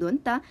ಬರಬಹುದು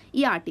ಅಂತ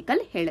ಈ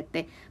ಆರ್ಟಿಕಲ್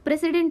ಹೇಳುತ್ತೆ.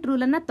 ಪ್ರೆಸಿಡೆಂಟ್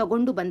ರೂಲ್ ಅನ್ನ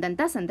ತಗೊಂಡು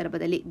ಬಂದಂತ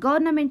ಸಂದರ್ಭದಲ್ಲಿ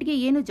ಗವರ್ನಮೆಂಟ್ಗೆ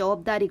ಏನು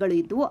ಜವಾಬ್ದಾರಿಗಳು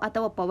ಇದ್ವು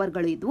ಅಥವಾ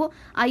ಪವರ್ಗಳು ಇದ್ವು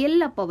ಆ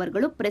ಎಲ್ಲ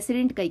ಪವರ್ಗಳು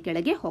ಪ್ರೆಸಿಡೆಂಟ್ ಕೈ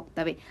ಕೆಳಗೆ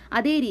ಹೋಗ್ತವೆ.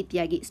 ಅದೇ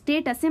ರೀತಿಯಾಗಿ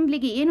ಸ್ಟೇಟ್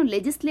ಅಸೆಂಬ್ಲಿಗೆ ಏನು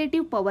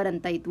ಲೆಜಿಸ್ಲೇಟಿವ್ ಪವರ್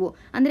ಅಂತ ಇದ್ವು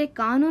ಅಂದ್ರೆ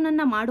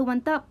ಕಾನೂನನ್ನ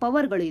ಮಾಡುವಂತ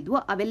ಪವರ್ಗಳು ಇದ್ವು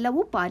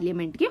ಅವೆಲ್ಲವೂ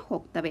ಪಾರ್ಲಿಮೆಂಟ್ಗೆ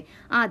ಹೋಗ್ತವೆ.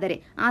 ಆದರೆ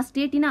ಆ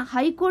ಸ್ಟೇಟಿನ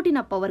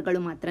ಹೈಕೋರ್ಟಿನ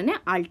ಪವರ್ಗಳು ಮಾತ್ರನೇ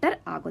ಆಲ್ಟರ್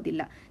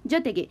ಆಗೋದಿಲ್ಲ.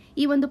 ಜೊತೆಗೆ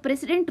ಈ ಒಂದು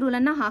ಪ್ರೆಸಿಡೆಂಟ್ ರೂಲ್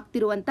ಅನ್ನ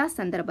ಹಾಕ್ತಿರುವಂತಹ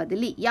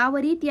ಸಂದರ್ಭದಲ್ಲಿ ಯಾವ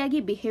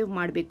ರೀತಿಯಾಗಿ ಬಿಹೇವ್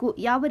ಮಾಡಬೇಕು,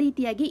 ಯಾವ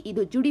ರೀತಿಯಾಗಿ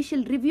ಇದು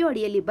ಜುಡಿಷಿಯಲ್ ರಿವ್ಯೂ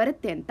ಅಡಿಯಲ್ಲಿ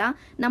ಬರುತ್ತೆ ಅಂತ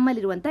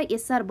ನಮ್ಮಲ್ಲಿರುವಂತಹ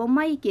SR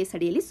ಬೊಮ್ಮಾಯಿ ಕೇಸ್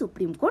ಅಡಿಯಲ್ಲಿ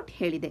ಸುಪ್ರೀಂ ಕೋರ್ಟ್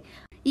ಹೇಳಿದೆ.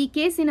 ಈ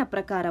ಕೇಸಿನ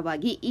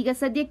ಪ್ರಕಾರವಾಗಿ ಈಗ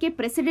ಸದ್ಯಕ್ಕೆ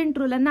ಪ್ರೆಸಿಡೆಂಟ್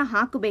ರೂಲ್ ಅನ್ನ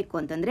ಹಾಕಬೇಕು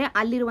ಅಂತಂದ್ರೆ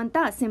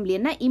ಅಲ್ಲಿರುವಂತಹ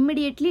ಅಸೆಂಬ್ಲಿಯನ್ನ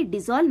ಇಮಿಡಿಯೇಟ್ಲಿ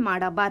ಡಿಸಾಲ್ವ್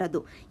ಮಾಡಬಾರದು.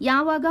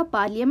 ಯಾವಾಗ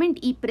ಪಾರ್ಲಿಮೆಂಟ್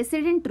ಈ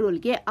ಪ್ರೆಸಿಡೆಂಟ್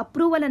ರೂಲ್ಗೆ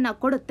ಅಪ್ರೂವಲ್ ಅನ್ನ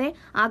ಕೊಡುತ್ತೆ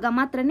ಆಗ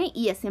ಮಾತ್ರನೇ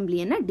ಈ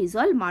ಅಸೆಂಬ್ಲಿಯನ್ನ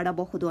ಡಿಸಾಲ್ವ್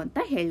ಮಾಡಬಹುದು ಅಂತ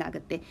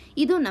ಹೇಳಲಾಗುತ್ತೆ.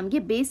 ಇದು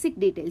ನಮಗೆ ಬೇಸಿಕ್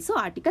ಡೀಟೇಲ್ಸ್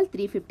ಆರ್ಟಿಕಲ್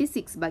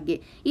 356 ಬಗ್ಗೆ.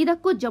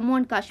 ಇದಕ್ಕೂ ಜಮ್ಮು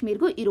ಅಂಡ್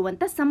ಕಾಶ್ಮೀರ್ಗೂ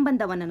ಇರುವಂತಹ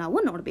ಸಂಬಂಧವನ್ನು ನಾವು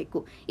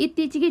ನೋಡಬೇಕು.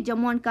 ಇತ್ತೀಚೆಗೆ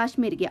ಜಮ್ಮು ಅಂಡ್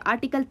ಕಾಶ್ಮೀರ್ಗೆ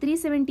ಆರ್ಟಿಕಲ್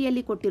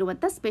 370ಯಲ್ಲಿ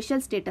ಕೊಟ್ಟಿರುವಂತಹ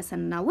ಸ್ಪೆಷಲ್ ಸ್ಟೇಟಸ್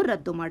ಅನ್ನು ನಾವು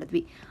ರದ್ದು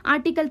ಮಾಡಿದ್ವಿ.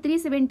 ಆರ್ಟಿಕಲ್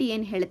 370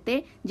 ಏನ್ ಹೇಳುತ್ತೆ,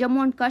 ಜಮ್ಮು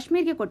ಅಂಡ್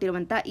ಕಾಶ್ಮೀರ್ಗೆ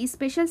ಕೊಟ್ಟಿರುವಂತಹ ಈ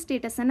ಸ್ಪೆಷಲ್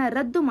ಸ್ಟೇಟಸ್ ಅನ್ನ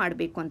ರದ್ದು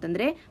ಮಾಡಬೇಕು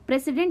ಅಂತಂದ್ರೆ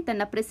ಪ್ರೆಸಿಡೆಂಟ್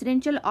ತನ್ನ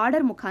ಪ್ರೆಸಿಡೆನ್ಷಿಯಲ್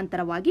ಆರ್ಡರ್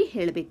ಮುಖಾಂತರವಾಗಿ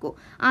ಹೇಳಬೇಕು.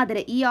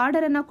 ಆದರೆ ಈ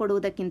ಆರ್ಡರ್ ಅನ್ನ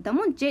ಕೊಡುವುದಕ್ಕಿಂತ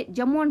ಮುಂಚೆ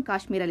Jammu and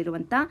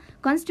ಕಾಶ್ಮೀರಲ್ಲಿರುವಂತಹ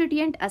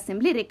constituent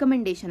assembly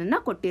recommendation ಅನ್ನ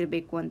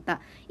ಕೊಟ್ಟಿರಬೇಕು ಅಂತ.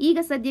 ಈಗ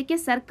ಸದ್ಯಕ್ಕೆ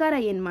ಸರ್ಕಾರ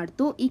ಏನ್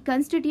ಮಾಡ್ತು, ಈ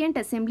ಕಾನ್ಸ್ಟಿಟ್ಯೂಯೆಂಟ್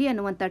ಅಸೆಂಬ್ಲಿ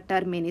ಅನ್ನುವಂತ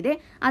ಟರ್ಮ್ ಏನಿದೆ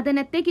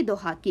ಅದನ್ನ ತೆಗೆದು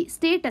ಹಾಕಿ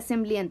ಸ್ಟೇಟ್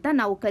ಅಸೆಂಬ್ಲಿ ಅಂತ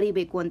ನಾವು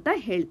ಕರಿಬೇಕು ಅಂತ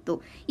ಹೇಳ್ತು.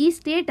 ಈ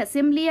ಸ್ಟೇಟ್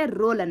ಅಸೆಂಬ್ಲಿಯ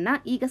ರೋಲ್ ಅನ್ನ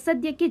ಈಗ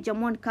ಸದ್ಯಕ್ಕೆ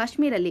ಜಮ್ಮು ಅಂಡ್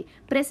ಕಾಶ್ಮೀರಲ್ಲಿ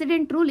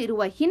ಪ್ರೆಸಿಡೆಂಟ್ ರೂಲ್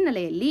ಇರುವ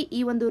ಹಿನ್ನೆಲೆಯಲ್ಲಿ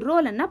ಈ ಒಂದು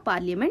ರೋಲ್ ಅನ್ನ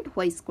ಪಾರ್ಲಿಮೆಂಟ್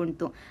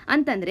ವಹಿಸಿಕೊಂಡಿತು.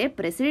 ಅಂತಂದ್ರೆ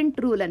ಪ್ರೆಸಿಡೆಂಟ್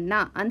ರೂಲ್ ಅನ್ನ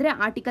ಅಂದ್ರೆ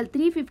ಆರ್ಟಿಕಲ್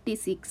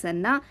 356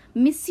 ಅನ್ನ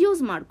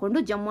ಮಿಸ್ಯೂಸ್ ಮಾಡಿಕೊಂಡು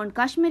ಜಮ್ಮು ಅಂಡ್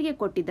ಕಾಶ್ಮೀರ್ಗೆ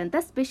ಕೊಟ್ಟಿದ್ದಂತ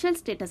ಸ್ಪೆಷಲ್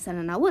ಸ್ಟೇಟಸ್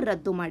ಅನ್ನ ನಾವು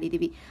ರದ್ದು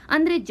ಮಾಡಿದೀವಿ.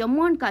 ಅಂದ್ರೆ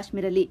ಜಮ್ಮು ಅಂಡ್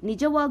ಕಾಶ್ಮೀರಲ್ಲಿ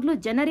ನಿಜವಾಗ್ಲೂ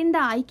ಜನರಿಂದ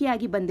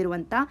ಆಯ್ಕೆಯಾಗಿ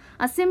ಬಂದಿರುವಂತ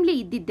ಅಸೆಂಬ್ಲಿ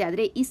ಇದ್ದಿದ್ದೆ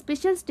ಆದ್ರೆ ಈ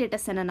ಸ್ಪೆಷಲ್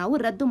ಸ್ಟೇಟಸ್ ಅನ್ನ ನಾವು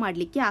ರದ್ದು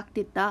ಮಾಡ್ಲಿಕ್ಕೆ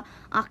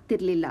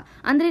ಆಗ್ತಿರ್ಲಿಲ್ಲ.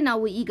 ಅಂದ್ರೆ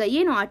ನಾವು ಈಗ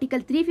ಏನು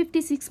ಆರ್ಟಿಕಲ್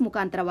 356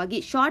 ಮುಖಾಂತರವಾಗಿ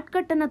ಶಾರ್ಟ್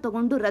ಕಟ್ ಅನ್ನ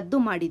ತಗೊಂಡು ರದ್ದು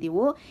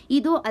ಮಾಡಿದೀವೋ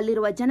ಇದು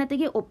ಅಲ್ಲಿರುವ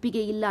ಜನತೆಗೆ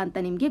ಒಪ್ಪಿಗೆ ಇಲ್ಲ ಅಂತ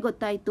ನಿಮ್ಗೆ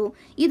ಗೊತ್ತಾಯ್ತು.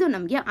 ಇದು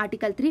ನಮ್ಗೆ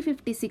ಆರ್ಟಿಕಲ್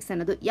 356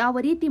 ಅನ್ನೋದು ಯಾವ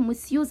ರೀತಿ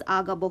ಮಿಸ್ಯೂಸ್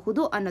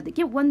ಆಗಬಹುದು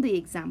ಅನ್ನೋದಕ್ಕೆ ಒಂದು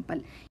ಎಕ್ಸಾಂಪಲ್.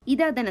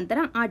 ಇದಾದ ನಂತರ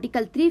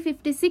ಆರ್ಟಿಕಲ್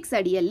 356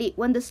 ಅಡಿಯಲ್ಲಿ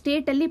ಒಂದು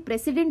ಸ್ಟೇಟ್ ಅಲ್ಲಿ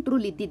ಪ್ರೆಸಿಡೆಂಟ್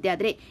ರೂಲ್ ಇದ್ದಿದ್ದೆ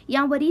ಆದ್ರೆ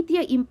ಯಾವ ರೀತಿಯ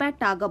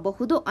ಇಂಪ್ಯಾಕ್ಟ್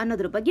ಆಗಬಹುದು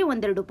ಅನ್ನೋದ್ರ ಬಗ್ಗೆ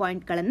ಒಂದೆರಡು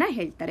ಪಾಯಿಂಟ್ ಗಳನ್ನ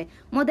ಹೇಳ್ತಾರೆ.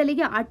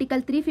 ಮೊದಲಿಗೆ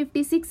ಆರ್ಟಿಕಲ್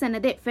 356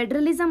 ಅನ್ನದೇ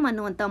ಫೆಡರಲಿಸಂ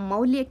ಅನ್ನುವಂತ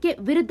ಮೌಲ್ಯಕ್ಕೆ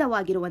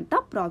ವಿರುದ್ಧವಾಗಿರುವಂತ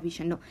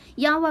ಪ್ರಾವಿಷನ್.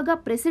 ಯಾವಾಗ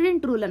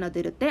ಪ್ರೆಸಿಡೆಂಟ್ ರೂಲ್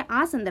ಅನ್ನೋದಿರುತ್ತೆ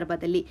ಆ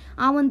ಸಂದರ್ಭದಲ್ಲಿ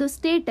ಆ ಒಂದು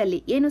ಸ್ಟೇಟ್ ಅಲ್ಲಿ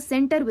ಏನು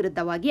ಸೆಂಟರ್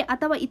ವಿರುದ್ಧವಾಗಿ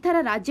ಅಥವಾ ಇತರ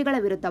ರಾಜ್ಯಗಳ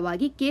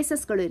ವಿರುದ್ಧವಾಗಿ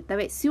ಕೇಸಸ್ಗಳು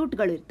ಇರ್ತವೆ,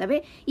 ಸ್ಯೂಟ್ಗಳು ಇರ್ತವೆ.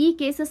 ಈ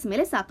ಕೇಸಸ್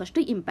ಮೇಲೆ ಸಾಕಷ್ಟು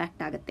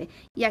ಇಂಪ್ಯಾಕ್ಟ್ ಆಗುತ್ತೆ.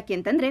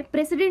 ಯಾಕೆಂತಂದ್ರೆ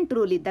ಪ್ರೆಸಿಡೆಂಟ್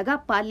ರೂಲ್ ಇದ್ದಾಗ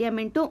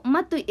ಪಾರ್ಲಿಮೆಂಟ್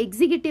ಮತ್ತು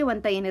ಎಕ್ಸಿಕ್ಯೂಟಿವ್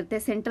ಅಂತ ಏನಿರುತ್ತೆ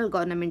ಸೆಂಟ್ರಲ್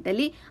ಗವರ್ನಮೆಂಟ್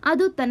ಅಲ್ಲಿ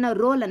ಅದು ತನ್ನ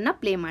ರೋಲ್ ಅನ್ನ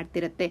ಪ್ಲೇ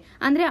ಮಾಡ್ತಿರುತ್ತೆ.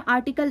 ಅಂದ್ರೆ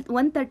ಆರ್ಟಿಕಲ್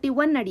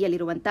 131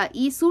 ಅಡಿಯಲ್ಲಿರುವಂತಹ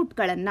ಈ ಸೂಟ್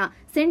ಗಳನ್ನ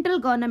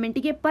ಸೆಂಟ್ರಲ್ ಗವರ್ನಮೆಂಟ್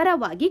ಗೆ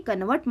ಪರವಾಗಿ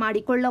ಕನ್ವರ್ಟ್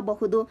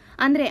ಮಾಡಿಕೊಳ್ಳಬಹುದು.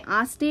 ಅಂದ್ರೆ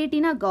ಆ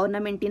ಸ್ಟೇಟಿನ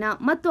ಗವರ್ನಮೆಂಟಿನ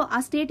ಮತ್ತು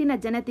ಆ ಸ್ಟೇಟಿನ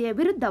ಜನತೆಯ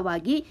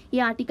ವಿರುದ್ಧವಾಗಿ ಈ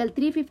ಆರ್ಟಿಕಲ್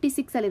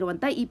 356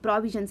 ಅಲ್ಲಿರುವಂತಹ ಈ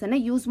ಪ್ರಾವಿಷನ್ಸ್ ಅನ್ನ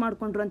ಯೂಸ್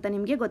ಮಾಡ್ಕೊಂಡ್ರು ಅಂತ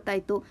ನಿಮ್ಗೆ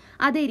ಗೊತ್ತಾಯ್ತು.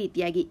 ಅದೇ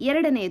ರೀತಿಯಾಗಿ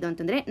ಎರಡನೆಯದು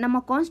ಅಂತಂದ್ರೆ ನಮ್ಮ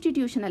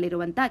ಕಾನ್ಸ್ಟಿಟ್ಯೂಷನ್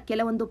ಅಲ್ಲಿರುವಂತಹ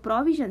ಕೆಲವೊಂದು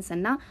ಪ್ರಾವಿಷನ್ಸ್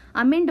ಅನ್ನ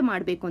ಅಮೆಂಡ್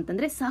ಮಾಡಬೇಕು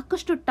ಅಂತಂದ್ರೆ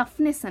ಸಾಕಷ್ಟು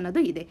ಟಫ್ನೆಸ್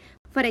ಅನ್ನೋದು ಇದೆ.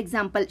 ಫಾರ್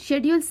ಎಕ್ಸಾಂಪಲ್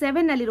ಶೆಡ್ಯೂಲ್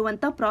 7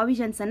 ಅಲ್ಲಿರುವಂತಹ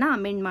ಪ್ರಾವಿಷನ್ಸ್ ಅನ್ನ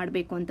ಅಮೆಂಡ್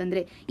ಮಾಡಬೇಕು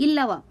ಅಂತಂದ್ರೆ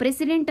ಇಲ್ಲವಾ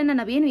ಪ್ರೆಸಿಡೆಂಟ್ ಅನ್ನ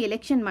ನಾವೇನು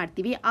ಎಲೆಕ್ಷನ್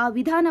ಮಾಡ್ತೀವಿ ಆ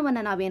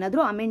ವಿಧಾನವನ್ನ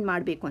ನಾವೇನಾದ್ರೂ ಅಮೆಂಡ್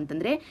ಮಾಡಬೇಕು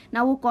ಅಂತಂದ್ರೆ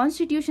ನಾವು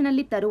ಕಾನ್ಸ್ಟಿಟ್ಯೂಷನ್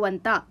ಅಲ್ಲಿ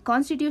ತರುವಂತ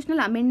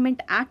ಕಾನ್ಸ್ಟಿಟ್ಯೂಷನಲ್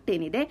ಅಮೆಂಡ್ಮೆಂಟ್ ಆಕ್ಟ್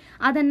ಏನಿದೆ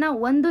ಅದನ್ನ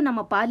ಒಂದು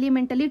ನಮ್ಮ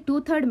ಪಾರ್ಲಿಮೆಂಟ್ ಅಲ್ಲಿ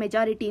 2/3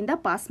 ಮೆಜಾರಿಟಿಯಿಂದ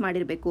ಪಾಸ್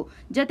ಮಾಡಿರಬೇಕು.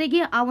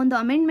 ಜೊತೆಗೆ ಆ ಒಂದು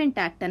ಅಮೆಂಡ್ಮೆಂಟ್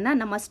ಆಕ್ಟ್ ಅನ್ನ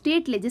ನಮ್ಮ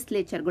ಸ್ಟೇಟ್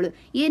ಲೆಜಿಸ್ಲೇಚರ್ಗಳು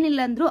ಏನಿಲ್ಲ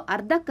ಅಂದ್ರೂ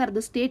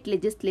ಅರ್ಧಕ್ಕರ್ಧ ಸ್ಟೇಟ್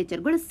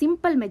ಲೆಜಿಸ್ಲೇಚರ್ಗಳು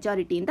ಸಿಂಪಲ್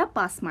ಮೆಜಾರಿಟಿಯಿಂದ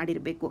ಪಾಸ್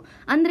ಮಾಡಿರಬೇಕು.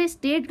 ಅಂದ್ರೆ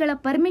ಸ್ಟೇಟ್ಗಳ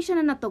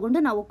ಪರ್ಮಿಷನ್ ಅನ್ನ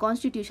ತಗೊಂಡು ನಾವು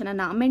ಕಾನ್ಸ್ಟಿಟ್ಯೂಷನ್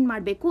ಅನ್ನ ಅಮೆಂಡ್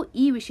ಮಾಡಬೇಕು.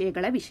 ಈ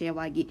ವಿಷಯಗಳ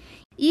ವಿಷಯವಾಗಿ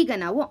ಈಗ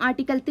ನಾವು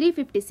ಆರ್ಟಿಕಲ್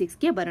 356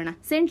 ಗೆ ಬರೋಣ.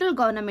 ಸೆಂಟ್ರಲ್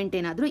ಗವರ್ನಮೆಂಟ್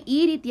ಏನಾದ್ರೂ ಈ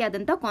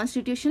ರೀತಿಯಾದಂತಹ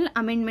ಕಾನ್ಸ್ಟಿಟ್ಯೂಷನಲ್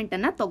ಅಮೆಂಡ್ಮೆಂಟ್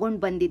ಅನ್ನ ತಗೊಂಡು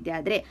ಬಂದಿದ್ದೆ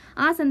ಆದ್ರೆ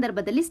ಆ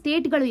ಸಂದರ್ಭದಲ್ಲಿ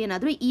ಸ್ಟೇಟ್ಗಳು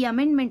ಏನಾದ್ರೂ ಈ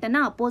ಅಮೆಂಡ್ಮೆಂಟ್ ಅನ್ನ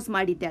ಅಪೋಸ್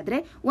ಮಾಡಿದ್ದೆ ಆದ್ರೆ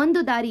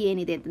ಒಂದು ದಾರಿ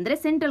ಏನಿದೆ ಅಂತಂದ್ರೆ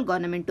ಸೆಂಟ್ರಲ್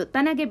ಗವರ್ನಮೆಂಟ್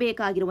ತನಗೆ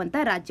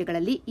ಬೇಕಾಗಿರುವಂತಹ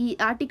ರಾಜ್ಯಗಳಲ್ಲಿ ಈ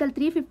ಆರ್ಟಿಕಲ್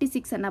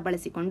 356 ಅನ್ನ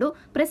ಬಳಸಿಕೊಂಡು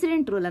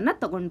ಪ್ರೆಸಿಡೆಂಟ್ ರೂಲ್ ಅನ್ನ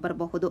ತಗೊಂಡು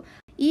ಬರಬಹುದು.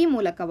 ಈ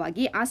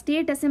ಮೂಲಕವಾಗಿ ಆ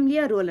ಸ್ಟೇಟ್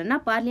ಅಸೆಂಬ್ಲಿಯ ರೋಲ್ ಅನ್ನ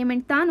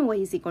ಪಾರ್ಲಿಮೆಂಟ್ ತಾನು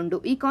ವಹಿಸಿಕೊಂಡು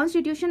ಈ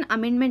ಕಾನ್ಸ್ಟಿಟ್ಯೂಷನ್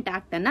ಅಮೆಂಡ್ಮೆಂಟ್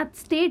ಆಕ್ಟ್ ಅನ್ನ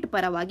ಸ್ಟೇಟ್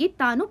ಪರವಾಗಿ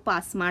ತಾನು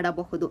ಪಾಸ್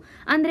ಮಾಡಬಹುದು.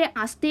 ಅಂದ್ರೆ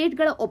ಆ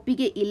ಸ್ಟೇಟ್ಗಳ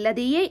ಒಪ್ಪಿಗೆ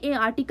ಇಲ್ಲದೆಯೇ ಈ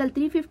ಆರ್ಟಿಕಲ್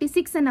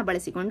 356 ಅನ್ನ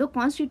ಬಳಸಿಕೊಂಡು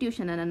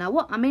ಕಾನ್ಸ್ಟಿಟ್ಯೂಷನ್ ಅನ್ನ ನಾವು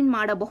ಅಮೆಂಡ್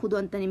ಮಾಡಬಹುದು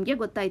ಅಂತ ನಿಮ್ಗೆ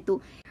ಗೊತ್ತಾಯ್ತು.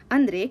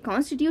 ಅಂದ್ರೆ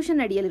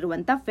ಕಾನ್ಸ್ಟಿಟ್ಯೂಷನ್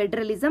ಅಡಿಯಲ್ಲಿರುವಂತಹ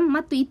ಫೆಡರಲಿಸಂ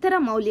ಮತ್ತು ಇತರ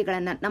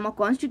ಮೌಲ್ಯಗಳನ್ನ ನಮ್ಮ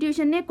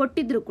ಕಾನ್ಸ್ಟಿಟ್ಯೂಷನ್ನೇ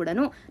ಕೊಟ್ಟಿದ್ರು ಕೂಡ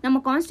ನಮ್ಮ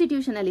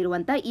ಕಾನ್ಸ್ಟಿಟ್ಯೂಷನ್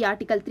ಅಲ್ಲಿರುವಂತಹ ಈ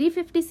ಆರ್ಟಿಕಲ್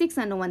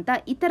 356 ಅನ್ನುವಂತ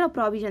ಇತರ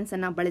ಪ್ರಾವಿಷನ್ಸ್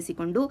ಅನ್ನ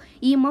ಬಳಸಿಕೊಂಡು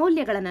ಈ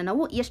ಮೌಲ್ಯಗಳನ್ನ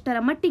ನಾವು ಎಷ್ಟರ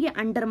ಮಟ್ಟಿಗೆ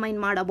ಅಂಡರ್ಮೈನ್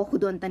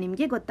ಮಾಡಬಹುದು ಅಂತ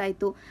ನಿಮ್ಗೆ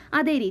ಗೊತ್ತಾಯ್ತು.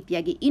 ಅದೇ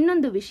ರೀತಿಯಾಗಿ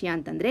ಇನ್ನೊಂದು ವಿಷಯ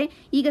ಅಂತಂದ್ರೆ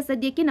ಈಗ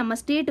ಸದ್ಯಕ್ಕೆ ನಮ್ಮ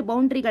ಸ್ಟೇಟ್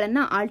ಬೌಂಡ್ರಿಗಳನ್ನ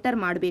ಆಲ್ಟರ್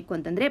ಮಾಡಬೇಕು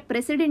ಅಂತಂದ್ರೆ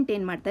ಪ್ರೆಸಿಡೆಂಟ್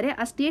ಏನ್ ಮಾಡ್ತಾರೆ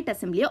ಆ ಸ್ಟೇಟ್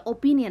ಅಸೆಂಬ್ಲಿಯ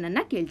ಒಪಿನಿಯನ್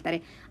ಅನ್ನ ಕೇಳ್ತಾರೆ.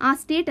 ಆ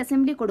ಸ್ಟೇಟ್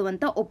ಅಸೆಂಬ್ಲಿ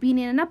ಕೊಡುವಂತ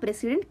ಒಪಿನಿಯನ್ ಅನ್ನ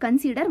ಪ್ರೆಸಿಡೆಂಟ್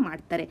ಕನ್ಸಿಡರ್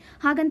ಮಾಡ್ತಾರೆ.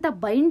 ಹಾಗಂತ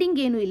ಬೈಂಡಿಂಗ್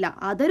ಏನು ಇಲ್ಲ.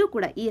 ಆದರೂ ಆದರೂ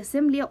ಕೂಡ ಈ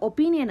ಅಸೆಂಬ್ಲಿಯ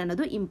ಒಪಿನಿಯನ್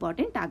ಅನ್ನೋದು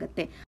ಇಂಪಾರ್ಟೆಂಟ್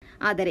ಆಗುತ್ತೆ.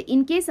 ಆದರೆ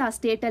ಇನ್ ಕೇಸ್ ಆ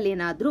ಸ್ಟೇಟ್ ಅಲ್ಲಿ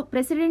ಏನಾದ್ರೂ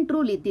ಪ್ರೆಸಿಡೆಂಟ್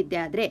ರೂಲ್ ಇದ್ದಿದ್ದೆ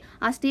ಆದ್ರೆ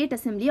ಆ ಸ್ಟೇಟ್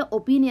ಅಸೆಂಬ್ಲಿಯ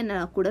ಒಪಿನಿಯನ್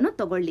ಕೂಡ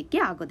ತಗೊಳ್ಳಿಕ್ಕೆ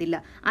ಆಗೋದಿಲ್ಲ.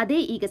 ಅದೇ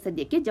ಈಗ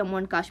ಸದ್ಯಕ್ಕೆ ಜಮ್ಮು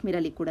ಅಂಡ್ ಕಾಶ್ಮೀರ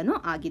ಅಲ್ಲಿ ಕೂಡ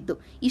ಆಗಿದ್ದು.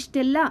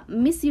 ಇಷ್ಟೆಲ್ಲ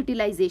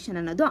ಮಿಸ್ಯುಟಿಲೈಸೇಷನ್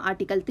ಅನ್ನೋದು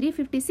ಆರ್ಟಿಕಲ್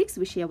 356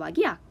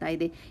 ವಿಷಯವಾಗಿ ಆಗ್ತಾ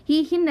ಇದೆ. ಈ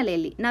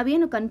ಹಿನ್ನೆಲೆಯಲ್ಲಿ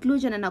ನಾವೇನು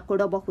ಕನ್ಕ್ಲೂಷನ್ ಅನ್ನ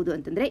ಕೊಡಬಹುದು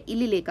ಅಂತಂದ್ರೆ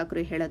ಇಲ್ಲಿ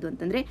ಲೇಖಕರು ಹೇಳೋದು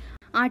ಅಂತಂದ್ರೆ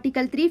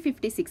ಆರ್ಟಿಕಲ್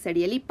 356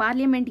 ಅಡಿಯಲ್ಲಿ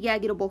ಪಾರ್ಲಿಮೆಂಟ್ಗೆ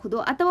ಆಗಿರಬಹುದು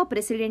ಅಥವಾ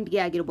ಪ್ರೆಸಿಡೆಂಟ್ಗೆ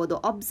ಆಗಿರಬಹುದು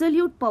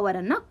ಅಬ್ಸಲ್ಯೂಟ್ ಪವರ್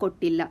ಅನ್ನ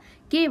ಕೊಟ್ಟಿಲ್ಲ.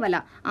 ಕೇವಲ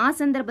ಆ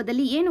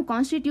ಸಂದರ್ಭದಲ್ಲಿ ಏನು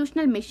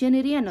ಕಾನ್ಸ್ಟಿಟ್ಯೂಷನಲ್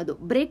ಮೆಷಿನರಿ ಅನ್ನೋದು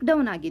ಬ್ರೇಕ್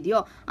ಡೌನ್ ಆಗಿದೆಯೋ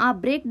ಆ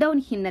ಬ್ರೇಕ್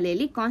ಡೌನ್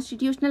ಹಿನ್ನೆಲೆಯಲ್ಲಿ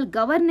ಕಾನ್ಸ್ಟಿಟ್ಯೂಷನಲ್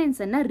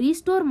ಗವರ್ನೆನ್ಸ್ ಅನ್ನ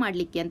ರೀಸ್ಟೋರ್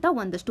ಮಾಡಲಿಕ್ಕೆ ಅಂತ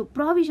ಒಂದಷ್ಟು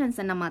ಪ್ರಾವಿಷನ್ಸ್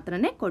ಅನ್ನ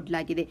ಮಾತ್ರನೇ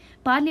ಕೊಡಲಾಗಿದೆ.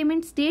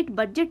 ಪಾರ್ಲಿಮೆಂಟ್ ಸ್ಟೇಟ್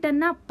ಬಜೆಟ್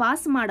ಅನ್ನ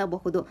ಪಾಸ್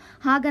ಮಾಡಬಹುದು.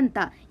 ಹಾಗಂತ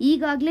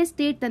ಈಗಾಗಲೇ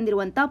ಸ್ಟೇಟ್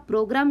ತಂದಿರುವಂತಹ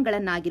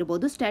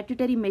ಪ್ರೋಗ್ರಾಮ್ಗಳನ್ನಾಗಿರ್ಬೋದು,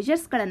 ಸ್ಟ್ಯಾಟ್ಯೂಟರಿ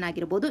ಮೆಷರ್ಸ್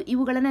ಗಳನ್ನಾಗಿರ್ಬೋದು,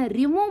 ಇವುಗಳನ್ನ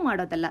ರಿಮೂವ್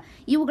ಮಾಡೋದಲ್ಲ,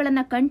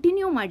 ಇವುಗಳನ್ನ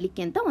ಕಂಟಿನ್ಯೂ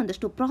ಮಾಡಲಿಕ್ಕೆ ಅಂತ ಒಂದಷ್ಟು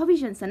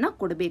ಪ್ರಾವಿಷನ್ಸ್ ಅನ್ನ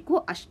ಕೊಡಬೇಕು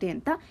ಅಷ್ಟೇ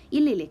ಅಂತ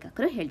ಇಲ್ಲಿ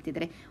ಲೇಖಕರು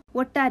ಹೇಳ್ತಿದ್ದಾರೆ.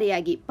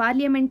 ಒಟ್ಟಾರೆಯಾಗಿ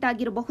ಪಾರ್ಲಿಮೆಂಟ್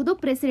ಆಗಿರಬಹುದು,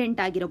 ಪ್ರೆಸಿಡೆಂಟ್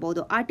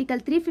ಆಗಿರಬಹುದು,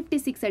 ಆರ್ಟಿಕಲ್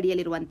 356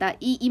 ಅಡಿಯಲ್ಲಿರುವಂತಹ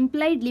ಈ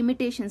ಇಂಪ್ಲೈಡ್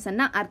ಲಿಮಿಟೇಷನ್ಸ್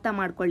ಅನ್ನ ಅರ್ಥ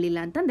ಮಾಡ್ಕೊಳ್ಳಿಲ್ಲ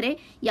ಅಂತಂದ್ರೆ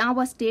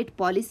ಯಾವ ಸ್ಟೇಟ್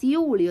ಪಾಲಿಸಿಯೂ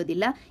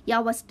ಉಳಿಯೋದಿಲ್ಲ,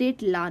 ಯಾವ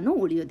ಸ್ಟೇಟ್ ಲಾನೂ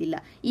ಉಳಿಯೋದಿಲ್ಲ.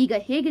 ಈಗ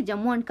ಹೇಗೆ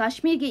ಜಮ್ಮು ಅಂಡ್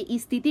ಕಾಶ್ಮೀರ್ಗೆ ಈ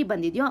ಸ್ಥಿತಿ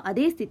ಬಂದಿದೆಯೋ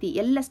ಅದೇ ಸ್ಥಿತಿ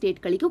ಎಲ್ಲ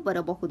ಸ್ಟೇಟ್ಗಳಿಗೂ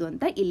ಬರಬಹುದು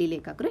ಅಂತ ಇಲ್ಲಿ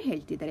ಲೇಖಕರು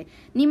ಹೇಳ್ತಿದ್ದಾರೆ.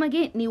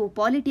 ನಿಮಗೆ ನೀವು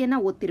ಪಾಲಿಟಿಯನ್ನ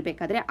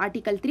ಓದ್ತಿರ್ಬೇಕಾದ್ರೆ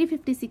ಆರ್ಟಿಕಲ್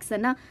 356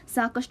 ಅನ್ನ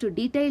ಸಾಕಷ್ಟು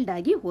ಡೀಟೇಲ್ಡ್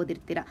ಆಗಿ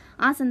ಓದಿರ್ತೀರಾ.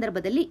 ಆ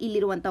ಸಂದರ್ಭದಲ್ಲಿ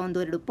ಇಲ್ಲಿರುವಂತಹ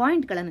ಒಂದೆರಡು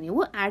ಪಾಯಿಂಟ್ ಗಳನ್ನು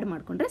ನೀವು ಆಡ್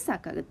ಮಾಡ್ಕೊಂಡ್ರೆ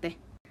ಸಾಕಾಗುತ್ತೆ.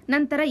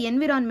 ನಂತರ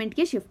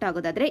ಎನ್ವಿರಾನ್ಮೆಂಟ್ಗೆ ಶಿಫ್ಟ್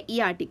ಆಗೋದಾದ್ರೆ ಈ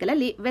ಆರ್ಟಿಕಲ್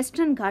ಅಲ್ಲಿ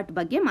ವೆಸ್ಟರ್ನ್ ಘಾಟ್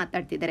ಬಗ್ಗೆ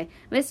ಮಾತಾಡ್ತಿದ್ದಾರೆ.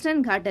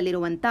 ವೆಸ್ಟರ್ನ್ ಘಾಟ್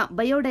ಅಲ್ಲಿರುವಂತಹ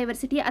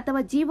ಬಯೋಡೈವರ್ಸಿಟಿ ಅಥವಾ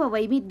ಜೀವ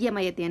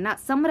ವೈವಿಧ್ಯಮಯತೆಯನ್ನ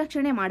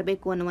ಸಂರಕ್ಷಣೆ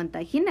ಮಾಡಬೇಕು ಅನ್ನುವಂತ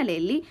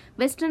ಹಿನ್ನೆಲೆಯಲ್ಲಿ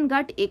western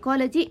ghat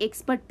ecology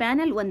expert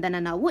panel ಒಂದನ್ನ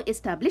ನಾವು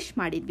ಎಸ್ಟಾಬ್ಲಿಷ್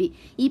ಮಾಡಿದ್ವಿ.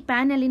 ಈ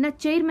ಪ್ಯಾನೆಲಿನ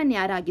ಚೇರ್ಮನ್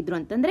ಯಾರಾಗಿದ್ರು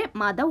ಅಂತಂದ್ರೆ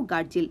ಮಾಧವ್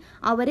ಗಾಡ್ಜಿಲ್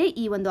ಅವರೇ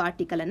ಈ ಒಂದು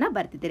ಆರ್ಟಿಕಲ್ ಅನ್ನ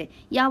ಬರ್ತಿದ್ದಾರೆ.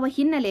 ಯಾವ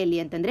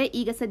ಹಿನ್ನೆಲೆಯಲ್ಲಿ ಅಂತಂದ್ರೆ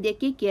ಈಗ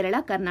ಸದ್ಯಕ್ಕೆ ಕೇರಳ,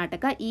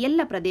 ಕರ್ನಾಟಕ ಈ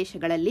ಎಲ್ಲ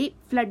ಪ್ರದೇಶಗಳಲ್ಲಿ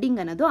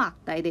ಫ್ಲಡ್ಡಿಂಗ್ ಅನ್ನೋದು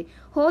ಆಗ್ತಾ ಇದೆ.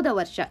 ಹೋದ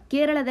ವರ್ಷ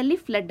ಕೇರಳದಲ್ಲಿ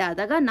ಫ್ಲಡ್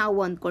ಆದಾಗ ನಾವು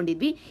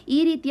ಅಂದ್ಕೊಂಡಿದ್ವಿ ಈ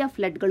ರೀತಿಯ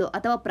ಫ್ಲಡ್ಗಳು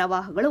ಅಥವಾ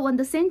ಪ್ರವಾಹಗಳು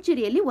ಒಂದು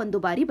ಸೆಂಚುರಿಯಲ್ಲಿ ಒಂದು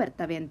ಬಾರಿ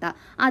ಬರ್ತವೆ ಅಂತ.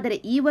 ಆದರೆ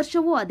ಈ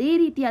ವರ್ಷವೂ ಅದೇ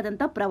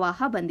ರೀತಿಯಾದಂತಹ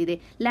ಪ್ರವಾಹ ಬಂದಿದೆ.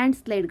 ಲ್ಯಾಂಡ್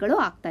ಸ್ಲೈಡ್ಗಳು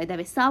ಆಗ್ತಾ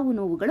ಇದಾವೆ, ಸಾವು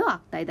ನೋವುಗಳು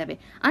ಆಗ್ತಾ ಇದಾವೆ.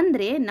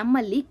 ಅಂದ್ರೆ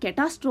ನಮ್ಮಲ್ಲಿ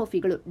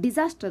ಕೆಟಾಸ್ಟ್ರೋಫಿಗಳು,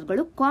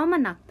 ಡಿಸಾಸ್ಟರ್ಗಳು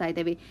ಕಾಮನ್ ಆಗ್ತಾ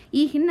ಇದಾವೆ.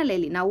 ಈ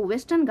ಹಿನ್ನೆಲೆಯಲ್ಲಿ ನಾವು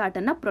ವೆಸ್ಟರ್ನ್ ಘಾಟ್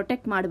ಅನ್ನ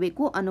ಪ್ರೊಟೆಕ್ಟ್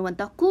ಮಾಡಬೇಕು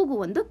ಅನ್ನುವಂತ ಕೂಗು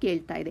ಒಂದು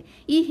ಕೇಳ್ತಾ ಇದೆ.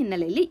 ಈ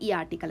ಹಿನ್ನೆಲೆಯಲ್ಲಿ ಈ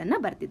ಆರ್ಟಿಕಲ್ ಅನ್ನ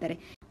ಬರ್ತಿದ್ದಾರೆ.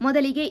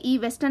 ಮೊದಲಿಗೆ ಈ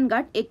western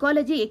ghat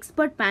ecology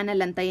expert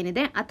panel ಅಂತ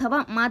ಏನಿದೆ ಅಥವಾ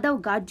ಮಾಧವ್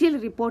ಗಾಡ್ಜಿಲ್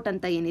ರಿಪೋರ್ಟ್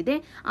ಅಂತ ಏನಿದೆ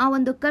ಆ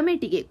ಒಂದು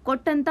ಕಮಿಟಿಗೆ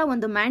ಕೊಟ್ಟಂತ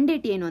ಒಂದು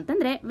ಮ್ಯಾಂಡೇಟ್ ಏನು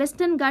ಅಂತಂದ್ರೆ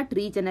ವೆಸ್ಟರ್ನ್ ಘಾಟ್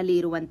ರೀಜನ್ ಅಲ್ಲಿ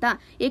ಇರುವಂತ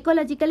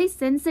ಎಕಾಲಜಿಕಲಿ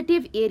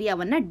ಸೆನ್ಸಿಟಿವ್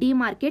ಏರಿಯಾವನ್ನ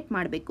ಡಿಮಾರ್ಕೆಟ್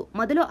ಮಾಡಬೇಕು.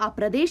 ಮೊದಲು ಆ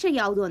ಪ್ರದೇಶ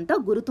ಯಾವುದು ಅಂತ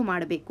ಗುರುತು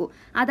ಮಾಡಬೇಕು.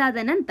 ಅದಾದ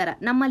ನಂತರ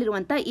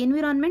ನಮ್ಮಲ್ಲಿರುವಂತಹ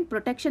ಎನ್ವಿರಾನ್ಮೆಂಟ್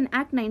ಪ್ರೊಟೆಕ್ಷನ್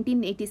ಆಕ್ಟ್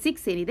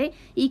 1986 ಏನಿದೆ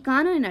ಈ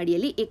ಕಾನೂನಿನ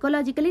ಅಡಿಯಲ್ಲಿ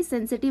ಎಕಾಲಜಿಕಲಿ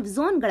ಸೆನ್ಸಿಟಿವ್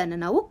ಝೋನ್ ಗಳನ್ನ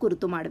ನಾವು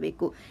ಗುರುತು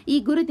ಮಾಡಬೇಕು. ಈ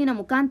ಗುರುತಿನ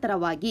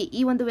ಮುಖಾಂತರವಾಗಿ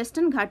ಈ ಒಂದು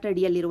ವೆಸ್ಟರ್ನ್ ಘಾಟ್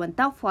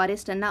ಅಡಿಯಲ್ಲಿರುವಂತಹ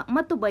ಫಾರೆಸ್ಟ್ ಅನ್ನ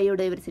ಮತ್ತು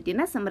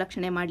ಬಯೋಡೈವರ್ಸಿಟಿನ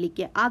ಸಂರಕ್ಷಣೆ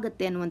ಮಾಡಲಿಕ್ಕೆ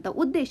ಆಗುತ್ತೆ ಅನ್ನುವಂತ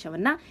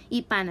ಉದ್ದೇಶವನ್ನ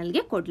ಈ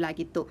ಪ್ಯಾನೆಲ್ಗೆ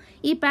ಕೊಡಲಾಗಿತ್ತು.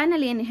 ಈ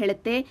ಪ್ಯಾನೆಲ್ ಏನು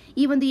ಹೇಳುತ್ತೆ,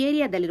 ಈ ಒಂದು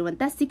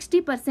ಏರಿಯಾದಲ್ಲಿರುವಂತಹ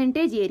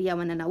 60%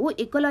 ಏರಿಯಾವನ್ನ ನಾವು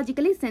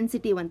ಎಕಾಲಜಿಕಲಿ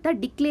ಸೆನ್ಸಿಟಿವ್ ಅಂತ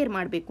ಡಿಕ್ಲೇರ್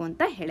ಮಾಡಬೇಕು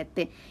ಅಂತ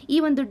ಹೇಳುತ್ತೆ. ಈ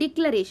ಒಂದು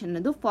ಡಿಕ್ಲರೇಷನ್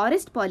ಅದು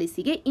ಫಾರೆಸ್ಟ್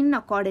ಪಾಲಿಸಿಗೆ ಇನ್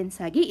ಅಕಾರ್ಡೆನ್ಸ್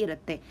ಆಗಿ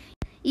ಇರುತ್ತೆ.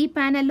 ಈ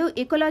ಪ್ಯಾನೆಲ್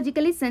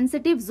ಎಕಾಲಜಿಕಲಿ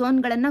ಸೆನ್ಸಿಟಿವ್ ಝೋನ್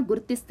ಗಳನ್ನ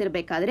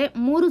ಗುರುತಿಸ್ತಿರ್ಬೇಕಾದ್ರೆ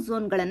 3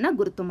 ಝೋನ್ ಗಳನ್ನ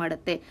ಗುರುತು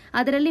ಮಾಡುತ್ತೆ.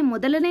 ಅದರಲ್ಲಿ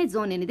ಮೊದಲನೇ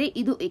ಝೋನ್ ಏನಿದೆ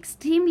ಇದು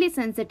ಎಕ್ಸ್ಟ್ರೀಮ್ಲಿ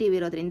ಸೆನ್ಸಿಟಿವ್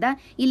ಇರೋದ್ರಿಂದ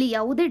ಇಲ್ಲಿ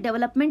ಯಾವುದೇ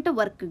ಡೆವಲಪ್ಮೆಂಟ್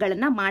ವರ್ಕ್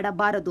ಗಳನ್ನ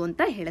ಮಾಡಬಾರದು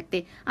ಅಂತ ಹೇಳುತ್ತೆ.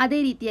 ಅದೇ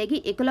ರೀತಿಯಾಗಿ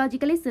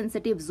ಎಕಾಲಜಿಕಲಿ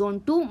ಸೆನ್ಸಿಟಿವ್ ಝೋನ್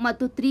 2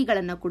 ಮತ್ತು 3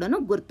 ಗಳನ್ನ ಕೂಡ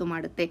ಗುರುತು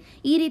ಮಾಡುತ್ತೆ.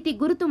 ಈ ರೀತಿ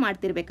ಗುರುತು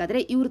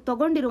ಮಾಡ್ತಿರ್ಬೇಕಾದ್ರೆ ಇವರು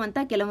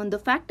ತಗೊಂಡಿರುವಂತಹ ಕೆಲವೊಂದು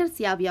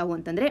ಫ್ಯಾಕ್ಟರ್ಸ್ ಯಾವ್ಯಾವು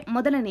ಅಂತಂದ್ರೆ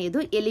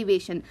ಮೊದಲನೆಯದು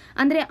ಎಲಿವೇಶನ್,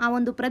 ಅಂದ್ರೆ ಆ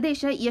ಒಂದು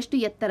ಪ್ರದೇಶ ಎಷ್ಟು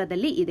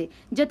ಎತ್ತರದಲ್ಲಿ ಇದೆ,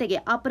 ಜೊತೆಗೆ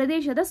ಆ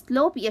ಪ್ರದೇಶದ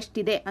ಸ್ಲೋಪ್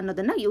ಎಷ್ಟಿದೆ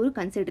ಅನ್ನೋದನ್ನ ಇವರು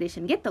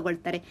ಕನ್ಸಿಡರೇಷನ್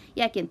ತಗೊಳ್ತಾರೆ.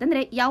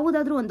 ಯಾಕೆಂತಂದ್ರೆ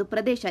ಯಾವುದಾದ್ರೂ ಒಂದು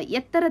ಪ್ರದೇಶ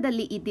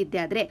ಎತ್ತರದಲ್ಲಿ ಇದ್ದಿದ್ದೆ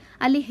ಆದ್ರೆ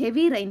ಅಲ್ಲಿ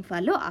ಹೆವಿ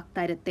ರೈನ್ಫಾಲ್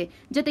ಆಗ್ತಾ ಇರುತ್ತೆ,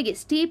 ಜೊತೆಗೆ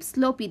ಸ್ಟೀಪ್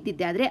ಸ್ಲೋಪ್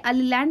ಇದ್ದಿದ್ದೆ ಆದ್ರೆ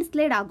ಅಲ್ಲಿ ಲ್ಯಾಂಡ್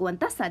ಸ್ಲೈಡ್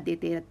ಆಗುವಂತ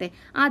ಸಾಧ್ಯತೆ ಇರುತ್ತೆ.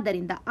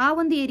 ಆದ್ದರಿಂದ ಆ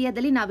ಒಂದು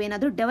ಏರಿಯಾದಲ್ಲಿ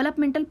ನಾವೇನಾದ್ರೂ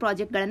ಡೆವಲಪ್ಮೆಂಟಲ್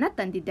ಪ್ರಾಜೆಕ್ಟ್ ಗಳನ್ನ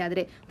ತಂದಿದ್ದೆ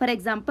ಆದ್ರೆ, ಫಾರ್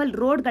ಎಕ್ಸಾಂಪಲ್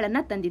ರೋಡ್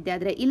ಗಳನ್ನ ತಂದಿದ್ದೆ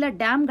ಆದ್ರೆ ಇಲ್ಲ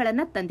ಡ್ಯಾಮ್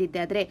ಗಳನ್ನ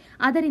ತಂದಿದ್ದೆ ಆದ್ರೆ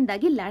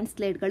ಅದರಿಂದಾಗಿ ಲ್ಯಾಂಡ್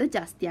ಸ್ಲೈಡ್ ಗಳು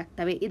ಜಾಸ್ತಿ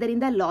ಆಗ್ತವೆ.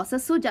 ಇದರಿಂದ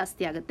ಲಾಸಸ್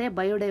ಜಾಸ್ತಿ ಆಗುತ್ತೆ,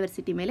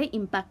 ಬಯೋಡೈವರ್ಸಿಟಿ ಮೇಲೆ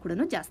ಇಂಪ್ಯಾಕ್ಟ್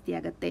ಕೂಡ ಜಾಸ್ತಿ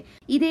ಆಗುತ್ತೆ.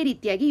 ಇದೇ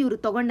ರೀತಿಯಾಗಿ ಇವರು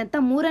ತಗೊಂಡಂತ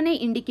ಮೂರನೇ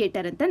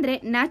ಇಂಡಿಕೇಟರ್ ಅಂತಂದ್ರೆ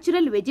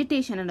ನ್ಯಾಚುರಲ್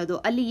ವೆಜಿಟೇಷನ್ ಅನ್ನೋದು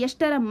ಅಲ್ಲಿ ಎಷ್ಟರ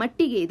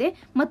ಮಟ್ಟಿಗೆ ಇದೆ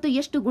ಮತ್ತು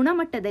ಎಷ್ಟು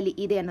ಗುಣಮಟ್ಟದಲ್ಲಿ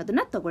ಇದೆ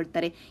ಅನ್ನೋದನ್ನ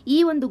ತಗೊಳ್ತಾರೆ. ಈ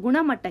ಒಂದು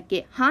ಗುಣಮಟ್ಟಕ್ಕೆ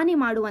ಹಾನಿ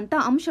ಮಾಡುವಂತ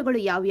ಅಂಶಗಳು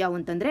ಯಾವ್ಯಾವು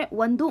ಅಂತಂದ್ರೆ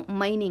ಒಂದು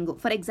mining,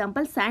 for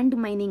example and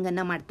mining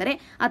ಅನ್ನ ಮಾಡ್ತಾರೆ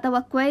ಅಥವಾ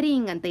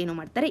ಕ್ವೈರಿಂಗ್ ಅಂತ ಏನು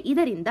ಮಾಡ್ತಾರೆ.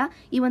 ಇದರಿಂದ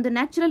ಈ ಒಂದು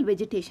ನ್ಯಾಚುರಲ್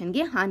ವೆಜಿಟೇಷನ್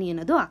ಗೆ ಹಾನಿ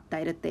ಅನ್ನೋದು ಆಗ್ತಾ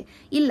ಇರುತ್ತೆ.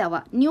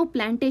 ಇಲ್ಲವ ನ್ಯೂ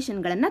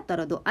ಪ್ಲಾಂಟೇಶನ್ ಗಳನ್ನ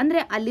ತರೋದು,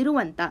 ಅಂದ್ರೆ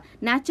ಅಲ್ಲಿರುವಂತ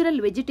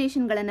ನ್ಯಾಚುರಲ್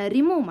ವೆಜಿಟೇಷನ್ ಗಳನ್ನ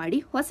ರಿಮೂವ್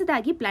ಮಾಡಿ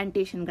ಹೊಸದಾಗಿ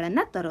ಪ್ಲಾಂಟೇಶನ್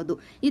ಗಳನ್ನ ತರೋದು.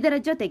 ಇದರ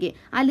ಜೊತೆಗೆ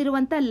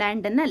ಅಲ್ಲಿರುವಂತ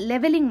ಲ್ಯಾಂಡ್ ಅನ್ನ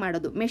ಲೆವೆಲಿಂಗ್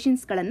ಮಾಡೋದು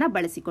ಮೆಷಿನ್ಸ್ ಗಳನ್ನ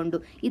ಬಳಸಿಕೊಂಡು.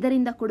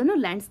 ಇದರಿಂದ ಕೂಡ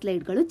ಲ್ಯಾಂಡ್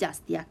ಸ್ಲೈಡ್ ಗಳು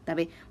ಜಾಸ್ತಿ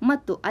ಆಗ್ತವೆ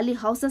ಮತ್ತು ಅಲ್ಲಿ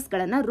ಹೌಸಸ್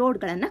ಗಳನ್ನ, ರೋಡ್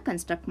ಗಳನ್ನ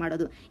ಕನ್ಸ್ಟ್ರಕ್ಟ್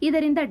ಮಾಡೋದು.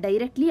 ಇದರಿಂದ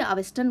ಡೈರೆಕ್ಟ್ಲಿ ಆ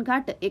ವೆಸ್ಟರ್ನ್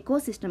ಘಾಟ್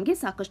ಎಕೋಸಿಸ್ಟಮ್ಗೆ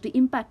ಸಾಕಷ್ಟು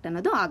ಇಂಪ್ಯಾಕ್ಟ್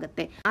ಅನ್ನೋದು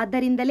ಆಗುತ್ತೆ.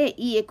 ಆದ್ದರಿಂದಲೇ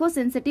ಈ ಎಕೋ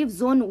ಸೆನ್ಸಿಟಿವ್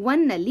ಝೋನ್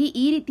 1 ನಲ್ಲಿ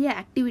ಈ ರೀತಿಯ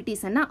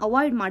ಆಕ್ಟಿವಿಟೀಸ್ ಅನ್ನ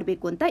ಅವಾಯ್ಡ್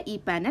ಮಾಡಬೇಕು ಅಂತ ಈ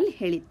ಪ್ಯಾನೆಲ್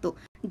ಹೇಳಿತ್ತು.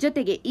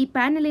 ಜೊತೆಗೆ ಈ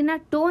ಪ್ಯಾನಲಿನ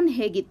ಟೋನ್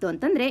ಹೇಗಿತ್ತು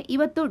ಅಂತಂದ್ರೆ,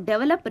 ಇವತ್ತು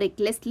ಡೆವಲಪ್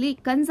ರೆಕ್ಲೆಸ್ಲಿ,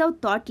 ಕನ್ಸರ್ವ್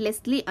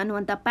ಥಾಟ್ಲೆಸ್ಲಿ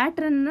ಅನ್ನುವಂತ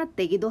ಪ್ಯಾಟರ್ನ್ ಅನ್ನ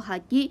ತೆಗೆದು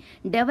ಹಾಕಿ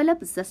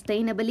ಡೆವಲಪ್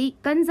ಸಸ್ಟೈನಬಲಿ,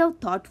 ಕನ್ಸರ್ವ್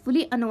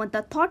ಥಾಟ್ಫುಲಿ ಅನ್ನುವಂತ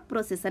ಥಾಟ್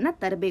ಪ್ರೋಸೆಸ್ ಅನ್ನ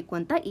ತರಬೇಕು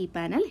ಅಂತ ಈ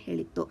ಪ್ಯಾನಲ್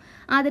ಹೇಳಿತ್ತು.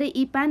 ಆದರೆ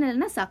ಈ ಪ್ಯಾನಲ್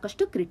ಅನ್ನ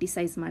ಸಾಕಷ್ಟು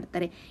ಕ್ರಿಟಿಸೈಸ್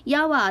ಮಾಡ್ತಾರೆ.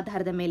 ಯಾವ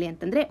ಆಧಾರದ ಮೇಲೆ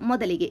ಅಂತಂದ್ರೆ,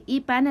 ಮೊದಲಿಗೆ ಈ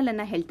ಪ್ಯಾನಲ್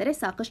ಅನ್ನ ಹೇಳ್ತಾರೆ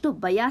ಸಾಕಷ್ಟು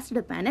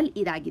ಬಯಾಸ್ಡ್ ಪ್ಯಾನಲ್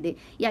ಇದಾಗಿದೆ.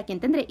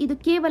 ಯಾಕೆಂತಂದ್ರೆ ಇದು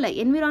ಕೇವಲ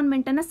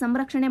ಎನ್ವಿರಾನ್ಮೆಂಟ್ ಅನ್ನ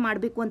ಸಂರಕ್ಷಣೆ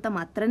ಮಾಡಬೇಕು ಅಂತ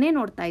ಮಾತ್ರನೇ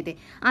ನೋಡ್ತಾ ಇದೆ.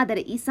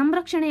 ಆದರೆ ಈ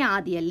ಸಂರಕ್ಷಣೆಯ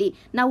ಆದಿಯಲ್ಲಿ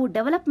ನಾವು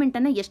ಡೆವಲಪ್ಮೆಂಟ್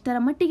ಅನ್ನ ಎಷ್ಟರ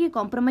ಮಟ್ಟಿಗೆ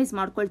ಕಾಂಪ್ರಮೈಸ್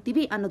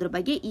ಮಾಡ್ಕೊಳ್ತೀವಿ ಅನ್ನೋದ್ರ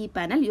ಬಗ್ಗೆ ಈ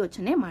ಪ್ಯಾನಲ್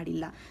ಯೋಚನೆ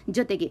ಮಾಡಿಲ್ಲ.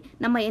 ಜೊತೆಗೆ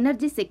ನಮ್ಮ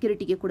ಎನರ್ಜಿ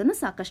ಸೆಕ್ಯೂರಿಟಿಗೆ ಕೂಡ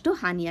ಸಾಕಷ್ಟು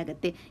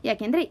ಹಾನಿಯಾಗುತ್ತೆ.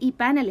 ಯಾಕೆಂದ್ರೆ ಈ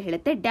ಪ್ಯಾನಲ್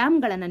ಹೇಳುತ್ತೆ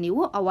ಡ್ಯಾಮ್ಗಳನ್ನ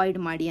ನೀವು ಅವಾಯ್ಡ್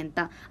ಮಾಡಿ ಅಂತ.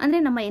 ಅಂದ್ರೆ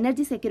ನಮ್ಮ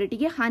ಎನರ್ಜಿ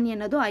ಸೆಕ್ಯೂರಿಟಿಗೆ ಹಾನಿ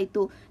ಅನ್ನೋದು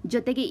ಆಯ್ತು.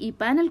 ಜೊತೆಗೆ ಈ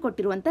ಪ್ಯಾನಲ್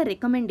ಕೊಟ್ಟಿರುವಂತ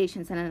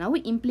ರೆಕಮೆಂಡೇಶನ್ಸ್ ಅನ್ನ ನಾವು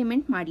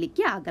ಇಂಪ್ಲಿಮೆಂಟ್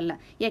ಮಾಡ್ಲಿಕ್ಕೆ ಆಗಲ್ಲ,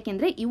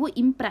 ಯಾಕೆಂದ್ರೆ ಇವು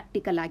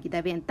ಇಂಪ್ರಾಕ್ಟಿಕಲ್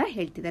ಆಗಿದಾವೆ ಅಂತ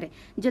ಹೇಳ್ತಿದ್ದಾರೆ.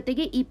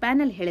 ಜೊತೆಗೆ ಈ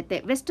ಪ್ಯಾನಲ್ ಹೇಳುತ್ತೆ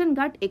ವೆಸ್ಟರ್ನ್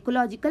ಘಾಟ್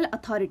ಎಕೊಲಾಜಿಕಲ್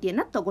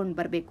ಅಥಾರಿಟಿಯನ್ನ ತಗೊಂಡ್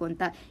ಬರಬೇಕು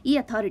ಅಂತ. ಈ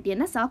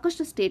ಅಥಾರಿಟಿಯನ್ನ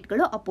ಸಾಕಷ್ಟು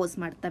ಸ್ಟೇಟ್ಗಳು ಅಪೋಸ್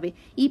ಮಾಡ್ತವೆ.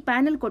 ಈ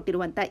ಪ್ಯಾನಲ್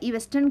ಕೊಟ್ಟಿರುವಂತ ಈ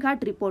ವೆಸ್ಟರ್ನ್ ಘಾಟ್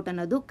ರಿಪೋರ್ಟ್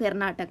ಅನ್ನೋದು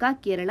ಕರ್ನಾಟಕ,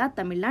 ಕೇರಳ,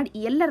 ತಮಿಳುನಾಡು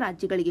ಈ ಎಲ್ಲ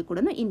ರಾಜ್ಯಗಳಿಗೆ ಕೂಡ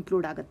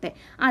ಇನ್ಕ್ಲೂಡ್ ಆಗುತ್ತೆ.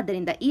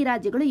 ಆದ್ದರಿಂದ ಈ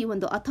ರಾಜ್ಯಗಳು ಈ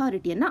ಒಂದು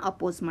ಅಥಾರಿಟಿಯನ್ನ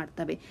ಅಪೋಸ್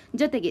ಮಾಡ್ತವೆ.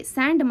 ಜೊತೆಗೆ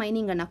ಸ್ಯಾಂಡ್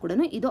ಮೈನಿಂಗ್ ಅನ್ನ ಕೂಡ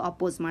ಇದು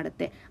ಅಪೋಸ್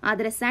ಮಾಡುತ್ತೆ.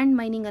 ಆದರೆ ಸ್ಯಾಂಡ್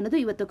ಮೈನಿಂಗ್ ಅನ್ನೋದು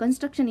ಇವತ್ತು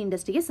ಕನ್ಸ್ಟ್ರಕ್ಷನ್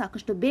ಇಂಡಸ್ಟ್ರಿಗೆ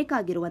ಸಾಕಷ್ಟು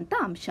ಬೇಕಾಗಿರುವಂತ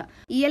ಅಂಶ.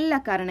 ಈ ಎಲ್ಲ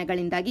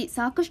ಕಾರಣಗಳಿಂದಾಗಿ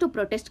ಸಾಕಷ್ಟು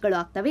ಪ್ರೊಟೆಸ್ಟ್ಗಳು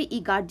ಆಗ್ತವೆ ಈ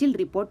ಗಾಡ್ಜಿಲ್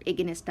ರಿಪೋರ್ಟ್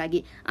ಎಗೇನೆಸ್ಟ್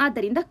ಆಗಿ.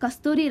 ಆದ್ದರಿಂದ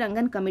ಕಸ್ತೂರಿ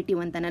ರಂಗನ್ ಕಮಿಟಿ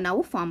ಒಂದನ್ನ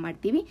ನಾವು ಫಾರ್ಮ್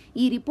ಮಾಡ್ತೀವಿ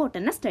ಈ ರಿಪೋರ್ಟ್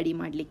ಅನ್ನ ಸ್ಟಡಿ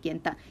ಮಾಡ್ಲಿಕ್ಕೆ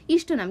ಅಂತ.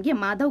 ಇಷ್ಟು ನಮಗೆ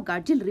ಮಾಧವ್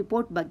ಗಾಡ್ಜಿಲ್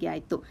ರಿಪೋರ್ಟ್ ಬಗ್ಗೆ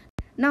ಆಯ್ತು.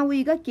 ನಾವು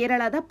ಈಗ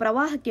ಕೇರಳದ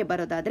ಪ್ರವಾಹಕ್ಕೆ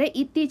ಬರೋದಾದ್ರೆ,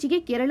 ಇತ್ತೀಚೆಗೆ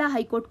ಕೇರಳ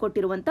ಹೈಕೋರ್ಟ್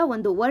ಕೊಟ್ಟಿರುವಂತ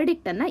ಒಂದು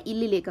ವರ್ಡಿಕ್ಟ್ ಅನ್ನ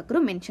ಇಲ್ಲಿ ಲೇಖಕರು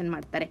ಮೆನ್ಷನ್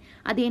ಮಾಡ್ತಾರೆ.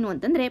 ಅದೇನು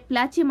ಅಂತಂದ್ರೆ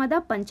ಪ್ಲಾಚಿಮದ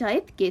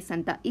ಪಂಚಾಯತ್ ಕೇಸ್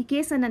ಅಂತ. ಈ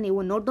ಕೇಸ್ ಅನ್ನ ನೀವು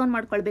ನೋಟ್ ಡೌನ್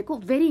ಮಾಡ್ಕೊಳ್ಬೇಕು,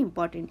 ವೆರಿ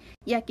ಇಂಪಾರ್ಟೆಂಟ್.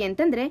 ಯಾಕೆ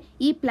ಅಂತಂದ್ರೆ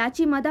ಈ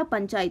ಪ್ಲಾಚಿಮದ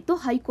ಪಂಚಾಯತ್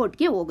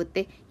ಹೈಕೋರ್ಟ್ಗೆ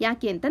ಹೋಗುತ್ತೆ.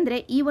 ಯಾಕೆ ಅಂತಂದ್ರೆ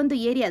ಈ ಒಂದು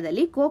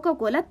ಏರಿಯಾದಲ್ಲಿ ಕೋಕಾ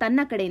ಕೋಲಾ ತನ್ನ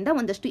ಕಡೆಯಿಂದ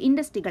ಒಂದಷ್ಟು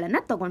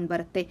ಇಂಡಸ್ಟ್ರಿಗಳನ್ನ ತಗೊಂಡ್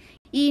ಬರುತ್ತೆ.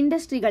 ಈ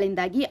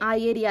ಇಂಡಸ್ಟ್ರಿಗಳಿಂದಾಗಿ ಆ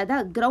ಏರಿಯಾದ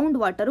ಗ್ರೌಂಡ್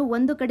ವಾಟರ್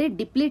ಒಂದು ಕಡೆ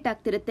ಡಿಪ್ಲೀಟ್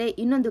ಆಗ್ತಿರುತ್ತೆ,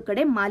 ಇನ್ನೊಂದು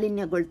ಕಡೆ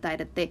ಮಾಲಿನ್ಯಗೊಳ್ತಾ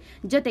ಇರುತ್ತೆ.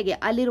 ಜೊತೆಗೆ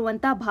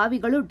ಅಲ್ಲಿರುವಂತಹ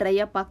ಬಾವಿಗಳು ಡ್ರೈ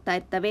ಅಪ್ ಆಗ್ತಾ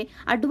ಇರ್ತವೆ.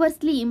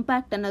 ಅಡ್ವರ್ಸ್ಲಿ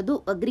ಇಂಪ್ಯಾಕ್ಟ್ ಅನ್ನೋದು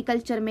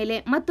ಅಗ್ರಿಕಲ್ಚರ್ ಮೇಲೆ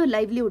ಮತ್ತು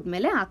ಲೈವ್ಲಿಹುಡ್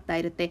ಮೇಲೆ ಆಗ್ತಾ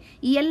ಇರುತ್ತೆ.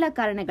 ಈ ಎಲ್ಲ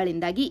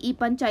ಕಾರಣಗಳಿಂದಾಗಿ ಈ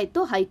ಪಂಚಾಯತ್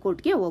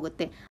ಹೈಕೋರ್ಟ್ಗೆ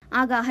ಹೋಗುತ್ತೆ.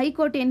 ಆಗ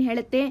ಹೈಕೋರ್ಟ್ ಏನ್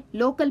ಹೇಳುತ್ತೆ,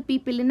 ಲೋಕಲ್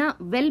ಪೀಪಲ್ನ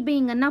ವೆಲ್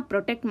ಬೀಯಿಂಗ್ ಅನ್ನ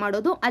ಪ್ರೊಟೆಕ್ಟ್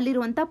ಮಾಡೋದು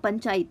ಅಲ್ಲಿರುವಂತಹ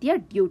ಪಂಚಾಯಿತಿಯ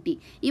ಡ್ಯೂಟಿ.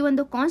 ಈ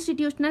ಒಂದು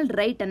ಕಾನ್ಸ್ಟಿಟ್ಯೂಷನಲ್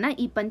ರೈಟ್ ಅನ್ನ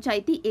ಈ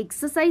ಪಂಚಾಯಿತಿ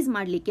ಎಕ್ಸರ್ಸೈಸ್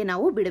ಮಾಡ್ಲಿಕ್ಕೆ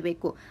ನಾವು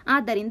ಬಿಡಬೇಕು.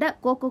 ಆದ್ದರಿಂದ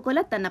ಕೋಕಾ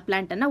ಕೋಲಾ ತನ್ನ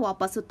ಪ್ಲಾಂಟ್ ಅನ್ನ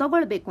ವಾಪಸ್ಸು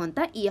ತಗೊಳ್ಬೇಕು ಅಂತ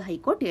ಈ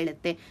ಹೈಕೋರ್ಟ್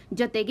ಹೇಳುತ್ತೆ.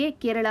 ಜೊತೆಗೆ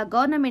ಕೇರಳ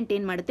ಗವರ್ನಮೆಂಟ್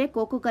ಏನ್ ಮಾಡುತ್ತೆ,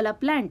 ಕೋಕಾ ಕೋಲಾ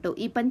ಪ್ಲಾಂಟ್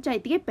ಈ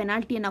ಪಂಚಾಯಿತಿಗೆ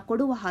ಪೆನಾಲ್ಟಿಯನ್ನ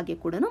ಕೊಡುವ ಹಾಗೆ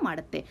ಕೂಡ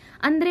ಮಾಡುತ್ತೆ.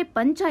 ಅಂದ್ರೆ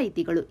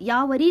ಪಂಚಾಯಿತಿಗಳು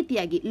ಯಾವ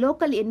ರೀತಿಯಾಗಿ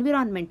ಲೋಕಲ್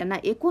ಎನ್ವಿರಾನ್ಮೆಂಟ್ ಅನ್ನ,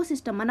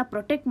 ಎಕೋಸಿಸ್ಟಮ್ ಅನ್ನ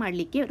ಪ್ರೊಟೆಕ್ಟ್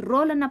ಮಾಡ್ಲಿಕ್ಕೆ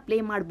ರೋಲ್ ಅನ್ನ ಪ್ಲೇ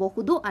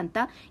ಮಾಡಬಹುದು ಅಂತ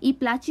ಈ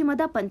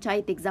ಪ್ಲಾಚಿಮದ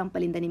ಪಂಚಾಯತ್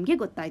ಎಕ್ಸಾಂಪಲ್ ಇಂದ ನಿಮಗೆ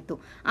ಗೊತ್ತಾಯ್ತು.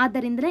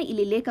 ಆದ್ದರಿಂದ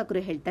ಇಲ್ಲಿ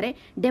ಲೇಖಕರು ಹೇಳ್ತಾರೆ,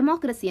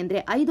 ಡೆಮಾಕ್ರಸಿ ಅಂದ್ರೆ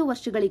 5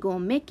 ವರ್ಷಗಳಿಗೂ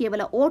ಒಮ್ಮೆ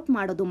ಕೇವಲ ವೋಟ್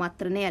ಮಾಡೋದು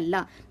ಮಾತ್ರನೇ ಅಲ್ಲ,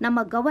 ನಮ್ಮ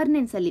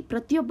ಗವರ್ನೆನ್ಸ್ ಅಲ್ಲಿ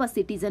ಪ್ರತಿಯೊಬ್ಬ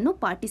ಸಿಟಿಸನ್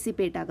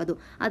ಪಾರ್ಟಿಸಿಪೇಟ್ ಆಗೋದು,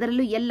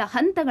 ಅದರಲ್ಲೂ ಎಲ್ಲ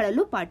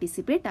ಹಂತಗಳಲ್ಲೂ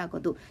ಪಾರ್ಟಿಸಿಪೇಟ್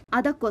ಆಗೋದು.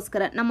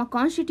 ಅದಕ್ಕೋಸ್ಕರ ನಮ್ಮ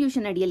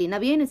ಕಾನ್ಸ್ಟಿಟ್ಯೂಷನ್ ಅಡಿಯಲ್ಲಿ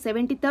ನಾವೇನು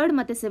 73rd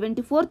ಮತ್ತೆ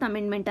 74th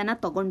ಅಮೆಂಡ್ಮೆಂಟ್ ಅನ್ನ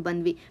ತಗೊಂಡ್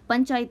ಬಂದ್ವಿ,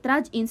 ಪಂಚಾಯತ್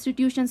ರಾಜ್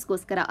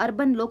ಇನ್ಸ್ಟಿಟ್ಯೂಷನ್ಸ್ಗೋಸ್ಕರ,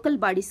 ಅರ್ಬನ್ ಲೋಕಲ್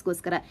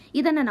ಬಾಡೀಸ್ಗೋಸ್ಕರ,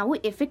 ಇದನ್ನ ನಾವು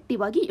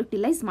ಎಫೆಕ್ಟಿವ್ ಆಗಿ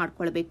ಯುಟಿಲೈಸ್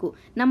ಮಾಡ್ಕೊಳ್ಬೇಕು.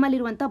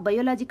 ನಮ್ಮಲ್ಲಿರುವಂತಹ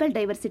ಬಯೋಲಾಜಿಕಲ್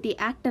ಡೈವರ್ಸಿಟಿ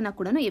ಆಕ್ಟ್ ಅನ್ನ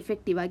ಕೂಡ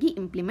ಎಫೆಕ್ಟಿವ್ ಆಗಿ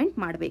ಇಂಪ್ಲಿಮೆಂಟ್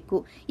ಮಾಡಬೇಕು.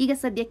 ಈಗ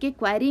ಸದ್ಯಕ್ಕೆ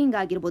ಕ್ವಾರಿಯಿಂಗ್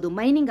ಆಗಿರ್ಬೋದು,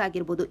 ಮೈನಿಂಗ್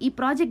ಆಗಿರ್ಬೋದು, ಈ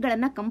ಪ್ರಾಜೆಕ್ಟ್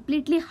ಗಳನ್ನ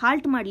ಕಂಪ್ಲೀಟ್ಲಿ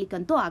ಹಾಲ್ಟ್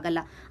ಮಾಡ್ಲಿಕ್ಕಂತೂ ಆಗಲ್ಲ.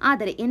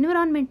 ಆದರೆ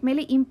ಎನ್ವಿರಾನ್ಮೆಂಟ್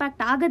ಮೇಲೆ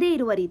ಇಂಪ್ಯಾಕ್ಟ್ ಆಗದೇ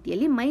ಇರುವ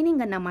ರೀತಿಯಲ್ಲಿ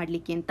ಮೈನಿಂಗ್ ಅನ್ನ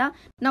ಮಾಡ್ಲಿಕ್ಕೆ ಅಂತ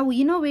ನಾವು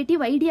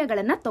ಇನೋವೇಟಿವ್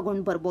ಐಡಿಯಾಗಳನ್ನ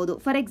ತಗೊಂಡ್ ಬರ್ಬೋದು.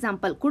 ಫಾರ್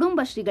ಎಕ್ಸಾಂಪಲ್,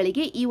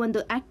 ಕುಟುಂಬಶ್ರೀಗಳಿಗೆ ಈ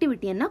ಒಂದು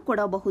ಆಕ್ಟಿವಿಟಿಯನ್ನ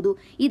ಕೊಡಬಹುದು.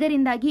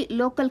 ಇದರಿಂದಾಗಿ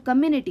ಲೋಕಲ್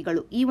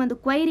ಕಮ್ಯುನಿಟಿಗಳು ಈ ಒಂದು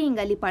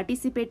ಕ್ವೈರಿಂಗ್ ಅಲ್ಲಿ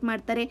ಪಾರ್ಟಿಸಿಪೇಟ್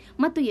ಮಾಡ್ತಾರೆ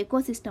ಮತ್ತು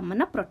ಎಕೋಸಿಸ್ಟಮ್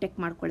ಅನ್ನ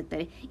ಪ್ರೊಟೆಕ್ಟ್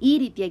ಮಾಡ್ಕೊಳ್ತಾರೆ. ಈ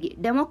ರೀತಿಯಾಗಿ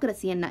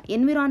ಡೆಮೋಕ್ರಸಿಯನ್ನ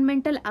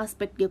ಎನ್ವಿರಾನ್ಮೆಂಟಲ್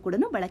ಆಸ್ಪೆಕ್ಟ್ಗೆ ಕೂಡ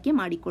ಬಳಕೆ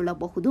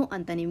ಮಾಡಿಕೊಳ್ಳಬಹುದು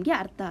ಅಂತ ನಿಮ್ಗೆ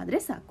ಅರ್ಥ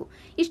ಆದ್ರೆ ಸಾಕು.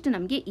 ಇಷ್ಟು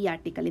ನಮಗೆ ಈ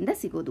ಆರ್ಟಿಕಲ್ ಇಂದ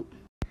ಸಿಗೋದು.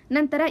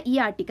 ನಂತರ ಈ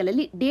ಆರ್ಟಿಕಲ್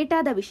ಅಲ್ಲಿ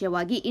ಡೇಟಾದ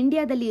ವಿಷಯವಾಗಿ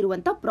ಇಂಡಿಯಾದಲ್ಲಿ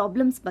ಇರುವಂತಹ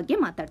ಪ್ರಾಬ್ಲಮ್ಸ್ ಬಗ್ಗೆ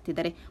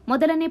ಮಾತಾಡ್ತಿದ್ದಾರೆ.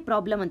 ಮೊದಲನೇ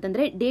ಪ್ರಾಬ್ಲಮ್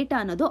ಅಂತಂದ್ರೆ ಡೇಟಾ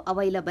ಅನ್ನೋದು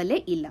ಅವೈಲಬಲ್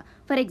ಇಲ್ಲ.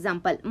 ಫಾರ್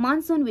ಎಕ್ಸಾಂಪಲ್,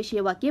 ಮಾನ್ಸೂನ್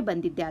ವಿಷಯವಾಗಿ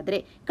ಬಂದಿದ್ದೆ ಆದ್ರೆ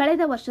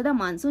ಕಳೆದ ವರ್ಷದ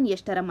ಮಾನ್ಸೂನ್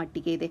ಎಷ್ಟರ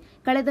ಮಟ್ಟಿಗೆ ಇದೆ,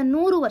 ಕಳೆದ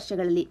 100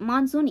 ವರ್ಷಗಳಲ್ಲಿ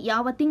ಮಾನ್ಸೂನ್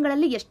ಯಾವ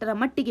ತಿಂಗಳಲ್ಲಿ ಎಷ್ಟರ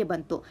ಮಟ್ಟಿಗೆ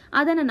ಬಂತು,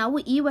 ಅದನ್ನ ನಾವು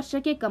ಈ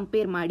ವರ್ಷಕ್ಕೆ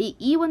ಕಂಪೇರ್ ಮಾಡಿ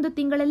ಈ ಒಂದು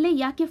ತಿಂಗಳಲ್ಲೇ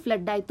ಯಾಕೆ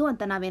ಫ್ಲಡ್ ಆಯ್ತು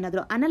ಅಂತ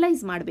ನಾವೇನಾದ್ರೂ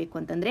ಅನಲೈಸ್ ಮಾಡಬೇಕು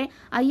ಅಂತಂದ್ರೆ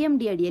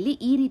IMD ಅಡಿಯಲ್ಲಿ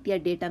ಈ ರೀತಿಯ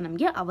ಡೇಟಾ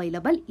ನಮಗೆ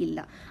ಅವೈಲಬಲ್ ಇಲ್ಲ.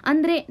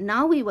 ಅಂದ್ರೆ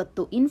ನಾವು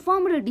ಇವತ್ತು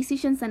ಇನ್ಫಾರ್ಮ್ಡ್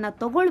ಡಿಸಿಷನ್ಸ್ ಅನ್ನ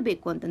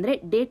ತಗೊಳ್ಬೇಕು ಅಂತಂದ್ರೆ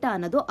ಡೇಟಾ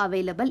ಅನ್ನೋದು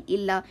ಅವೈಲಬಲ್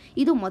ಇಲ್ಲ.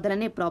 ಇದು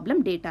ಮೊದಲನೇ ಪ್ರಾಬ್ಲಮ್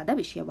ಡೇಟಾದ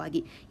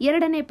ವಿಷಯವಾಗಿ.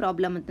 ಎರಡನೇ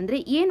ಪ್ರಾಬ್ಲಮ್ ಅಂತಂದ್ರೆ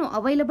ಏನು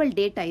ಅವೈಲಬಲ್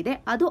ಡೇಟಾ ಇದೆ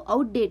ಅದು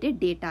ಔಟ್ಡೇಟೆಡ್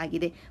ಡೇಟಾ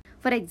ಆಗಿದೆ.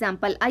 ಫಾರ್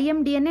ಎಕ್ಸಾಂಪಲ್,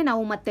 IMDಯನ್ನೇ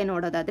ನಾವು ಮತ್ತೆ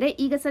ನೋಡೋದಾದ್ರೆ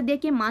ಈಗ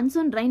ಸದ್ಯಕ್ಕೆ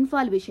ಮಾನ್ಸೂನ್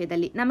ರೈನ್ಫಾಲ್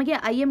ವಿಷಯದಲ್ಲಿ ನಮಗೆ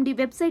IMD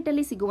ವೆಬ್ಸೈಟ್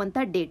ಅಲ್ಲಿ ಸಿಗುವಂತ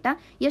ಡೇಟಾ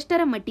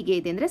ಎಷ್ಟರ ಮಟ್ಟಿಗೆ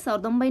ಇದೆ ಅಂದ್ರೆ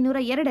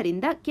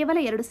 1902ರಿಂದ ಕೇವಲ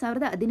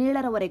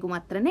 2017ರವರೆಗೂ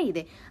ಮಾತ್ರನೇ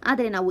ಇದೆ.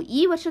 ಆದರೆ ನಾವು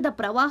ಈ ವರ್ಷದ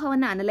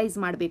ಪ್ರವಾಹವನ್ನ ಅನಲೈಸ್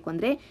ಮಾಡಬೇಕು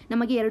ಅಂದ್ರೆ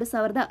ನಮಗೆ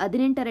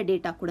 2018ರ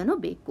ಡೇಟಾ ಕೂಡ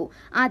ಬೇಕು.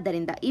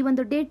 ಆದ್ದರಿಂದ ಈ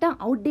ಒಂದು ಡೇಟಾ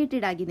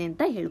ಔಟ್ಡೇಟೆಡ್ ಆಗಿದೆ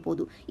ಅಂತ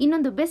ಹೇಳ್ಬೋದು.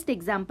 ಇನ್ನೊಂದು ಬೆಸ್ಟ್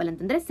ಎಕ್ಸಾಂಪಲ್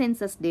ಅಂತಂದ್ರೆ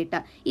ಸೆನ್ಸಸ್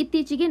ಡೇಟಾ.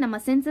 ಇತ್ತೀಚೆಗೆ ನಮ್ಮ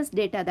ಸೆನ್ಸಸ್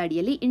ಡೇಟಾದ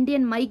ಅಡಿಯಲ್ಲಿ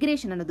ಇಂಡಿಯನ್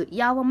ಮೈಗ್ರೇಷನ್ ಅನ್ನೋದು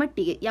ಯಾವ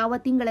ಮಟ್ಟಿಗೆ, ಯಾವ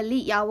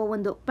ತಿಂಗಳಲ್ಲಿ, ಯಾವ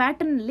ಒಂದು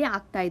ಪ್ಯಾಟರ್ನ್ ಅಲ್ಲಿ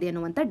ಆಗ್ತಾ ಇದೆ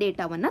ಅನ್ನುವಂತ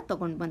ಡೇಟಾವನ್ನ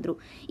ತಗೊಂಡು ಬಂದ್ರು.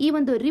 ಈ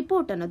ಒಂದು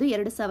ರಿಪೋರ್ಟ್ ಅನ್ನೋದು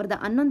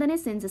 2011ನೇ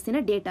ಸೆನ್ಸಸ್ಸಿನ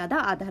ಡೇಟಾದ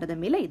ಆಧಾರದ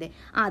ಮೇಲೆ ಇದೆ.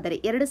 ಆದರೆ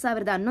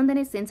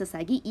 2011ನೇ ಸೆನ್ಸಸ್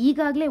ಆಗಿ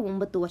ಈಗಾಗಲೇ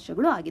 9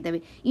 ವರ್ಷಗಳು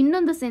ಆಗಿದ್ದಾವೆ.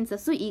 ಇನ್ನೊಂದು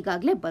ಸೆನ್ಸಸ್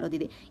ಈಗಾಗಲೇ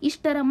ಬರೋದಿದೆ.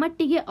 ಇಷ್ಟರ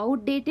ಮಟ್ಟಿಗೆ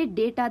ಔಟ್ಡೇಟೆಡ್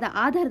ಡೇಟಾದ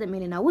ಆಧಾರದ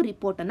ಮೇಲೆ ನಾವು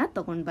ರಿಪೋರ್ಟ್ ಅನ್ನ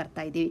ತಗೊಂಡು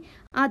ಬರ್ತಾ ಇದ್ದೀವಿ.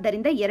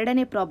 ಆದ್ದರಿಂದ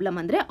ಎರಡನೇ ಪ್ರಾಬ್ಲಮ್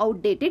ಅಂದ್ರೆ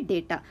ಔಟ್ಡೇಟೆಡ್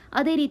ಡೇಟಾ.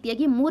 ಅದೇ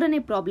ರೀತಿಯಾಗಿ ಮೂರನೇ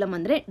ಪ್ರಾಬ್ಲಮ್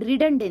ಅಂದ್ರೆ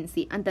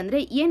ರಿಡಂಡೆನ್ಸಿ ಅಂತಂದ್ರೆ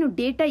ಏನು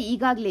ಡೇಟಾ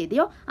ಈಗಾಗಲೇ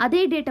ಇದೆಯೋ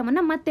ಅದೇ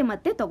ಡೇಟಾವನ್ನ ಮತ್ತೆ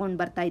ಮತ್ತೆ ತಗೊಂಡು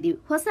ಬರ್ತಾ ಇದೀವಿ,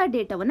 ಹೊಸ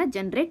ಡೇಟಾವನ್ನ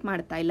ಜನರೇಟ್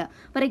ಮಾಡ್ತಾ ಇಲ್ಲ.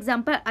 ಫಾರ್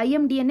ಎಕ್ಸಾಂಪಲ್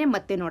IMDಯನ್ನೇ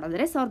ಮತ್ತೆ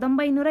ನೋಡಿದ್ರೆ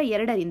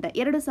 1902ರಿಂದ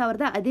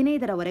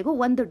 2015ರವರೆಗೂ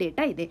ಒಂದು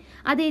ಡೇಟಾ ಇದೆ.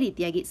 ಅದೇ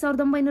ರೀತಿಯಾಗಿ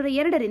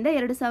 1902ರಿಂದ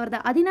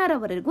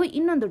 2016ರವರೆಗೂ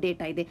ಇನ್ನೊಂದು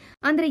ಡೇಟಾ ಇದೆ.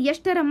 ಅಂದ್ರೆ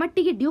ಎಷ್ಟರ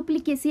ಮಟ್ಟಿಗೆ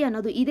ಡ್ಯೂಪ್ಲಿಕೇಸಿ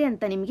ಅನ್ನೋದು ಇದೆ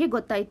ಅಂತ ನಿಮಗೆ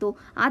ಗೊತ್ತಾಯ್ತು.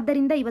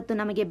 ಆದ್ದರಿಂದ ಇವತ್ತು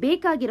ನಮಗೆ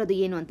ಬೇಕಾಗಿರೋದು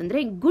ಏನು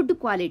ಅಂತಂದ್ರೆ ಗುಡ್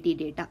ಕ್ವಾಲಿಟಿ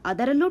ಡೇಟಾ,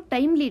 ಅದರಲ್ಲೂ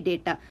timely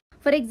data.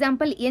 For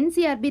example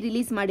NCRB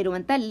release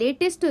ಮಾಡಿರುವಂತಹ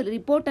ಲೇಟೆಸ್ಟ್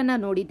ರಿಪೋರ್ಟ್ ಅನ್ನ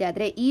ನೋಡಿದ್ದೆ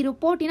ಆದ್ರೆ ಈ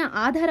ರಿಪೋರ್ಟಿನ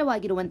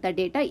ಆಧಾರವಾಗಿರುವಂತಹ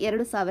ಡೇಟಾ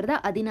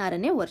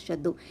 2016ನೇ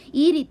ವರ್ಷದ್ದು.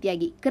 ಈ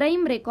ರೀತಿಯಾಗಿ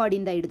ಕ್ರೈಮ್ ರೆಕಾರ್ಡ್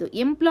ಇಂದ ಹಿಡಿದು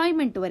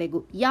ಎಂಪ್ಲಾಯ್ಮೆಂಟ್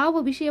ವರೆಗೂ ಯಾವ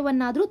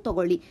ವಿಷಯವನ್ನಾದ್ರೂ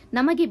ತಗೊಳ್ಳಿ,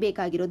 ನಮಗೆ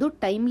ಬೇಕಾಗಿರೋದು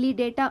ಟೈಮ್ಲಿ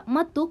ಡೇಟಾ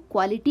ಮತ್ತು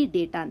ಕ್ವಾಲಿಟಿ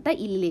ಡೇಟಾ ಅಂತ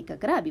ಇಲ್ಲಿ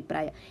ಲೇಖಕರ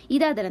ಅಭಿಪ್ರಾಯ.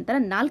 ಇದಾದ ನಂತರ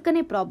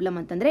ನಾಲ್ಕನೇ ಪ್ರಾಬ್ಲಮ್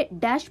ಅಂತಂದ್ರೆ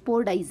ಡ್ಯಾಶ್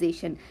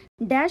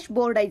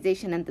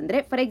ಬೋರ್ಡೈಸೇಷನ್ ಅಂತಂದ್ರೆ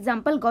ಫಾರ್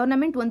ಎಕ್ಸಾಂಪಲ್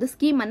ಗವರ್ನಮೆಂಟ್ ಒಂದು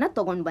ಸ್ಕೀಮ್ ಅನ್ನ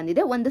ತಗೊಂಡು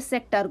ಬಂದಿದೆ ಒಂದು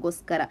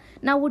ಸೆಕ್ಟರ್ಗೋಸ್ಕರ.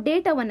 ನಾವು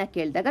ಡೇಟಾವನ್ನ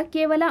ಕೇಳಿದಾಗ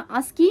ಕೇವಲ ಆ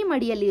ಸ್ಕೀಮ್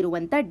ಅಡಿಯಲ್ಲಿ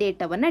ಇರುವಂತ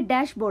ಡೇಟಾವನ್ನ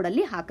ಡ್ಯಾಶ್ ಬೋರ್ಡ್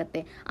ಅಲ್ಲಿ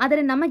ಹಾಕುತ್ತೆ.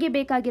 ಆದರೆ ನಮಗೆ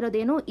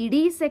ಬೇಕಾಗಿರೋದೇನು,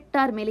 ಇಡೀ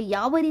ಸೆಕ್ಟರ್ ಮೇಲೆ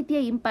ಯಾವ ರೀತಿಯ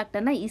ಇಂಪ್ಯಾಕ್ಟ್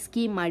ಅನ್ನ ಈ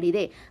ಸ್ಕೀಮ್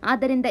ಮಾಡಿದೆ.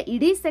 ಆದ್ದರಿಂದ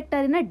ಇಡೀ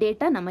ಸೆಕ್ಟರಿನ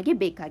ಡೇಟಾ ನಮಗೆ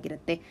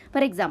ಬೇಕಾಗಿರುತ್ತೆ.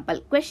 ಫಾರ್ ಎಕ್ಸಾಂಪಲ್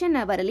ಕ್ವೆಶ್ಚನ್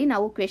ಅವರ್ ಅಲ್ಲಿ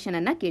ನಾವು ಕ್ವೆಶ್ಚನ್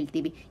ಅನ್ನ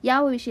ಕೇಳ್ತೀವಿ.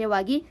 ಯಾವ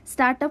ವಿಷಯವಾಗಿ?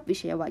 ಸ್ಟಾರ್ಟ್ಅಪ್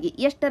ವಿಷಯವಾಗಿ.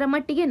 ಎಷ್ಟರ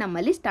ಮಟ್ಟಿಗೆ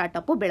ನಮ್ಮಲ್ಲಿ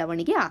ಸ್ಟಾರ್ಟ್ಅಪ್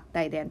ಬೆಳವಣಿಗೆ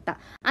ಆಗ್ತಾ ಇದೆ ಅಂತ.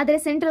 ಆದರೆ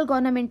ಸೆಂಟ್ರಲ್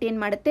ಗವರ್ನಮೆಂಟ್ ಏನ್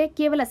ಮಾಡುತ್ತೆ,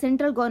 ಕೇವಲ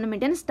central government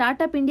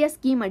startup India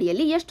scheme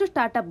ಅಡಿಯಲ್ಲಿ ಎಷ್ಟು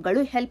ಸ್ಟಾರ್ಟ್ಅಪ್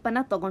ಗಳು ಹೆಲ್ಪ್ ಅನ್ನ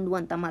ತಗೊಂಡು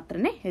ಅಂತ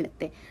ಮಾತ್ರನೇ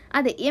ಹೇಳುತ್ತೆ.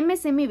 ಅದೇ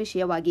MSME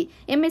ವಿಷಯವಾಗಿ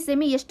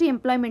MSME ಎಷ್ಟು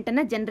ಎಂಪ್ಲಾಯ್ಮೆಂಟ್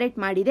ಅನ್ನ ಜನರೇಟ್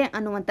ಮಾಡಿದೆ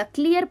ಅನ್ನುವಂತ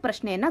ಕ್ಲಿಯರ್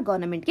ಪ್ರಶ್ನೆಯನ್ನ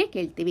ಗವರ್ನಮೆಂಟ್ ಗೆ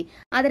ಕೇಳ್ತೀವಿ.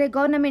 ಆದರೆ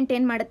ಗವರ್ನಮೆಂಟ್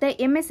ಏನ್ ಮಾಡುತ್ತೆ,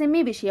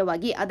 MSME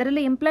ವಿಷಯವಾಗಿ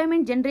ಅದರಲ್ಲಿ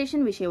ಎಂಪ್ಲಾಯ್ಮೆಂಟ್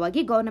ಜನರೇಷನ್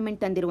ವಿಷಯವಾಗಿ government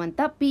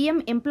ತಂದಿರುವಂತ PM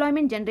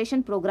employment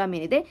generation program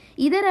ಏನಿದೆ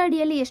ಇದರ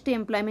ಅಡಿಯಲ್ಲಿ ಎಷ್ಟು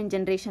ಎಂಪ್ಲಾಯ್ಮೆಂಟ್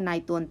ಜನರೇಷನ್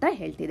ಆಯ್ತು ಅಂತ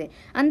ಹೇಳ್ತಿದೆ.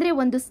 ಅಂದ್ರೆ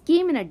ಒಂದು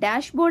ಸ್ಕೀಮಿನ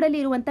ಡ್ಯಾಶ್ ಬೋರ್ಡ್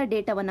ಅಲ್ಲಿ ಇರುವಂತ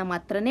ಡೇಟಾವನ್ನ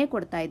ಮಾತ್ರನೇ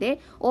ಕೊಡ್ತಾ ಇದೆ,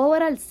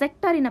 ಓವರ್ ಆಲ್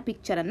ಸೆಕ್ಟರಿನ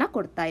ಪಿಕ್ಚರ್ ಅನ್ನ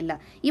ಕೊಡ್ತಾ ಇಲ್ಲ.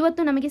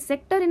 ಇವತ್ತು ನಮಗೆ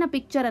ಸೆಕ್ಟರಿನ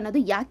ಪಿಕ್ಚರ್ ಅನ್ನೋದು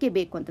ಯಾಕೆ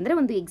ಬೇಕು ಅಂತಂದ್ರೆ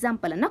ಒಂದು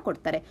ಎಕ್ಸಾಂಪಲ್ ಅನ್ನ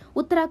ಕೊಡ್ತಾರೆ.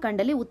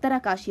 ಉತ್ತರಾಖಂಡ್ ಅಲ್ಲಿ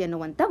ಉತ್ತರಕಾಶಿ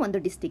ಅನ್ನುವಂತ ಒಂದು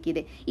ಡಿಸ್ಟಿಕ್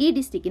ಇದೆ. ಈ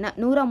ಡಿಸ್ಟಿಕ್ಕಿನ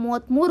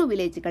 133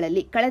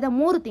 ವಿಲೇಜ್ಗಳಲ್ಲಿ ಕಳೆದ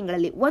 3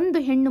 ತಿಂಗಳಲ್ಲಿ ಒಂದು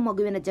ಹೆಣ್ಣು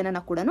ಮಗುವಿನ ಜನನ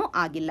ಕೂಡ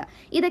ಆಗಿಲ್ಲ.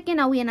 ಇದಕ್ಕೆ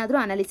ನಾವು ಏನಾದ್ರೂ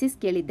ಅನಾಲಿಸಿಸ್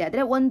ಕೇಳಿದ್ದೆ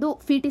ಆದ್ರೆ ಒಂದು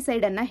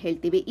ಫಿಟಿಸೈಡ್ ಅನ್ನ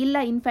ಹೇಳ್ತೀವಿ, ಇಲ್ಲ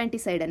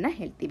ಇನ್ಫ್ಯಾಂಟಿಸೈಡ್ ಅನ್ನ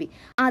ಹೇಳ್ತೀವಿ.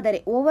 ಆದರೆ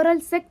ಓವರ್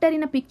ಆಲ್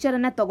ಸೆಕ್ಟರಿನ ಪಿಕ್ಚರ್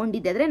ಅನ್ನ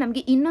ತಗೊಂಡಿದ್ದೆ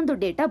ನಮಗೆ ಇನ್ನೊಂದು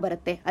ಡೇಟಾ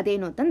ಬರುತ್ತೆ.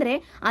 ಅದೇನು ಅಂತಂದ್ರೆ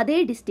ಅದೇ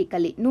ಡಿಸ್ಟಿಕ್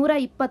ಅಲ್ಲಿ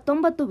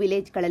 129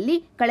 ವಿಲೇಜ್ಗಳಲ್ಲಿ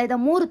ಕಳೆದ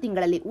 3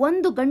 ತಿಂಗಳಲ್ಲಿ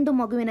ಒಂದು ಗಂಡು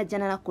ಮಗುವಿನ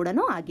ಜನನ ಕೂಡ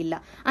ಆಗಿಲ್ಲ.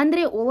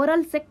 ಅಂದ್ರೆ ಓವರ್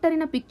ಆಲ್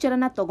ಸೆಕ್ಟರಿನ ಪಿಕ್ಚರ್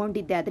ಅನ್ನ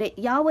ತಗೊಂಡಿದ್ದೆ ಆದ್ರೆ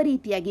ಯಾವ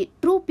ರೀತಿಯಾಗಿ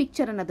ಟ್ರೂ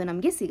ಪಿಕ್ಚರ್ ಅನ್ನೋದು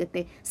ನಮಗೆ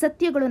ಸಿಗುತ್ತೆ,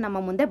 ಸತ್ಯಗಳು ನಮ್ಮ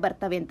ಮುಂದೆ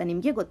ಬರ್ತವೆ ಅಂತ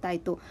ನಿಮಗೆ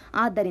ಗೊತ್ತಾಯ್ತು.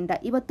 ಆದ್ದರಿಂದ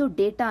ಇವತ್ತು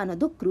ಡೇಟಾ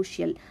ಅನ್ನೋದು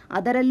ಕ್ರೂಷಿಯಲ್.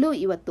 ಅದರಲ್ಲೂ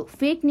ಇವತ್ತು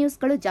ಫೇಕ್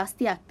ನ್ಯೂಸ್ಗಳು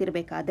ಜಾಸ್ತಿ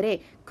ಆಗ್ತಿರ್ಬೇಕಾದ್ರೆ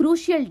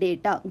crucial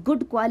data,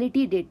 good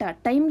quality data,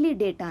 timely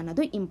data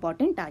ಅನ್ನೋದು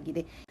ಇಂಪಾರ್ಟೆಂಟ್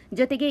ಆಗಿದೆ.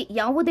 ಜೊತೆಗೆ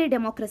ಯಾವುದೇ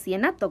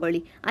ಡೆಮೋಕ್ರಸಿಯನ್ನ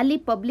ತಗೊಳ್ಳಿ, ಅಲ್ಲಿ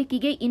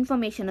ಪಬ್ಲಿಕ್ಕಿಗೆ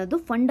ಇನ್ಫಾರ್ಮೇಶನ್ ಅದು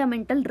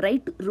ಫಂಡಮೆಂಟಲ್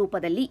ರೈಟ್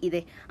ರೂಪದಲ್ಲಿ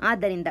ಇದೆ.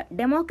 ಆದ್ದರಿಂದ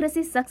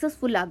ಡೆಮೋಕ್ರಸಿ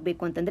ಸಕ್ಸಸ್ಫುಲ್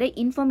ಆಗಬೇಕು ಅಂತಂದ್ರೆ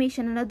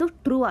ಇನ್ಫಾರ್ಮೇಶನ್ ಅನ್ನೋದು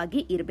ಟ್ರೂ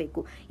ಆಗಿ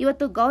ಇರಬೇಕು.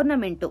 ಇವತ್ತು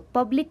ಗವರ್ನಮೆಂಟ್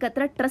ಪಬ್ಲಿಕ್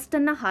ಹತ್ರ ಟ್ರಸ್ಟ್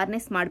ಅನ್ನ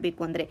ಹಾರ್ನೆಸ್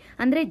ಮಾಡಬೇಕು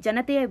ಅಂದ್ರೆ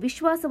ಜನತೆಯ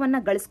ವಿಶ್ವಾಸವನ್ನ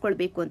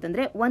ಗಳಿಸ್ಕೊಳ್ಬೇಕು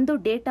ಅಂತಂದ್ರೆ ಒಂದು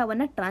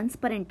ಡೇಟಾವನ್ನ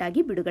ಟ್ರಾನ್ಸ್ಪರೆಂಟ್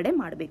ಆಗಿ ಬಿಡುಗಡೆ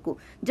ಮಾಡಬೇಕು,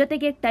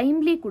 ಜೊತೆಗೆ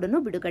ಟೈಮ್ಲಿ ಕೂಡ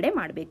ಬಿಡುಗಡೆ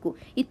ಮಾಡಬೇಕು.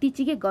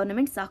 ಇತ್ತೀಚೆಗೆ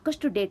ಗವರ್ನಮೆಂಟ್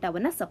ಸಾಕಷ್ಟು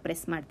ಡೇಟಾವನ್ನ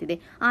ಸಪ್ರೆಸ್ ಮಾಡ್ತಿದೆ.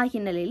 ಆ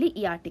ಹಿನ್ನೆಲೆಯಲ್ಲಿ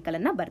ಈ ಆರ್ಟಿಕಲ್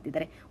ಅನ್ನ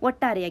ಬರೆದಿದ್ದಾರೆ.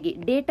 ಒಟ್ಟಾರೆಯಾಗಿ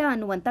ಡೇಟಾ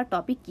ಅನ್ನುವಂತ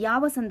ಟಾಪಿಕ್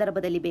ಯಾವ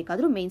ಸಂದರ್ಭದಲ್ಲಿ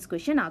ಬೇಕಾದರೂ ಮೇನ್ಸ್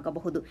ಕ್ವೆಶ್ಚನ್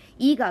ಆಗಬಹುದು.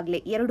 ಈಗಾಗಲೇ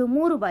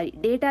 2-3 ಬಾರಿ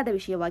ಡೇಟಾದ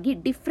ವಿಷಯವಾಗಿ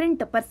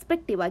ಡಿಫರೆಂಟ್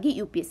ಪರ್ಸ್ಪೆಕ್ಟಿವ್ ಆಗಿ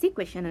UPSC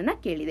ಕ್ವೆಶ್ಚನ್ ಅನ್ನ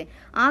ಕೇಳಿದೆ.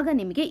 ಆಗ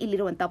ನಿಮಗೆ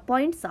ಇಲ್ಲಿರುವಂತಹ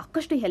ಪಾಯಿಂಟ್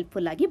ಸಾಕಷ್ಟು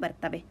ಹೆಲ್ಪ್ಫುಲ್ ಆಗಿ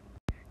ಬರ್ತವೆ.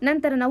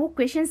 ನಂತರ ನಾವು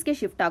ಕ್ವೆಶ್ಚನ್ಸ್ಗೆ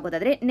ಶಿಫ್ಟ್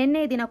ಆಗೋದಾದ್ರೆ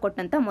ನಿನ್ನೆ ದಿನ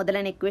ಕೊಟ್ಟಂತ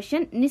ಮೊದಲನೇ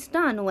ಕ್ವೆಶ್ಚನ್,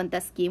 ನಿಷ್ಠಾ ಅನ್ನುವಂತ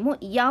ಸ್ಕೀಮು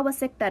ಯಾವ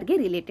ಸೆಕ್ಟರ್ಗೆ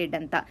ರಿಲೇಟೆಡ್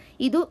ಅಂತ.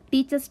 ಇದು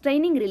ಟೀಚರ್ಸ್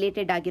ಟ್ರೈನಿಂಗ್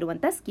ರಿಲೇಟೆಡ್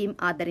ಆಗಿರುವಂತ ಸ್ಕೀಮ್.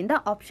 ಆದ್ದರಿಂದ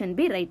ಆಪ್ಷನ್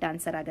ಬಿ ರೈಟ್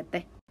ಆನ್ಸರ್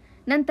ಆಗುತ್ತೆ.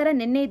 ನಂತರ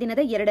ನಿನ್ನೆ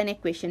ದಿನದ ಎರಡನೇ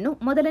ಕ್ವೆಶ್ಚನ್,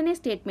 ಮೊದಲನೇ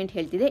ಸ್ಟೇಟ್ಮೆಂಟ್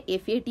ಹೇಳ್ತಿದೆ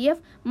FATF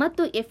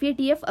ಮತ್ತು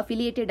FATF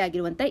ಅಫಿಲಿಯೇಟೆಡ್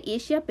ಆಗಿರುವಂತಹ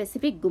ಏಷ್ಯಾ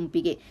ಪೆಸಿಫಿಕ್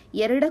ಗುಂಪಿಗೆ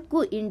ಎರಡಕ್ಕೂ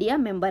ಇಂಡಿಯಾ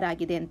ಮೆಂಬರ್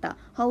ಆಗಿದೆ ಅಂತ.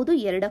 ಹೌದು,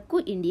 ಎರಡಕ್ಕೂ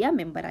ಇಂಡಿಯಾ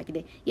ಮೆಂಬರ್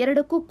ಆಗಿದೆ.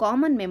 ಎರಡಕ್ಕೂ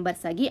ಕಾಮನ್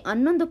ಮೆಂಬರ್ಸ್ ಆಗಿ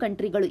 11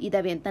 ಕಂಟ್ರಿಗಳು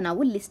ಇದಾವೆ ಅಂತ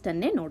ನಾವು ಲಿಸ್ಟ್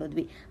ಅನ್ನೇ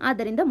ನೋಡಿದ್ವಿ.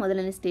 ಆದ್ದರಿಂದ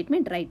ಮೊದಲನೇ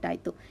ಸ್ಟೇಟ್ಮೆಂಟ್ ರೈಟ್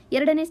ಆಯ್ತು.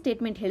 ಎರಡನೇ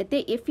ಸ್ಟೇಟ್ಮೆಂಟ್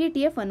ಹೇಳುತ್ತೆ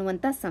FATF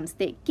ಅನ್ನುವಂತ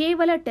ಸಂಸ್ಥೆ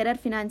ಕೇವಲ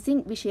ಟೆರರ್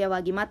ಫಿನಾನ್ಸಿಂಗ್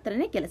ವಿಷಯವಾಗಿ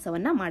ಮಾತ್ರನೇ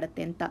ಕೆಲಸವನ್ನ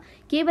ಮಾಡುತ್ತೆ ಅಂತ.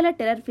 ಕೇವಲ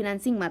ಟೆರರ್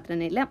ಫಿನಾನ್ಸಿಂಗ್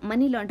ಮಾತ್ರನೇ ಇಲ್ಲ,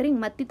 ಮನಿ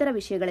ಲಾಂಡ್ರಿಂಗ್ ಮತ್ತಿತರ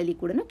ವಿಷಯಗಳಲ್ಲಿ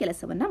ಕೂಡ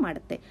ಕೆಲಸವನ್ನ ಮಾಡುತ್ತೆ.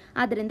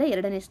 ಆದ್ದರಿಂದ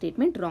ಎರಡನೇ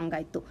ಸ್ಟೇಟ್ಮೆಂಟ್ ರಾಂಗ್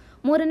ಆಯ್ತು.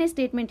 ಮೂರನೇ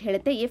ಸ್ಟೇಟ್ಮೆಂಟ್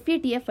ಹೇಳುತ್ತೆ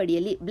FATF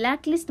ಅಡಿಯಲ್ಲಿ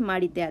ಬ್ಲಾಕ್ ಲಿಸ್ಟ್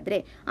ಮಾಡಿದ್ದೆ ಆದ್ರೆ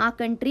ಆ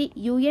ಕಂಟ್ರಿ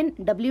UN,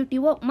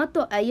 WTO ಮತ್ತು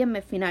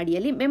IMF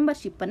ಅಡಿಯಲ್ಲಿ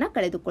ಮೆಂಬರ್ಶಿಪ್ ಅನ್ನ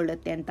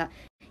ಕಳೆದುಕೊಳ್ಳುತ್ತೆ ಅಂತ.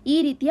 ಈ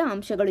ರೀತಿಯ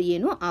ಅಂಶಗಳು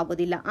ಏನೂ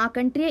ಆಗೋದಿಲ್ಲ. ಆ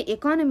ಕಂಟ್ರಿಯ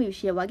ಎಕಾನಮಿ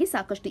ವಿಷಯವಾಗಿ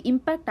ಸಾಕಷ್ಟು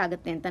ಇಂಪ್ಯಾಕ್ಟ್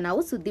ಆಗುತ್ತೆ ಅಂತ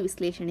ನಾವು ಸುದ್ದಿ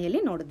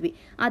ವಿಶ್ಲೇಷಣೆಯಲ್ಲಿ ನೋಡಿದ್ವಿ.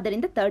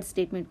 ಆದ್ದರಿಂದ ಥರ್ಡ್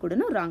ಸ್ಟೇಟ್ಮೆಂಟ್ ಕೂಡ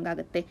ರಾಂಗ್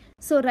ಆಗುತ್ತೆ.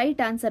 ಸೊ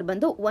ರೈಟ್ ಆನ್ಸರ್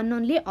ಬಂದು ಒನ್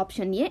ಓನ್ಲಿ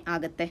ಆಪ್ಷನ್ ಎ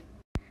ಆಗುತ್ತೆ.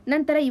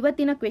 ನಂತರ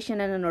ಇವತ್ತಿನ ಕ್ವೆಶ್ಚನ್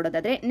ಅನ್ನು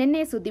ನೋಡೋದಾದ್ರೆ,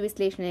 ನಿನ್ನೆ ಸುದ್ದಿ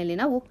ವಿಶ್ಲೇಷಣೆಯಲ್ಲಿ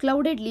ನಾವು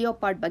ಕ್ಲೌಡೆಡ್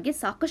ಲಿಯೋಪಾರ್ಡ್ ಬಗ್ಗೆ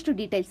ಸಾಕಷ್ಟು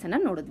ಡೀಟೇಲ್ಸ್ ಅನ್ನ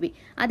ನೋಡಿದ್ವಿ.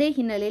 ಅದೇ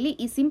ಹಿನ್ನೆಲೆಯಲ್ಲಿ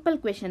ಈ ಸಿಂಪಲ್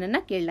ಕ್ವೆಶ್ಚನ್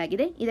ಅನ್ನ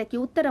ಕೇಳಲಾಗಿದೆ. ಇದಕ್ಕೆ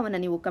ಉತ್ತರವನ್ನು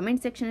ನೀವು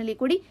ಕಮೆಂಟ್ ಸೆಕ್ಷನ್ ಅಲ್ಲಿ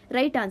ಕೊಡಿ.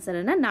 ರೈಟ್ ಆನ್ಸರ್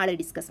ಅನ್ನ ನಾಳೆ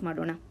ಡಿಸ್ಕಸ್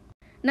ಮಾಡೋಣ.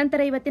 ನಂತರ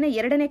ಇವತ್ತಿನ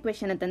ಎರಡನೇ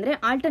ಕ್ವೆಶ್ಚನ್ ಅಂತಂದ್ರೆ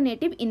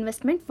ಆಲ್ಟರ್ನೇಟಿವ್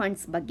ಇನ್ವೆಸ್ಟ್ಮೆಂಟ್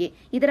ಫಂಡ್ಸ್ ಬಗ್ಗೆ.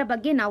 ಇದರ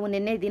ಬಗ್ಗೆ ನಾವು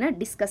ನಿನ್ನೆ ದಿನ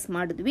ಡಿಸ್ಕಸ್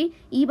ಮಾಡಿದ್ವಿ.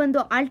 ಈ ಒಂದು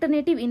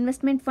ಆಲ್ಟರ್ನೇಟಿವ್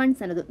ಇನ್ವೆಸ್ಟ್ಮೆಂಟ್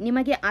ಫಂಡ್ಸ್ ಅನ್ನೋದು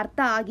ನಿಮಗೆ ಅರ್ಥ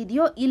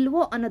ಆಗಿದೆಯೋ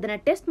ಇಲ್ವೋ ಅನ್ನೋದನ್ನ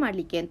ಟೆಸ್ಟ್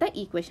ಮಾಡಲಿಕ್ಕೆ ಅಂತ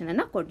ಈ ಕ್ವೆಶ್ಚನ್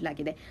ಅನ್ನ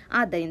ಕೊಡಲಾಗಿದೆ.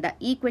 ಆದ್ದರಿಂದ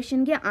ಈ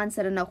ಕ್ವೆಶ್ಚನ್ಗೆ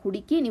ಆನ್ಸರ್ ಅನ್ನ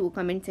ಹುಡುಕಿ ನೀವು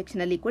ಕಮೆಂಟ್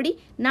ಸೆಕ್ಷನ್ ಅಲ್ಲಿ ಕೊಡಿ.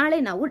 ನಾಳೆ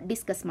ನಾವು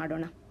ಡಿಸ್ಕಸ್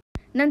ಮಾಡೋಣ.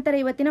 ನಂತರ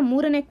ಇವತ್ತಿನ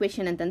ಮೂರನೇ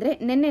ಕ್ವೆಶ್ಚನ್ ಅಂತಂದ್ರೆ,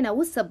 ನಿನ್ನೆ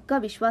ನಾವು ಸಬ್ಕಾ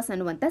ವಿಶ್ವಾಸ್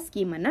ಅನ್ನುವಂತ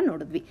ಸ್ಕೀಮ್ ಅನ್ನ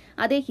ನೋಡಿದ್ವಿ.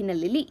 ಅದೇ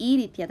ಹಿನ್ನೆಲೆಯಲ್ಲಿ ಈ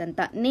ರೀತಿಯಾದಂತ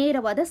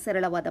ನೇರವಾದ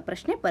ಸರಳವಾದ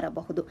ಪ್ರಶ್ನೆ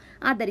ಬರಬಹುದು.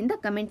 ಆದ್ದರಿಂದ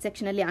ಕಮೆಂಟ್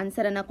ಸೆಕ್ಷನ್ ಅಲ್ಲಿ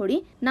ಆನ್ಸರ್ ಅನ್ನ ಕೊಡಿ.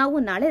 ನಾವು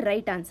ನಾಳೆ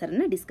ರೈಟ್ ಆನ್ಸರ್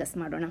ಅನ್ನ ಡಿಸ್ಕಸ್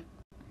ಮಾಡೋಣ.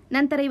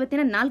 ನಂತರ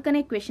ಇವತ್ತಿನ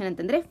ನಾಲ್ಕನೇ ಕ್ವೆಶ್ಚನ್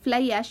ಅಂತಂದ್ರೆ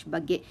ಫ್ಲೈ ಆಶ್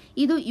ಬಗ್ಗೆ.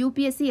 ಇದು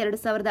UPSC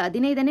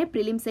 2015ನೇ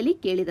ಪ್ರಿಲಿಮ್ಸ್ ಅಲ್ಲಿ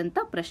ಕೇಳಿದಂತ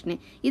ಪ್ರಶ್ನೆ.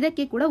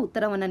 ಇದಕ್ಕೆ ಕೂಡ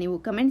ಉತ್ತರವನ್ನ ನೀವು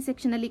ಕಮೆಂಟ್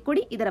ಸೆಕ್ಷನ್ ಅಲ್ಲಿ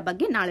ಕೊಡಿ. ಇದರ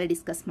ಬಗ್ಗೆ ನಾಳೆ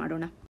ಡಿಸ್ಕಸ್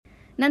ಮಾಡೋಣ.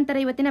 ನಂತರ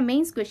ಇವತ್ತಿನ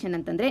ಮೇನ್ಸ್ ಕ್ವೆಶ್ಚನ್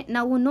ಅಂತಂದ್ರೆ,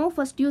 ನಾವು ನೋ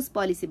ಫಸ್ಟ್ ಯೂಸ್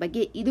ಪಾಲಿಸಿ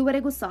ಬಗ್ಗೆ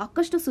ಇದುವರೆಗೂ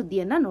ಸಾಕಷ್ಟು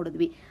ಸುದ್ದಿಯನ್ನ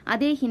ನೋಡಿದ್ವಿ.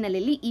 ಅದೇ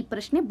ಹಿನ್ನೆಲೆಯಲ್ಲಿ ಈ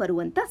ಪ್ರಶ್ನೆ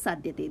ಬರುವಂತ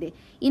ಸಾಧ್ಯತೆ ಇದೆ.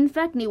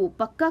 ಇನ್ಫ್ಯಾಕ್ಟ್ ನೀವು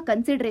ಪಕ್ಕಾ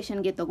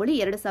ಕನ್ಸಿಡರೇಷನ್ಗೆ ತಗೊಳ್ಳಿ.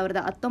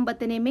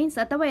 2019ನೇ ಮೇನ್ಸ್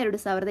ಅಥವಾ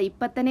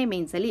 2020ನೇ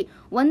ಮೇನ್ಸ್ ಅಲ್ಲಿ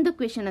ಒಂದು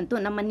ಕ್ವೆಶ್ಚನ್ ಅಂತೂ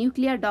ನಮ್ಮ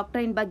ನ್ಯೂಕ್ಲಿಯರ್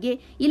ಡಾಕ್ಟ್ರೈನ್ ಬಗ್ಗೆ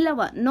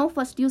ಇಲ್ಲವ ನೋ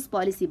ಫಸ್ಟ್ ಯೂಸ್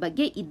ಪಾಲಿಸಿ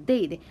ಬಗ್ಗೆ ಇದ್ದೇ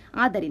ಇದೆ.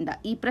 ಆದ್ದರಿಂದ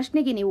ಈ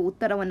ಪ್ರಶ್ನೆಗೆ ನೀವು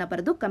ಉತ್ತರವನ್ನ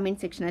ಬರೆದು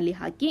ಕಮೆಂಟ್ ಸೆಕ್ಷನ್ ಅಲ್ಲಿ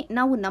ಹಾಕಿ.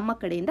 ನಾವು ನಮ್ಮ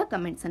ಕಡೆಯಿಂದ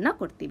ಕಮೆಂಟ್ಸ್ ಅನ್ನ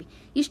ಕೊಡ್ತೀವಿ.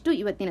 ಇಷ್ಟು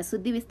ಇವತ್ತಿನ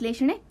ಸುದ್ದಿ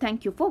ವಿಶ್ಲೇಷಣೆ.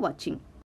 Thank you for watching.